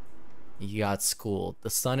 You got schooled.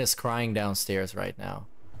 The sun is crying downstairs right now.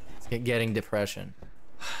 It's getting depression.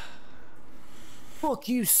 Fuck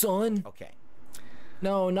you, son. Okay.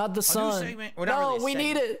 No, not the sun. No, we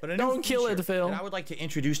need it. Don't kill it, Phil. That I would like to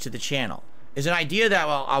introduce to the channel is an idea that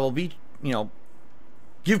I will be, you know,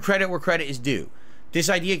 give credit where credit is due. This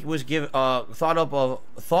idea was thought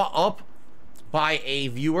up by a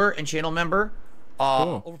viewer and channel member,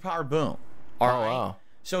 Overpowered Boom. All right. Wow.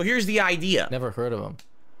 So here's the idea. Never heard of him.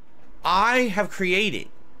 I have created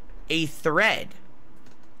a thread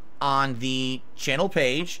on the channel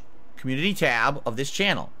page, community tab of this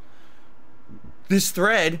channel. This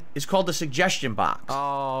thread is called the suggestion box.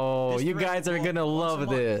 Oh, you guys are gonna love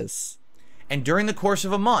this. And during the course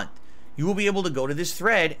of a month, you will be able to go to this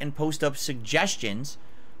thread and post up suggestions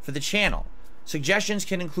for the channel. Suggestions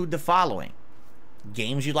can include the following: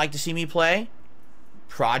 games you'd like to see me play,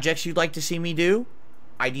 projects you'd like to see me do,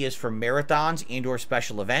 ideas for marathons and or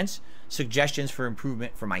special events, suggestions for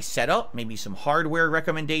improvement for my setup, maybe some hardware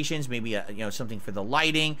recommendations, maybe something for the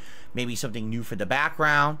lighting, maybe something new for the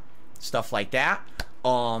background, stuff like that.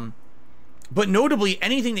 But notably,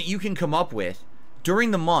 anything that you can come up with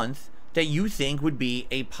during the month that you think would be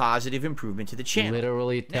a positive improvement to the channel.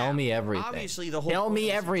 Literally, tell me everything. Obviously, the whole tell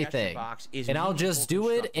me everything, and I'll just do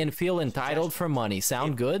it and feel entitled for money.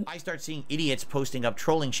 Sound good? I start seeing idiots posting up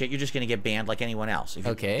trolling shit, you're just gonna get banned like anyone else.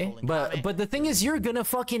 Okay, but the thing is, you're gonna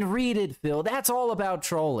fucking read it, Phil. That's all about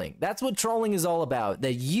trolling. That's what trolling is all about.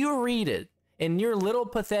 That you read it. In your little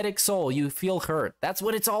pathetic soul, you feel hurt. That's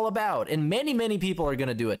what it's all about. And many people are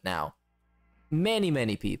gonna do it now.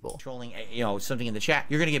 Many people. Trolling, something in the chat,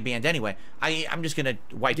 you're gonna get banned anyway. I'm just gonna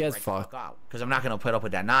wipe it right the fuck out because I'm not gonna put up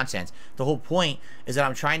with that nonsense. The whole point is that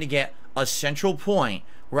I'm trying to get a central point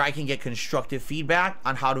where I can get constructive feedback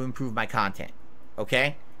on how to improve my content.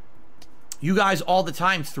 Okay? You guys all the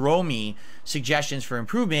time throw me suggestions for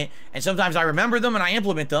improvement, and sometimes I remember them and I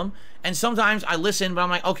implement them, and sometimes I listen, but I'm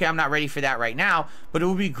like, okay, I'm not ready for that right now, but it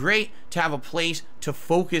would be great to have a place to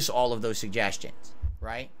focus all of those suggestions,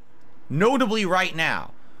 right? Notably right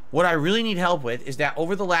now, what I really need help with is that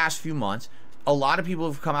over the last few months, a lot of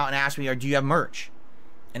people have come out and asked me, do you have merch?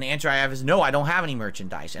 And the answer I have is, no, I don't have any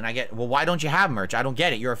merchandise. And I get, well, why don't you have merch? I don't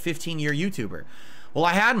get it. You're a 15-year YouTuber. Well,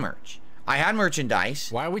 I had merch. I had merchandise.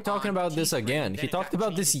 Why are we talking about this again? He talked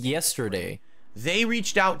about this yesterday. They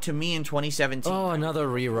reached out to me in 2017. Oh, another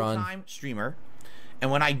rerun. Full-time streamer. And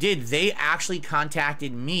when I did, they actually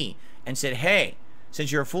contacted me and said, hey,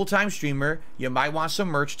 since you're a full-time streamer, you might want some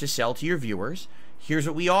merch to sell to your viewers. Here's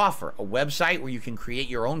what we offer. A website where you can create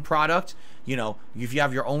your own product. You know, if you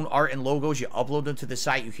have your own art and logos, you upload them to the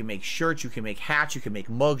site. You can make shirts, you can make hats, you can make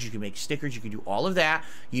mugs, you can make stickers, you can do all of that.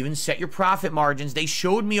 You even set your profit margins. They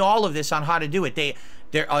showed me all of this on how to do it.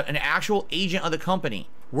 They're an actual agent of the company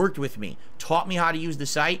worked with me, taught me how to use the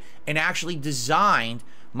site, and actually designed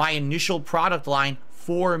my initial product line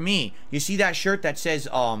for me. You see that shirt that says,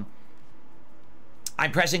 I'm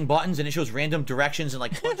pressing buttons and it shows random directions and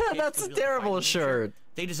like that's a terrible shirt.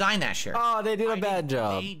 They designed that shirt. Oh, they did a bad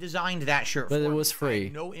job. They designed that shirt but for it me. was free. I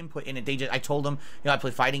had no input in it. I told them, you know, I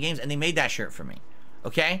play fighting games, and they made that shirt for me.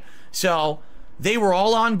 Okay? So they were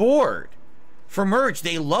all on board for merch.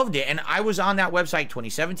 They loved it. And I was on that website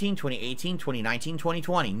 2017, 2018, 2019,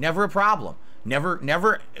 2020. Never a problem.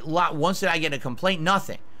 Never once did I get a complaint,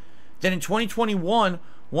 nothing. Then in 2021,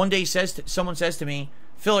 one day someone says to me,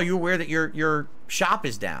 Phil, are you aware that your shop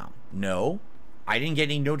is down? No, I didn't get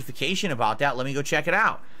any notification about that. Let me go check it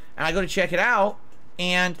out. And I go to check it out,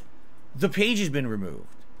 and the page has been removed.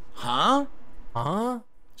 Huh?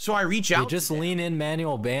 So I reach out. They just lean in,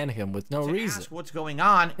 manual ban him with no reason. Ask what's going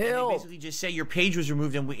on. And they basically just say your page was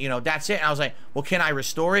removed, and you know, that's it. And I was like, well, can I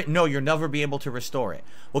restore it? No, you'll never be able to restore it.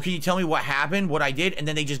 Well, can you tell me what happened, what I did? And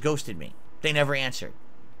then they just ghosted me. They never answered.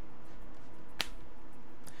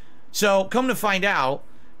 So come to find out,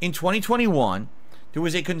 in 2021, there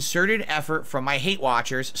was a concerted effort from my hate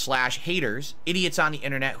watchers / haters, idiots on the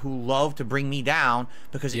internet who love to bring me down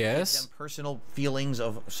because it gives them personal feelings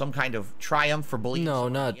of some kind of triumph for bullying. No,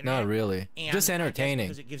 not really. And just entertaining.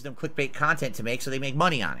 Because it gives them clickbait content to make, so they make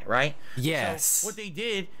money on it, right? Yes. So what they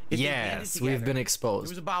did is we've been exposed.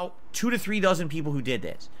 There was about 2 to 3 dozen people who did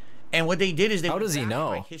this, and what they did is they how does he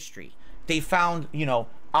know? My history. They found, you know,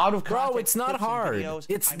 out of context. Bro, it's not hard.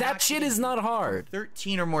 Videos. That shit is not hard.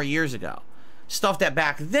 13 or more years ago. Stuff that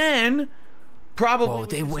back then probably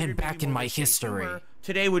they went back in my history.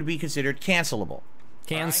 Today would be considered cancelable.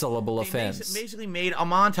 Cancelable offense. They basically made a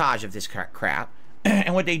montage of this crap.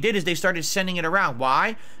 And what they did is they started sending it around.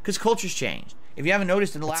 Why? Because culture's changed. If you haven't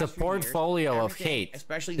noticed in the last few years, it's a portfolio of hate.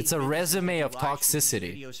 Especially it's a resume of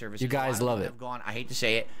toxicity. You guys love it. Gone, I hate to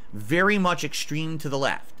say it, very much extreme to the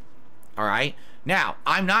left. All right? Now,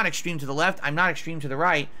 I'm not extreme to the left. I'm not extreme to the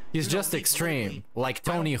right. He's just extreme, like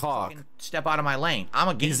Tony Hawk. Step out of my lane. I'm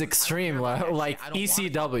a gamer. He's extreme, like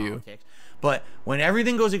ECW. But when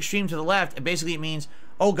everything goes extreme to the left, basically it means,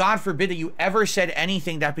 oh, God forbid that you ever said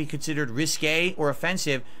anything that be considered risque or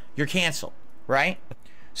offensive, you're canceled, right?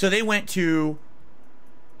 So they went to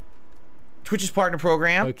Twitch's partner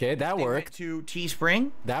program. Okay, that worked. They went to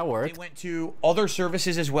Teespring. That worked. They went to other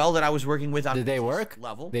services as well that I was working with on Did they work?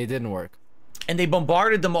 Level. They didn't work. And they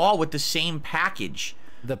bombarded them all with the same package.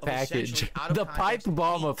 The package. The pipe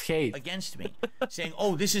bomb of hate. Against me. Saying,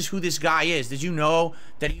 oh, this is who this guy is. Did you know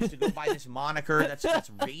that he used to go by this moniker that's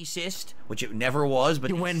racist? Which it never was.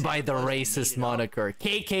 But he went by the racist moniker.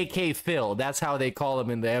 KKK Phil. That's how they call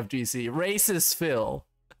him in the FGC. Racist Phil.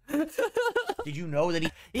 Did you know that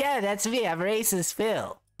he... Yeah, that's me. I'm racist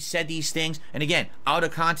Phil. He said these things. And again, out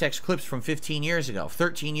of context clips from 15 years ago.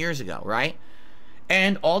 13 years ago, right?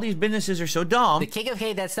 And all these businesses are so dumb. The king of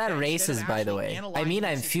hate, that's not racist, by the way. I mean,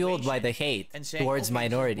 I'm fueled by the hate towards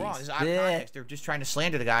minorities. This is out of context. They're just trying to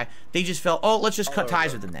slander the guy. They just felt, oh, let's just cut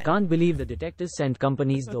ties with him then. Can't believe the detectives sent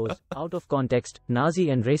companies those out of context, Nazi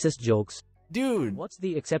and racist jokes. Dude. What's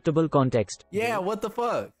the acceptable context? Yeah, what the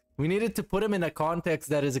fuck? We needed to put him in a context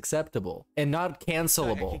that is acceptable and not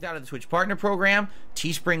cancelable. I got kicked out of the Twitch partner program.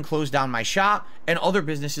 Teespring closed down my shop, and other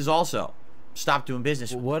businesses also stopped doing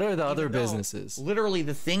business. What are the other businesses? Literally,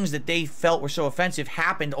 the things that they felt were so offensive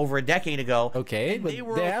happened over a decade ago. Okay, but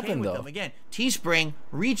they happened though. Again, Teespring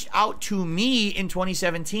reached out to me in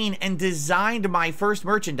 2017 and designed my first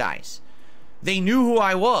merchandise. They knew who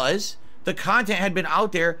I was. The content had been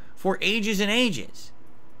out there for ages and ages.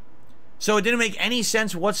 So it didn't make any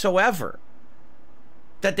sense whatsoever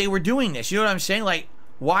that they were doing this. You know what I'm saying? Like,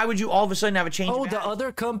 why would you all of a sudden have a change of attitude? The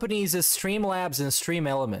other companies is Streamlabs and Stream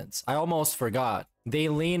Elements. I almost forgot. They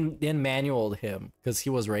leaned in manualed him because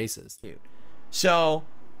he was racist. Dude. So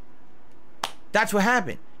that's what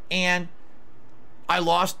happened. And I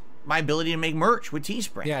lost my ability to make merch with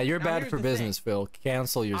Teespring. Yeah, you're bad for business, Phil.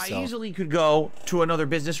 Cancel yourself. I easily could go to another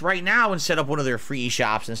business right now and set up one of their free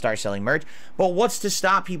shops and start selling merch. But what's to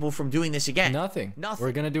stop people from doing this again? Nothing. Nothing.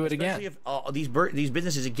 We're gonna do it again. If, these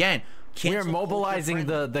businesses again We're mobilizing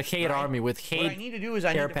the hate army with hate what I need to do is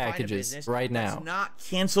I need to packages find a right now. that's not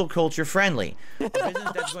cancel culture friendly. A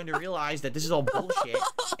business that's going to realize that this is all bullshit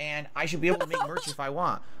and I should be able to make merch if I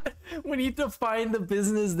want. We need to find the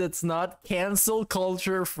business that's not cancel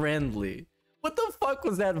culture friendly. What the fuck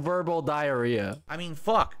was that verbal diarrhea? I mean,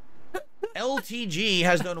 fuck. LTG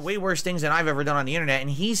has done way worse things than I've ever done on the internet, and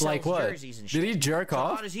he sells Like what? jerseys and shit. Did he jerk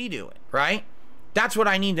off? How does he do it, right? That's what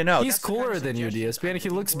I need to know. He's That's the kind cooler of than you, suggestions DSP, I'm and he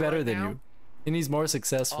looks looking for better right than now. you. And he's more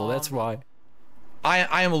successful, that's why.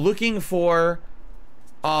 I am looking for,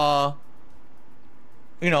 you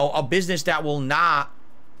know, a business that will not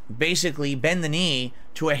basically bend the knee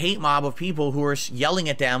to a hate mob of people who are yelling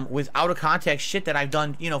at them with out of context shit that I've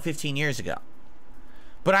done, you know, 15 years ago.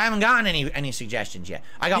 But I haven't gotten any suggestions yet.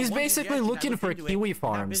 He's basically looking for Kiwi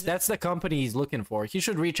Farms. That's the company he's looking for. He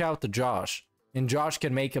should reach out to Josh, and Josh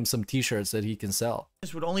can make him some t-shirts that he can sell.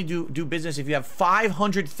 This would only do business if you have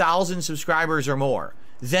 500,000 subscribers or more.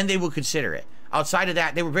 Then they would consider it. Outside of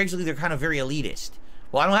that, they're kind of very elitist.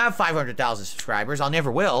 Well, I don't have 500,000 subscribers. I'll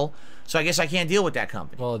never will. So I guess I can't deal with that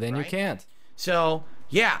company. Well, then you can't. So,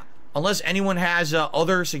 yeah. Unless anyone has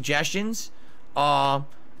other suggestions, I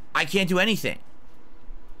can't do anything.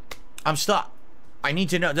 I'm stuck. I need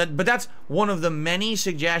to know that, but that's one of the many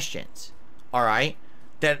suggestions, all right,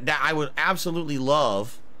 that I would absolutely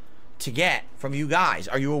love to get from you guys.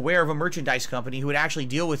 Are you aware of a merchandise company who would actually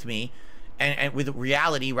deal with me and with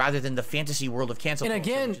reality rather than the fantasy world of cancel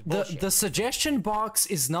culture? And again, the suggestion box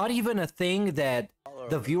is not even a thing that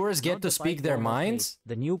the viewers get to speak their minds.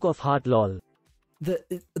 The nuke of heart lol.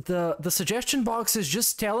 The suggestion box is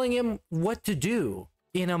just telling him what to do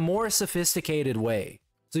in a more sophisticated way.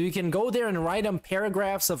 So you can go there and write him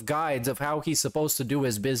paragraphs of guides of how he's supposed to do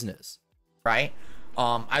his business. Right?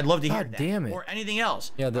 I'd love to hear that. Damn it. Or anything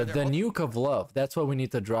else. Yeah, the nuke of love. That's what we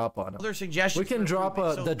need to drop on him. Other suggestions. We can drop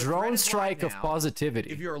the drone strike of now. positivity.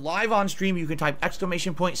 If you're live on stream, you can type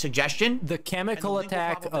 !suggestion. The chemical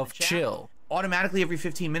attack of chill. Automatically every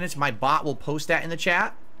 15 minutes, my bot will post that in the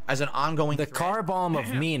chat as an ongoing The thread. car bomb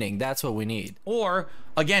of meaning. That's what we need. Or,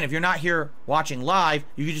 again, if you're not here watching live,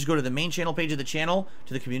 you can just go to the main channel page of the channel,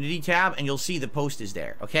 to the community tab, and you'll see the post is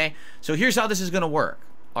there, okay? So here's how this is going to work,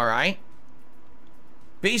 all right?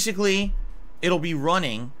 Basically, it'll be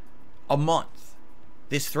running a month,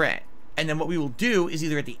 this thread. And then what we will do is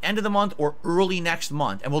either at the end of the month or early next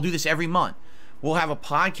month, and we'll do this every month, we'll have a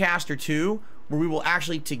podcast or two where we will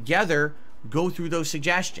actually together go through those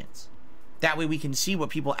suggestions. That way we can see what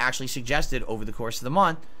people actually suggested over the course of the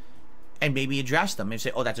month and maybe address them and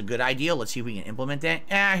say, oh, that's a good idea. Let's see if we can implement that.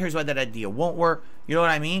 Here's why that idea won't work. You know what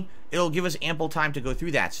I mean? It'll give us ample time to go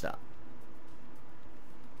through that stuff.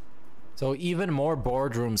 So even more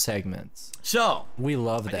boardroom segments. So we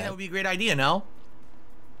love that. I think that would be a great idea, no?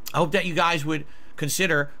 I hope that you guys would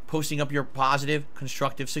consider posting up your positive,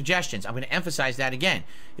 constructive suggestions. I'm going to emphasize that again.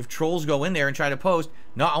 If trolls go in there and try to post,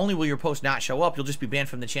 not only will your post not show up, you'll just be banned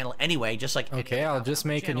from the channel anyway, just like... Okay, I'll just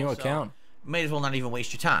make a new account. May as well not even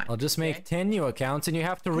waste your time. I'll just make 10 new accounts, and you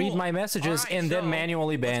have to read my messages and then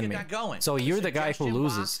manually ban me. So you're the guy who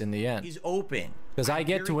loses in the end. He's open. Because I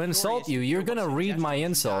get to insult you, you're going to read my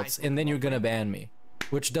insults, and then you're going to ban me.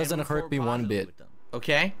 Which doesn't hurt me one bit.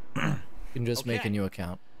 Okay? You can just make a new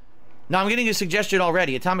account. Now, I'm getting a suggestion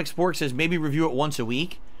already. Atomic Spork says maybe review it once a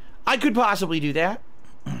week. I could possibly do that.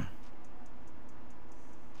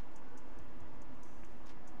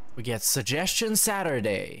 We get Suggestion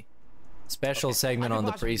Saturday. Special segment on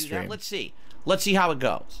the pre-stream. Let's see. Let's see how it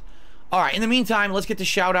goes. All right. In the meantime, let's get to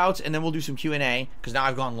shout-outs, and then we'll do some Q&A, because now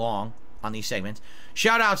I've gone long on these segments.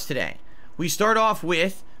 Shout-outs today. We start off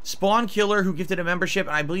with Spawn Killer, who gifted a membership,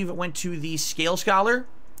 and I believe it went to the Scale Scholar.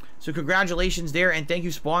 So congratulations there, and thank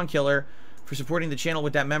you, Spawn Killer, for supporting the channel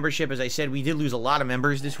with that membership. As I said, we did lose a lot of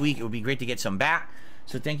members this week. It would be great to get some back.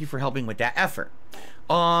 So thank you for helping with that effort.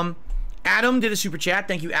 Adam did a super chat.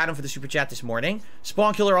 Thank you, Adam, for the super chat this morning.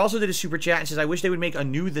 Spawn Killer also did a super chat and says, I wish they would make a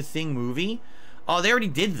new The Thing movie. They already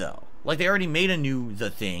did, though. Like, they already made a new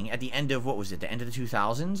The Thing at the end of, what was it, the end of the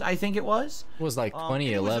 2000s, I think it was? It was like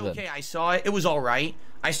 2011. It was okay. I saw it. It was all right.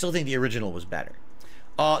 I still think the original was better.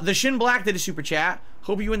 The Shin Black did a super chat.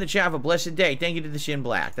 Hope you in the chat have a blessed day. Thank you to the Shin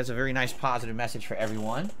Black. That's a very nice positive message for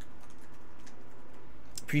everyone.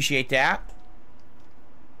 Appreciate that.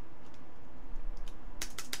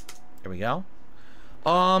 There we go.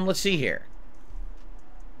 Let's see here.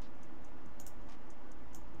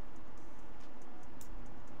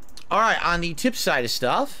 All right, on the tip side of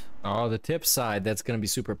stuff. Oh, the tip side, that's going to be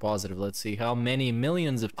super positive. Let's see how many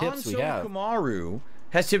millions of tips we have. Kamaru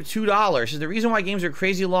has tipped $2. Says the reason why games are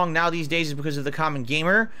crazy long now these days is because of the common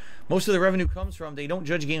gamer. Most of the revenue comes from they don't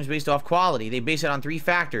judge games based off quality. They base it on 3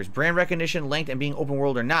 factors: brand recognition, length, and being open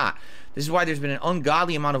world or not. This is why there's been an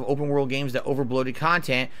ungodly amount of open world games that overbloated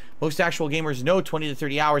content. Most actual gamers know 20 to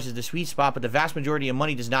 30 hours is the sweet spot, but the vast majority of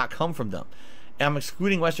money does not come from them. And I'm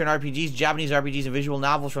excluding Western RPGs, Japanese RPGs, and visual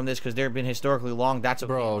novels from this because they've been historically long. That's okay,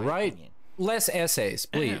 Bro, right? opinion. Less essays,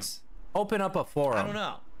 please. Open up a forum. I don't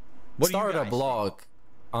know. Start a blog,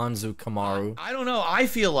 Anzu Kamaru. I don't know. I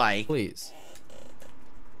feel like... Please.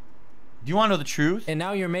 Do you want to know the truth? And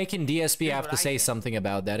now you're making DSP have to say something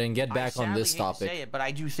about that and get back on this topic. Say it, but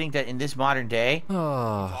I do think that in this modern day, it's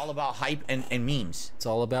all about hype and memes. It's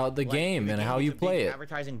all about the game and how you play it.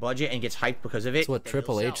 Advertising budget and gets hyped because of it. That's what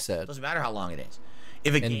Triple H said. Doesn't matter how long it is.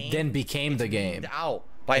 If a game then became the game.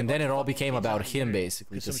 And then it all became about him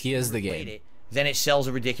basically because he is the game. Then it sells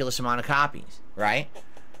a ridiculous amount of copies, right?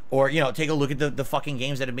 Or, you know, take a look at the fucking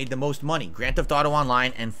games that have made the most money. Grand Theft Auto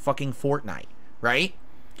Online and fucking Fortnite, right?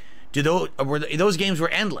 Those games were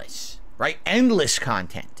endless, right? Endless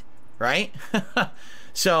content, right?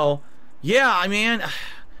 So, yeah, I mean,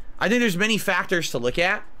 I think there's many factors to look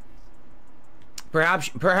at.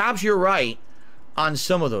 Perhaps you're right on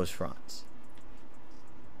some of those fronts.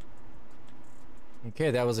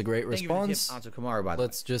 Okay, that was a great response.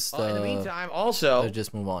 Let's just in the meantime, also, let's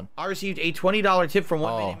just move on. I received a $20 tip from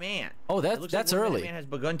 1 Minute Man. Oh, that's early. 1 Minute Man has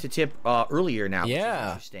begun to tip earlier now. Yeah.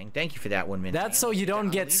 Interesting. Thank you for that, 1 Minute. That's so you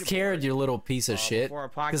don't get scared, you little piece of shit.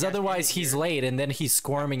 Because otherwise he's late and then he's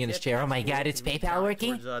squirming in his chair. Oh my god, it's PayPal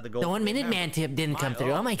working? The 1 Minute Man tip didn't come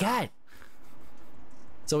through. Oh my god.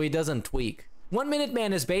 So he doesn't tweak. 1 Minute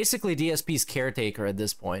Man is basically DSP's caretaker at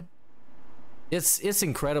this point. It's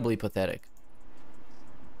incredibly pathetic.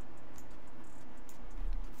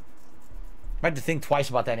 I had to think twice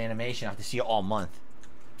about that animation. I have to see it all month.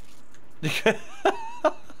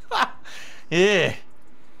 Yeah.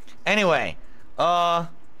 Anyway, thank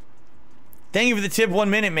you for the tip,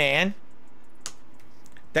 1 Minute Man.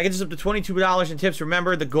 That gets us up to $22 in tips.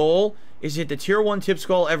 Remember, the goal is to hit the tier 1 tips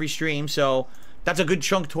goal every stream, so that's a good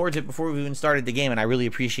chunk towards it before we even started the game, and I really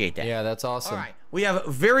appreciate that. Yeah, that's awesome. All right, we have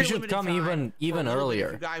very limited time. You should come even earlier.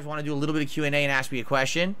 If you guys want to do a little bit of Q&A and ask me a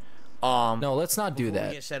question. No, let's not do that.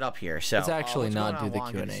 We get set up here, so let's actually not do the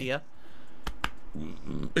Q&A.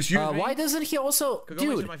 Why doesn't he also,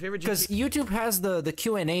 dude? Because YouTube has the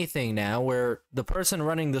Q&A thing now, where the person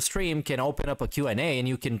running the stream can open up a Q&A and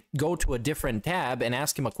you can go to a different tab and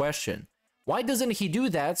ask him a question. Why doesn't he do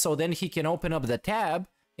that? So then he can open up the tab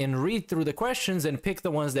and read through the questions and pick the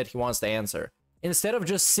ones that he wants to answer, instead of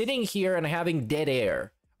just sitting here and having dead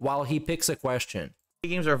air while he picks a question.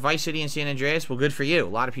 Games are Vice City and San Andreas. Well, good for you. A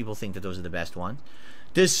lot of people think that those are the best ones.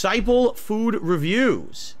 Disciple Food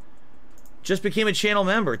Reviews just became a channel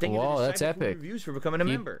member. Thank you to Disciple that's epic. Food Reviews for becoming a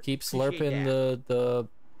member. Keep slurping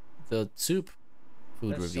the soup.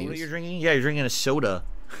 Food reviews. Soda you're drinking? Yeah, you're drinking a soda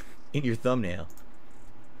in your thumbnail.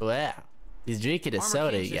 Wow. He's drinking a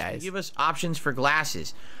soda, you guys. Give us options for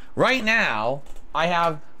glasses. Right now, I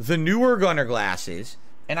have the newer Gunner glasses,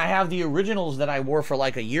 and I have the originals that I wore for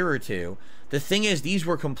like a year or two. The thing is, these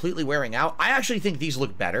were completely wearing out. I actually think these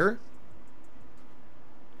look better.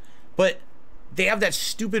 But they have that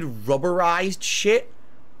stupid rubberized shit,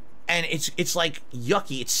 and it's like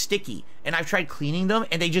yucky, it's sticky. And I've tried cleaning them,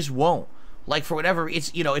 and they just won't. Like, for whatever,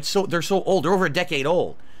 they're so old, they're over a decade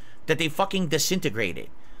old, that they fucking disintegrated.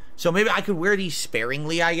 So maybe I could wear these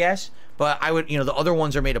sparingly, I guess. But I would, the other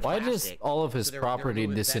ones are made of plastic. Why does all of his property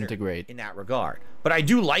disintegrate? In that regard. But I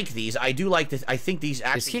do like these. I do like this. I think these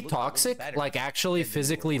actually. Is he toxic? Like, actually,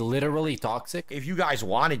 physically, literally toxic? If you guys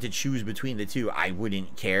wanted to choose between the two, I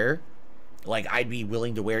wouldn't care. Like, I'd be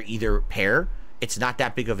willing to wear either pair. It's not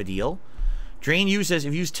that big of a deal. Drain U says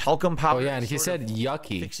if you use talcum powder. Oh, yeah, and he said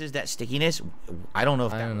yucky. Fixes that stickiness. I don't know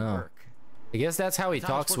if that would work. I guess that's how he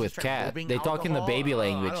talks with Cat. They talk in the baby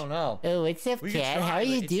language. I don't know. Oh, what's up, Cat? How are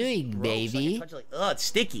you doing, baby? It's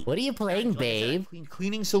sticky. What are you playing, babe?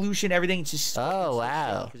 Cleaning solution, everything. It's just. Oh,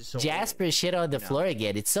 wow. Jasper shit on the floor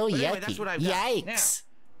again. It's so yucky. Yikes.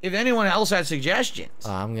 If anyone else has suggestions.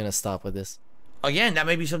 Oh, I'm going to stop with this. Again, that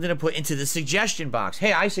may be something to put into the suggestion box.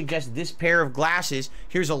 Hey, I suggest this pair of glasses.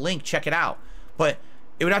 Here's a link. Check it out. But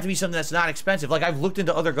it would have to be something that's not expensive. Like, I've looked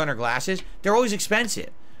into other Gunner glasses. They're always expensive.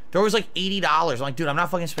 They're always like $80. I'm like, dude, I'm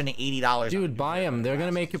not fucking spending $80. Dude, buy them. They're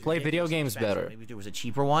gonna make you play video games better. Maybe if there was a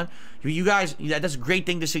cheaper one. You guys, that's a great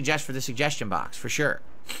thing to suggest for the suggestion box, for sure.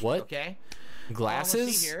 What? Okay. Glasses?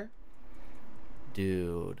 Let's see here.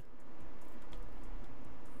 Dude.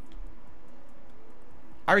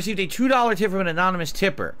 I received a $2 tip from an anonymous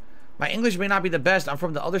tipper. My English may not be the best. I'm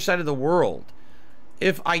from the other side of the world.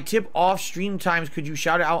 If I tip off stream times, could you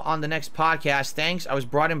shout it out on the next podcast? Thanks. I was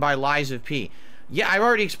brought in by Lies of P. Yeah, I've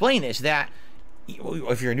already explained this, that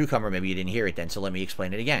if you're a newcomer, maybe you didn't hear it then, so let me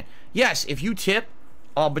explain it again. Yes, if you tip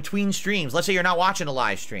between streams, let's say you're not watching a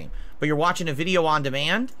live stream, but you're watching a video on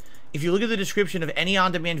demand, if you look at the description of any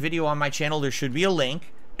on-demand video on my channel, there should be a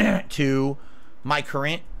link to my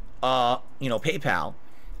current, PayPal.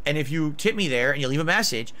 And if you tip me there and you leave a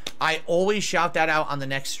message, I always shout that out on the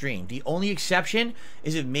next stream. The only exception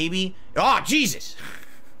is if maybe... Oh, Jesus!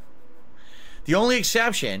 The only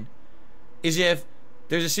exception is if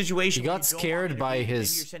there's a situation... He got scared by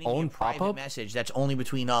his own pop-up? Message that's only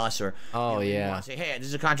between us, or... Oh, yeah. Say, hey, this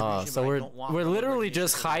is a contribution, so we're literally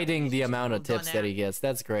just hiding the amount of tips that he gets.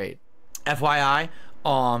 That's great. FYI,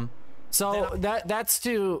 So that's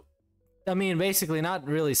to... I mean, basically not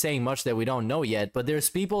really saying much that we don't know yet, but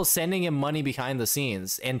there's people sending him money behind the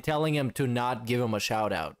scenes and telling him to not give him a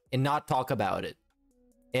shout out and not talk about it.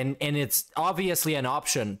 And it's obviously an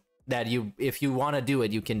option that if you want to do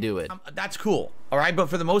it, you can do it. That's cool. All right. But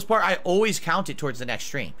for the most part, I always count it towards the next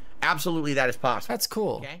stream. Absolutely. That is possible. That's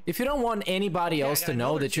cool. Okay? If you don't want anybody else to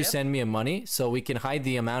know that you send me money so we can hide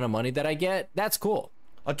the amount of money that I get, that's cool.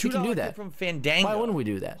 A $2 tip from Fandango. Why wouldn't we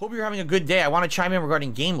do that? Hope you're having a good day. I want to chime in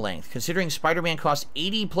regarding game length. Considering Spider-Man costs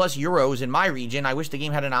 80 plus euros in my region, I wish the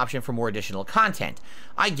game had an option for more additional content.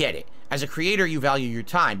 I get it. As a creator, you value your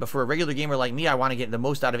time, but for a regular gamer like me, I want to get the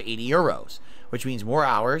most out of 80 euros, which means more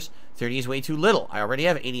hours. 30 is way too little. I already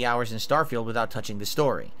have 80 hours in Starfield without touching the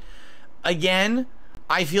story. Again,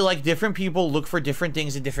 I feel like different people look for different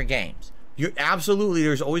things in different games. Absolutely,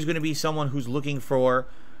 there's always going to be someone who's looking for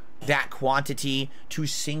that quantity to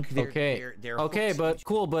sink their okay, but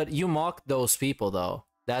cool, but you mocked those people though.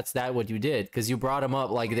 That's what you did, because you brought them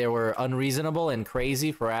up like they were unreasonable and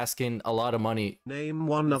crazy for asking a lot of money. Name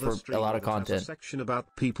one other for a lot of content. A section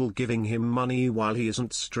about people giving him money while he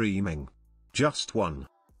isn't streaming. Just one.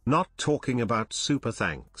 Not talking about super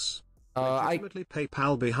thanks. Legitimately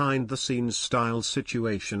PayPal behind the scenes style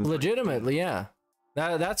situation. Legitimately, yeah.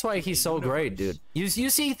 That's why he's so great, dude. You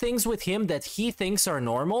see things with him that he thinks are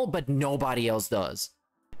normal, but nobody else does.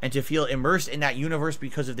 And to feel immersed in that universe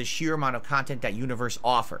because of the sheer amount of content that universe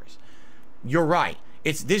offers. You're right.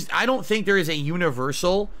 It's this. I don't think there is a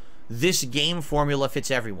universal, this game formula fits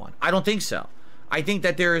everyone. I don't think so. I think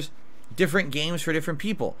that there's different games for different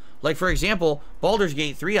people. Like, for example, Baldur's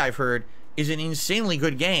Gate 3, I've heard, is an insanely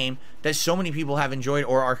good game that so many people have enjoyed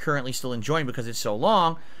or are currently still enjoying because it's so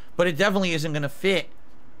long. But it definitely isn't going to fit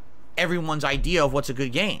everyone's idea of what's a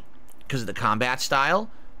good game because of the combat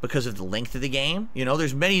style, because of the length of the game. You know,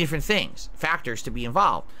 there's many different factors to be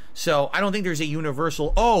involved. So I don't think there's a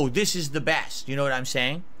universal, oh, this is the best. You know what I'm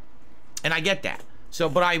saying? And I get that. So,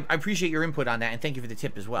 but I appreciate your input on that, and thank you for the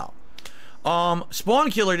tip as well.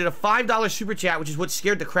 Spawn Killer did a $5 super chat, which is what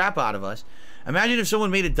scared the crap out of us. Imagine if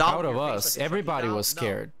someone made $1 out of us. Like everybody was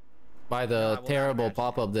scared by the terrible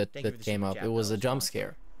pop-up that came up. It was a jump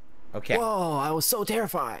scare. Okay. Whoa, I was so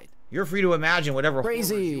terrified. You're free to imagine whatever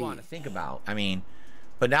crazy you want to think about. I mean,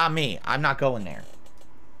 but not me. I'm not going there.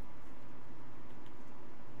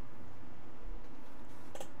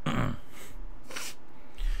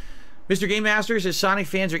 Mr. Game Master says Sonic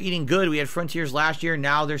fans are eating good. We had Frontiers last year.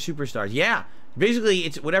 Now they're superstars. Yeah. Basically,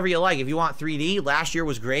 it's whatever you like. If you want 3D, last year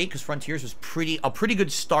was great because Frontiers was a pretty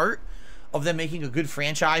good start of them making a good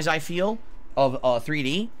franchise, I feel, of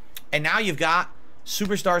 3D. And now you've got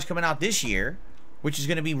Superstars coming out this year, which is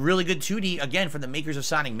going to be really good 2D, again, from the makers of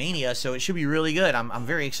Sonic Mania, so it should be really good. I'm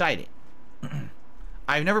very excited.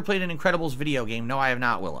 I've never played an Incredibles video game. No, I have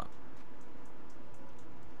not, Willow.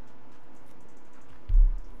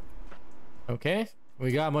 Okay,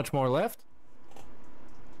 we got much more left.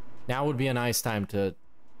 Now would be a nice time to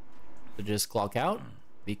just clock out,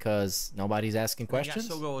 because nobody's asking questions. We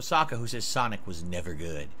got Sogo Osaka, who says Sonic was never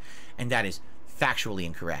good, and that is factually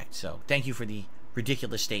incorrect. So thank you for the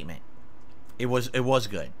ridiculous statement. It was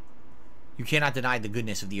good. You cannot deny the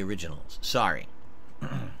goodness of the originals. Sorry.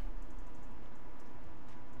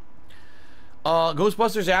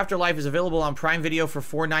 Ghostbusters Afterlife is available on Prime Video for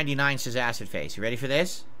 $4.99, says Acid Face. You ready for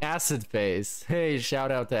this? Acid Face. Hey,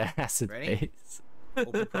 shout out to Acid Face.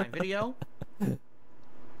 Open Prime Video.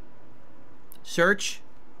 Search.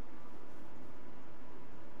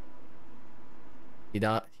 He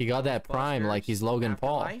got that Prime like he's Logan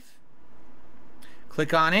Paul.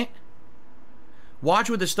 Click on it. Watch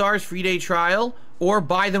with the Stars free day trial, or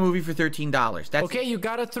buy the movie for $13. That's okay, you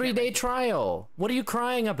got a 3-day trial. What are you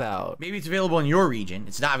crying about? Maybe it's available in your region.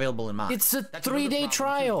 It's not available in mine. It's a 3-day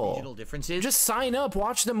trial. Digital differences. Just sign up,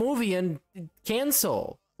 watch the movie, and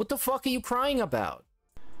cancel. What the fuck are you crying about?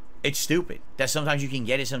 It's stupid that sometimes you can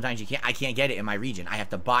get it, sometimes you can't. I can't get it in my region. I have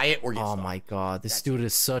to buy it or get Oh stuck. my god, this dude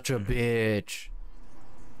is such a bitch.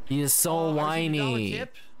 He is so whiny.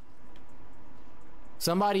 Tip.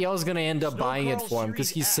 Somebody else gonna end up Snow buying it Carl for him because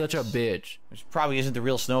Series he's such a X. bitch. Which probably isn't the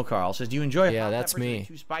real Snow Carl. Says, do you enjoy Yeah, hot that's peppers? Are they me.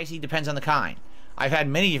 too spicy? Depends on the kind. I've had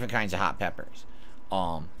many different kinds of hot peppers.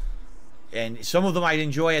 And some of them I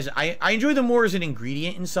enjoy as I enjoy them more as an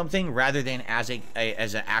ingredient in something rather than as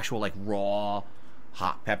an actual like raw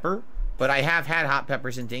hot pepper. But I have had hot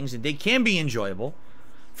peppers and things, and they can be enjoyable.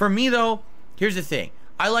 For me though, here's the thing: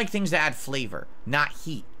 I like things that add flavor, not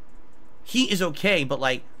heat. Heat is okay, but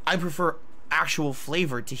like I prefer actual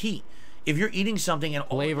flavor to heat. If you're eating something and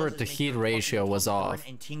all it Flavor does is to make heat your ratio fucking was tongue burn off.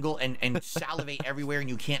 and tingle and salivate everywhere, and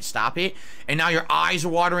you can't stop it, and now your eyes are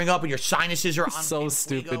watering up and your sinuses are on So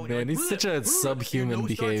stupid, man. He's such a subhuman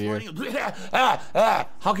behavior.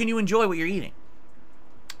 How can you enjoy what you're eating?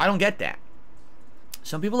 I don't get that.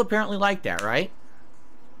 Some people apparently like that, right?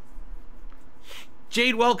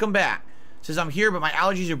 Jade, welcome back. Says, I'm here, but my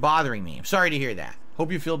allergies are bothering me. I'm sorry to hear that.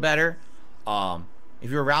 Hope you feel better. If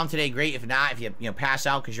you're around today, great. If not, if you pass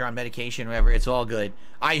out because you're on medication or whatever, it's all good.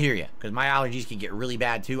 I hear you, because my allergies can get really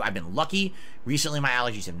bad too. I've been lucky. Recently, my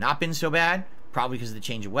allergies have not been so bad, probably because of the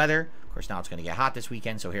change of weather. Of course, now it's going to get hot this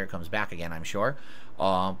weekend, so here it comes back again, I'm sure.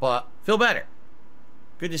 But feel better.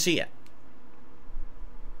 Good to see you.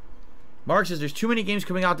 Mark says, there's too many games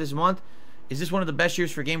coming out this month. Is this one of the best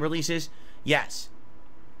years for game releases? Yes.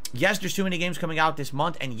 Yes, there's too many games coming out this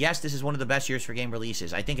month, and yes, this is one of the best years for game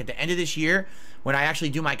releases. I think at the end of this year, when I actually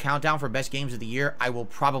do my countdown for best games of the year, I will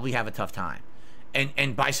probably have a tough time.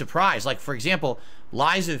 And by surprise, like for example,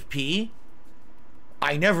 Lies of P,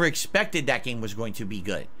 I never expected that game was going to be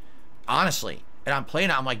good. Honestly. And I'm playing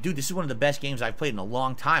it, I'm like, dude, this is one of the best games I've played in a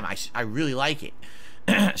long time. I really like it.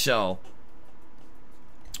 So,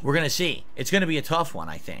 we're going to see. It's going to be a tough one,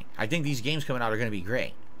 I think. I think these games coming out are going to be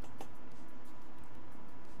great.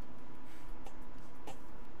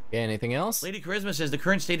 Yeah, anything else? Lady Charisma says the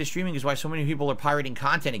current state of streaming is why so many people are pirating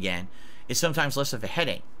content again. It's sometimes less of a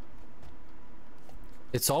headache.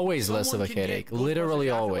 It's always less of a headache. Literally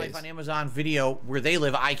always. On Amazon Video where they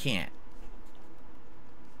live, I can't.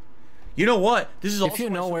 You know what? This is if you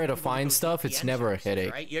know where to find stuff, it's never a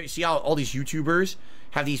headache. Right? You see how all these YouTubers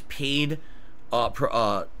have these paid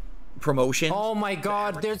promotions? Oh my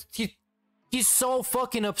god, he's so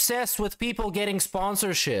fucking obsessed with people getting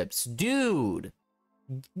sponsorships. Dude.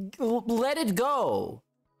 Let it go.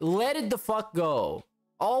 Let it the fuck go.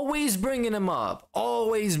 Always bringing him up.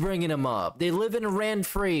 Always bringing him up. They live in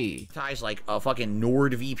rent-free. Ties like a fucking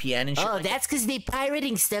NordVPN and shit. Oh, that's because they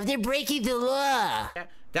pirating stuff. They're breaking the law.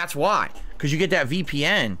 That's why. Because you get that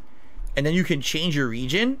VPN, and then you can change your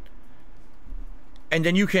region, and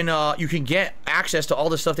then you can get access to all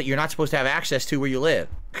the stuff that you're not supposed to have access to where you live.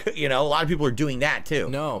 You know, a lot of people are doing that too.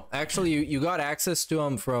 No, actually, you got access to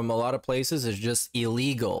them from a lot of places. It's just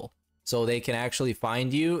illegal. So they can actually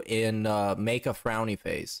find you and make a frowny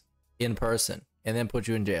face in person and then put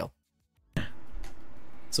you in jail.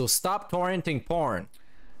 So stop torrenting porn.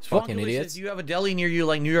 Fucking idiots. Says, you have a deli near you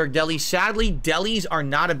like New York Deli. Sadly, delis are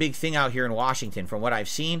not a big thing out here in Washington from what I've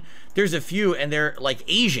seen. There's a few and they're like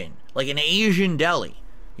Asian, like an Asian deli.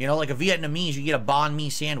 You know, like a Vietnamese, you get a banh mi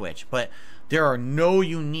sandwich. But there are no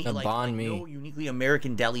unique, no uniquely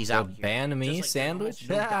American delis out here. Banh mi sandwich?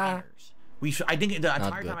 No diners. I think the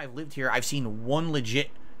entire time I've lived here, I've seen one legit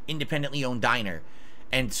independently owned diner.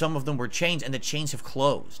 And some of them were chains, and the chains have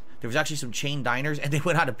closed. There was actually some chain diners, and they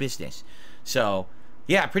went out of business. So,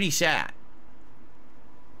 yeah, pretty sad.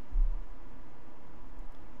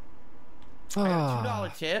 I got a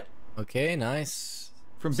 $2 tip. Okay, nice.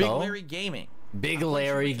 From Big Larry Gaming. Big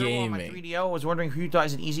Larry Gaming. My 3DO. Was wondering who you thought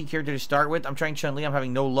is an easy character to start with. I'm trying Chun-Li. I'm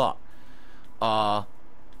having no luck.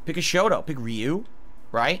 Pick a Shoto. Pick Ryu.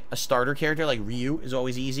 Right? A starter character like Ryu is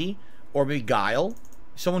always easy. Or maybe Guile.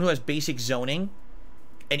 Someone who has basic zoning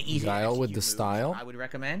and easy Guile with the moves, style. I would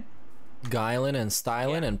recommend. Guiling and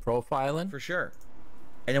styling and profiling. For sure.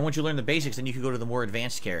 And then once you learn the basics, then you can go to the more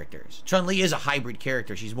advanced characters. Chun-Li is a hybrid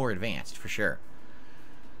character. She's more advanced, for sure.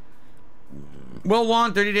 Well,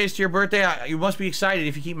 Juan, 30 days to your birthday. You must be excited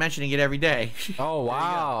if you keep mentioning it every day. Oh,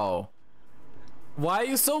 wow. Why are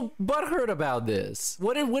you so butthurt about this?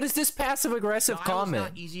 What is this passive aggressive comment?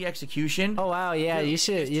 Not easy execution. Oh wow, yeah, Dude, you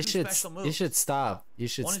should stop. You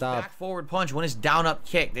should one stop. One is back forward punch, one is down up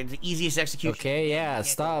kick. They're the easiest execution. Okay, yeah,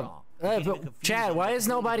 stop. But chat, why is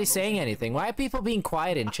nobody saying anything? Why are people being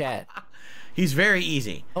quiet in chat? He's very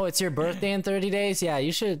easy. Oh, it's your birthday in 30 days? Yeah,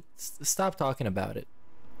 you should stop talking about it.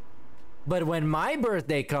 But when my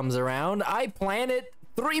birthday comes around, I plan it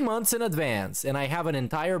 3 months in advance, and I have an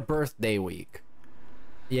entire birthday week.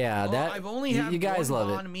 Yeah, that I've only had you guys one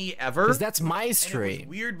love Banh it. Mi ever. Because that's my And it was stream.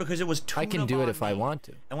 weird because it was tuna I can do it if banh I mi. want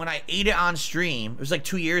to. And when I ate it on stream, it was like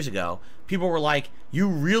 2 years ago. People were like, "You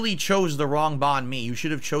really chose the wrong banh mi. You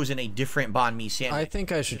should have chosen a different banh mi sandwich." I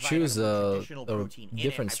think I should If had choose a additional protein in it,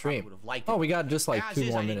 different I probably stream. would have liked Oh, it. we got just like As 2 is,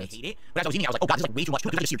 more I didn't minutes. hate it. But as I was eating, I was like, "Oh god, this is like way too much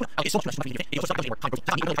tuna. It's so much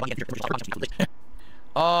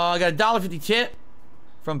I got a $1.50 tip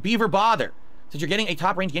from Beaver Bother. Since you're getting a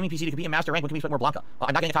top-range gaming PC to compete in Master Rank, when can we expect more Blanca?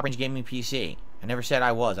 I'm not getting a top-range gaming PC. I never said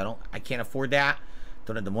I was. I can't afford that.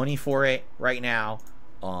 Don't have the money for it right now.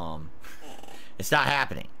 It's not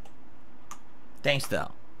happening. Thanks,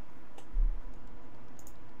 though.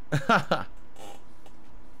 A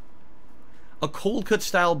cold cut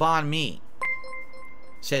style banh mi.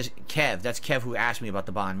 Says Kev. That's Kev who asked me about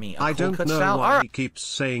the banh mi. I don't know style? why he keeps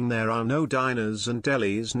saying there are no diners and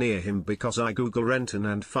delis near him, because I Google Renton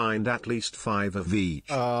and find at least 5 of each.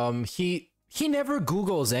 He never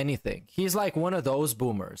Googles anything. He's like one of those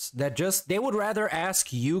boomers that just, they would rather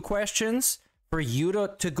ask you questions for you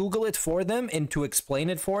to Google it for them and to explain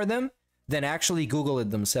it for them than actually Google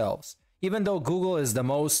it themselves. Even though Google is the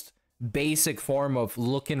most basic form of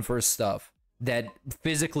looking for stuff that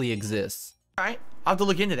physically exists. All right, I'll have to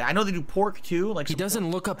look into that. I know they do pork too. Like he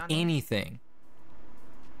doesn't look up anything,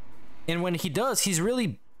 and when he does, he's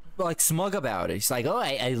really like smug about it. He's like, "Oh,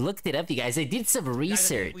 I looked it up, you guys. I did some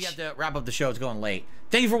research." We have to wrap up the show. It's going late.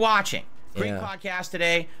 Thank you for watching. Great podcast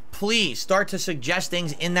today. Please start to suggest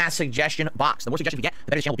things in that suggestion box. The more suggestions we get,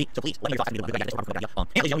 the better the channel will be. So please, let me know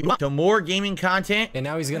your thoughts. To more gaming content. And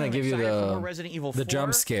now he's gonna give you Resident Evil 4. the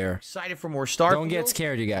jump scare. Excited for more Starfield. Don't get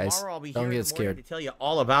scared, you guys. Tomorrow I'll be Don't here get scared. to tell you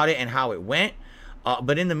all about it and how it went.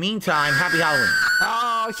 But in the meantime, happy Halloween.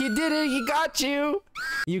 Oh, he did it. He got you.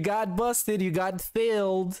 You got busted. You got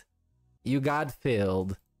filled. You got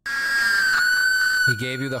filled. He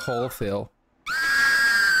gave you the whole fill.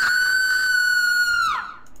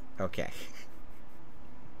 Okay.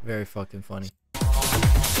 Very fucking funny.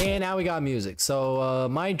 And now we got music. So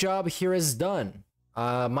my job here is done.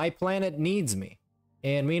 My planet needs me.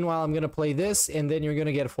 And meanwhile, I'm gonna play this, and then you're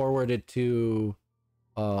gonna get forwarded to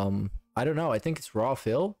I don't know, I think it's raw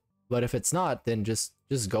fill. But if it's not, then just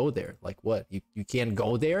go there. Like what? You can't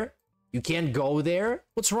go there? You can't go there?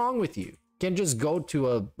 What's wrong with you? You can't just go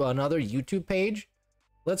to another YouTube page?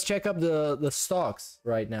 Let's check up the stocks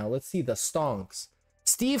right now. Let's see the stonks.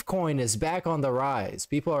 Steve Coin is back on the rise.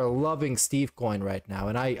 People are loving Steve Coin right now,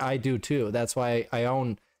 and I do too. That's why I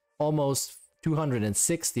own almost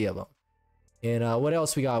 260 of them. And what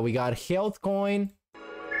else we got? We got Health Coin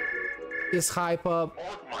is hype up.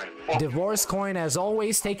 Divorce Coin has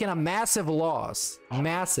always taken a massive loss.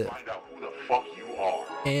 Massive.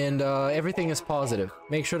 And everything is positive.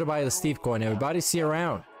 Make sure to buy the Steve Coin, everybody. See you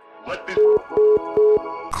around.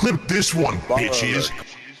 Clip this one, bitches.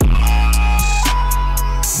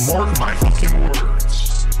 Mark my fucking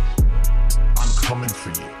words. I'm coming for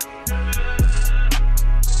you.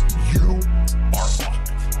 You are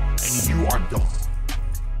fucked. And you are done.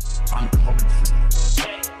 I'm coming for you.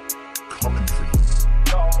 Coming for you.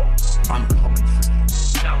 I'm coming for you.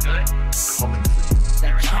 Sound good? Coming for you.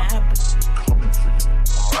 That happened. Coming for you.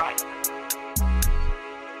 Alright.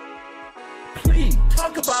 Please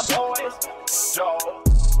talk about boys.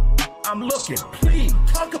 I'm looking. Please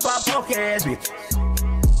talk about punk ass bitches.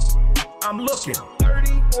 I'm looking.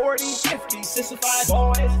 30, 40, 50, 65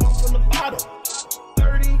 boys come from the bottom.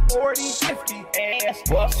 30, 40, 50 ass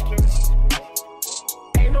busters.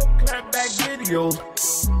 Ain't no clapback videos.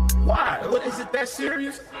 Why? What is it that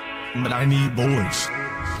serious? But I need boys.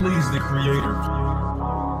 Please, the creator.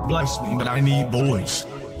 Bless me, but I need boys.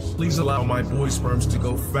 Please allow my boy sperms to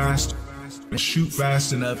go fast and shoot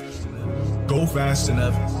fast enough. Go fast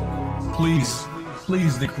enough. Please,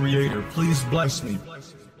 please, the creator. Please bless me.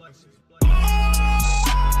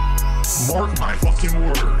 Mark my fucking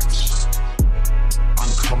words.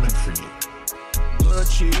 I'm coming for you.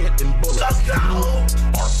 Bloodshed and bullets. Let's go!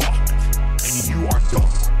 You are fucked. And you are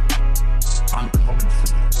done. I'm coming for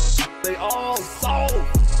you. They all sold.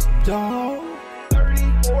 Dog. 30,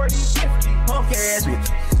 40, 50 Punk ass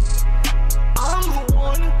bitches. I'm the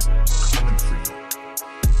one. Coming for you.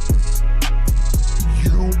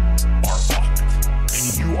 You are fucked. And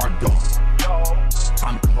you are done.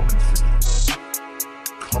 I'm coming for you.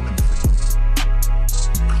 Coming for you.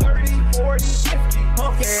 30, 40, 50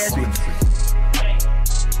 Punk ass Coming bitches. for you.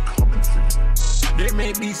 Coming for you. There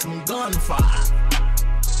may be some gunfire.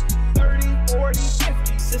 30, 40,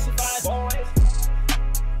 50, 65 boys.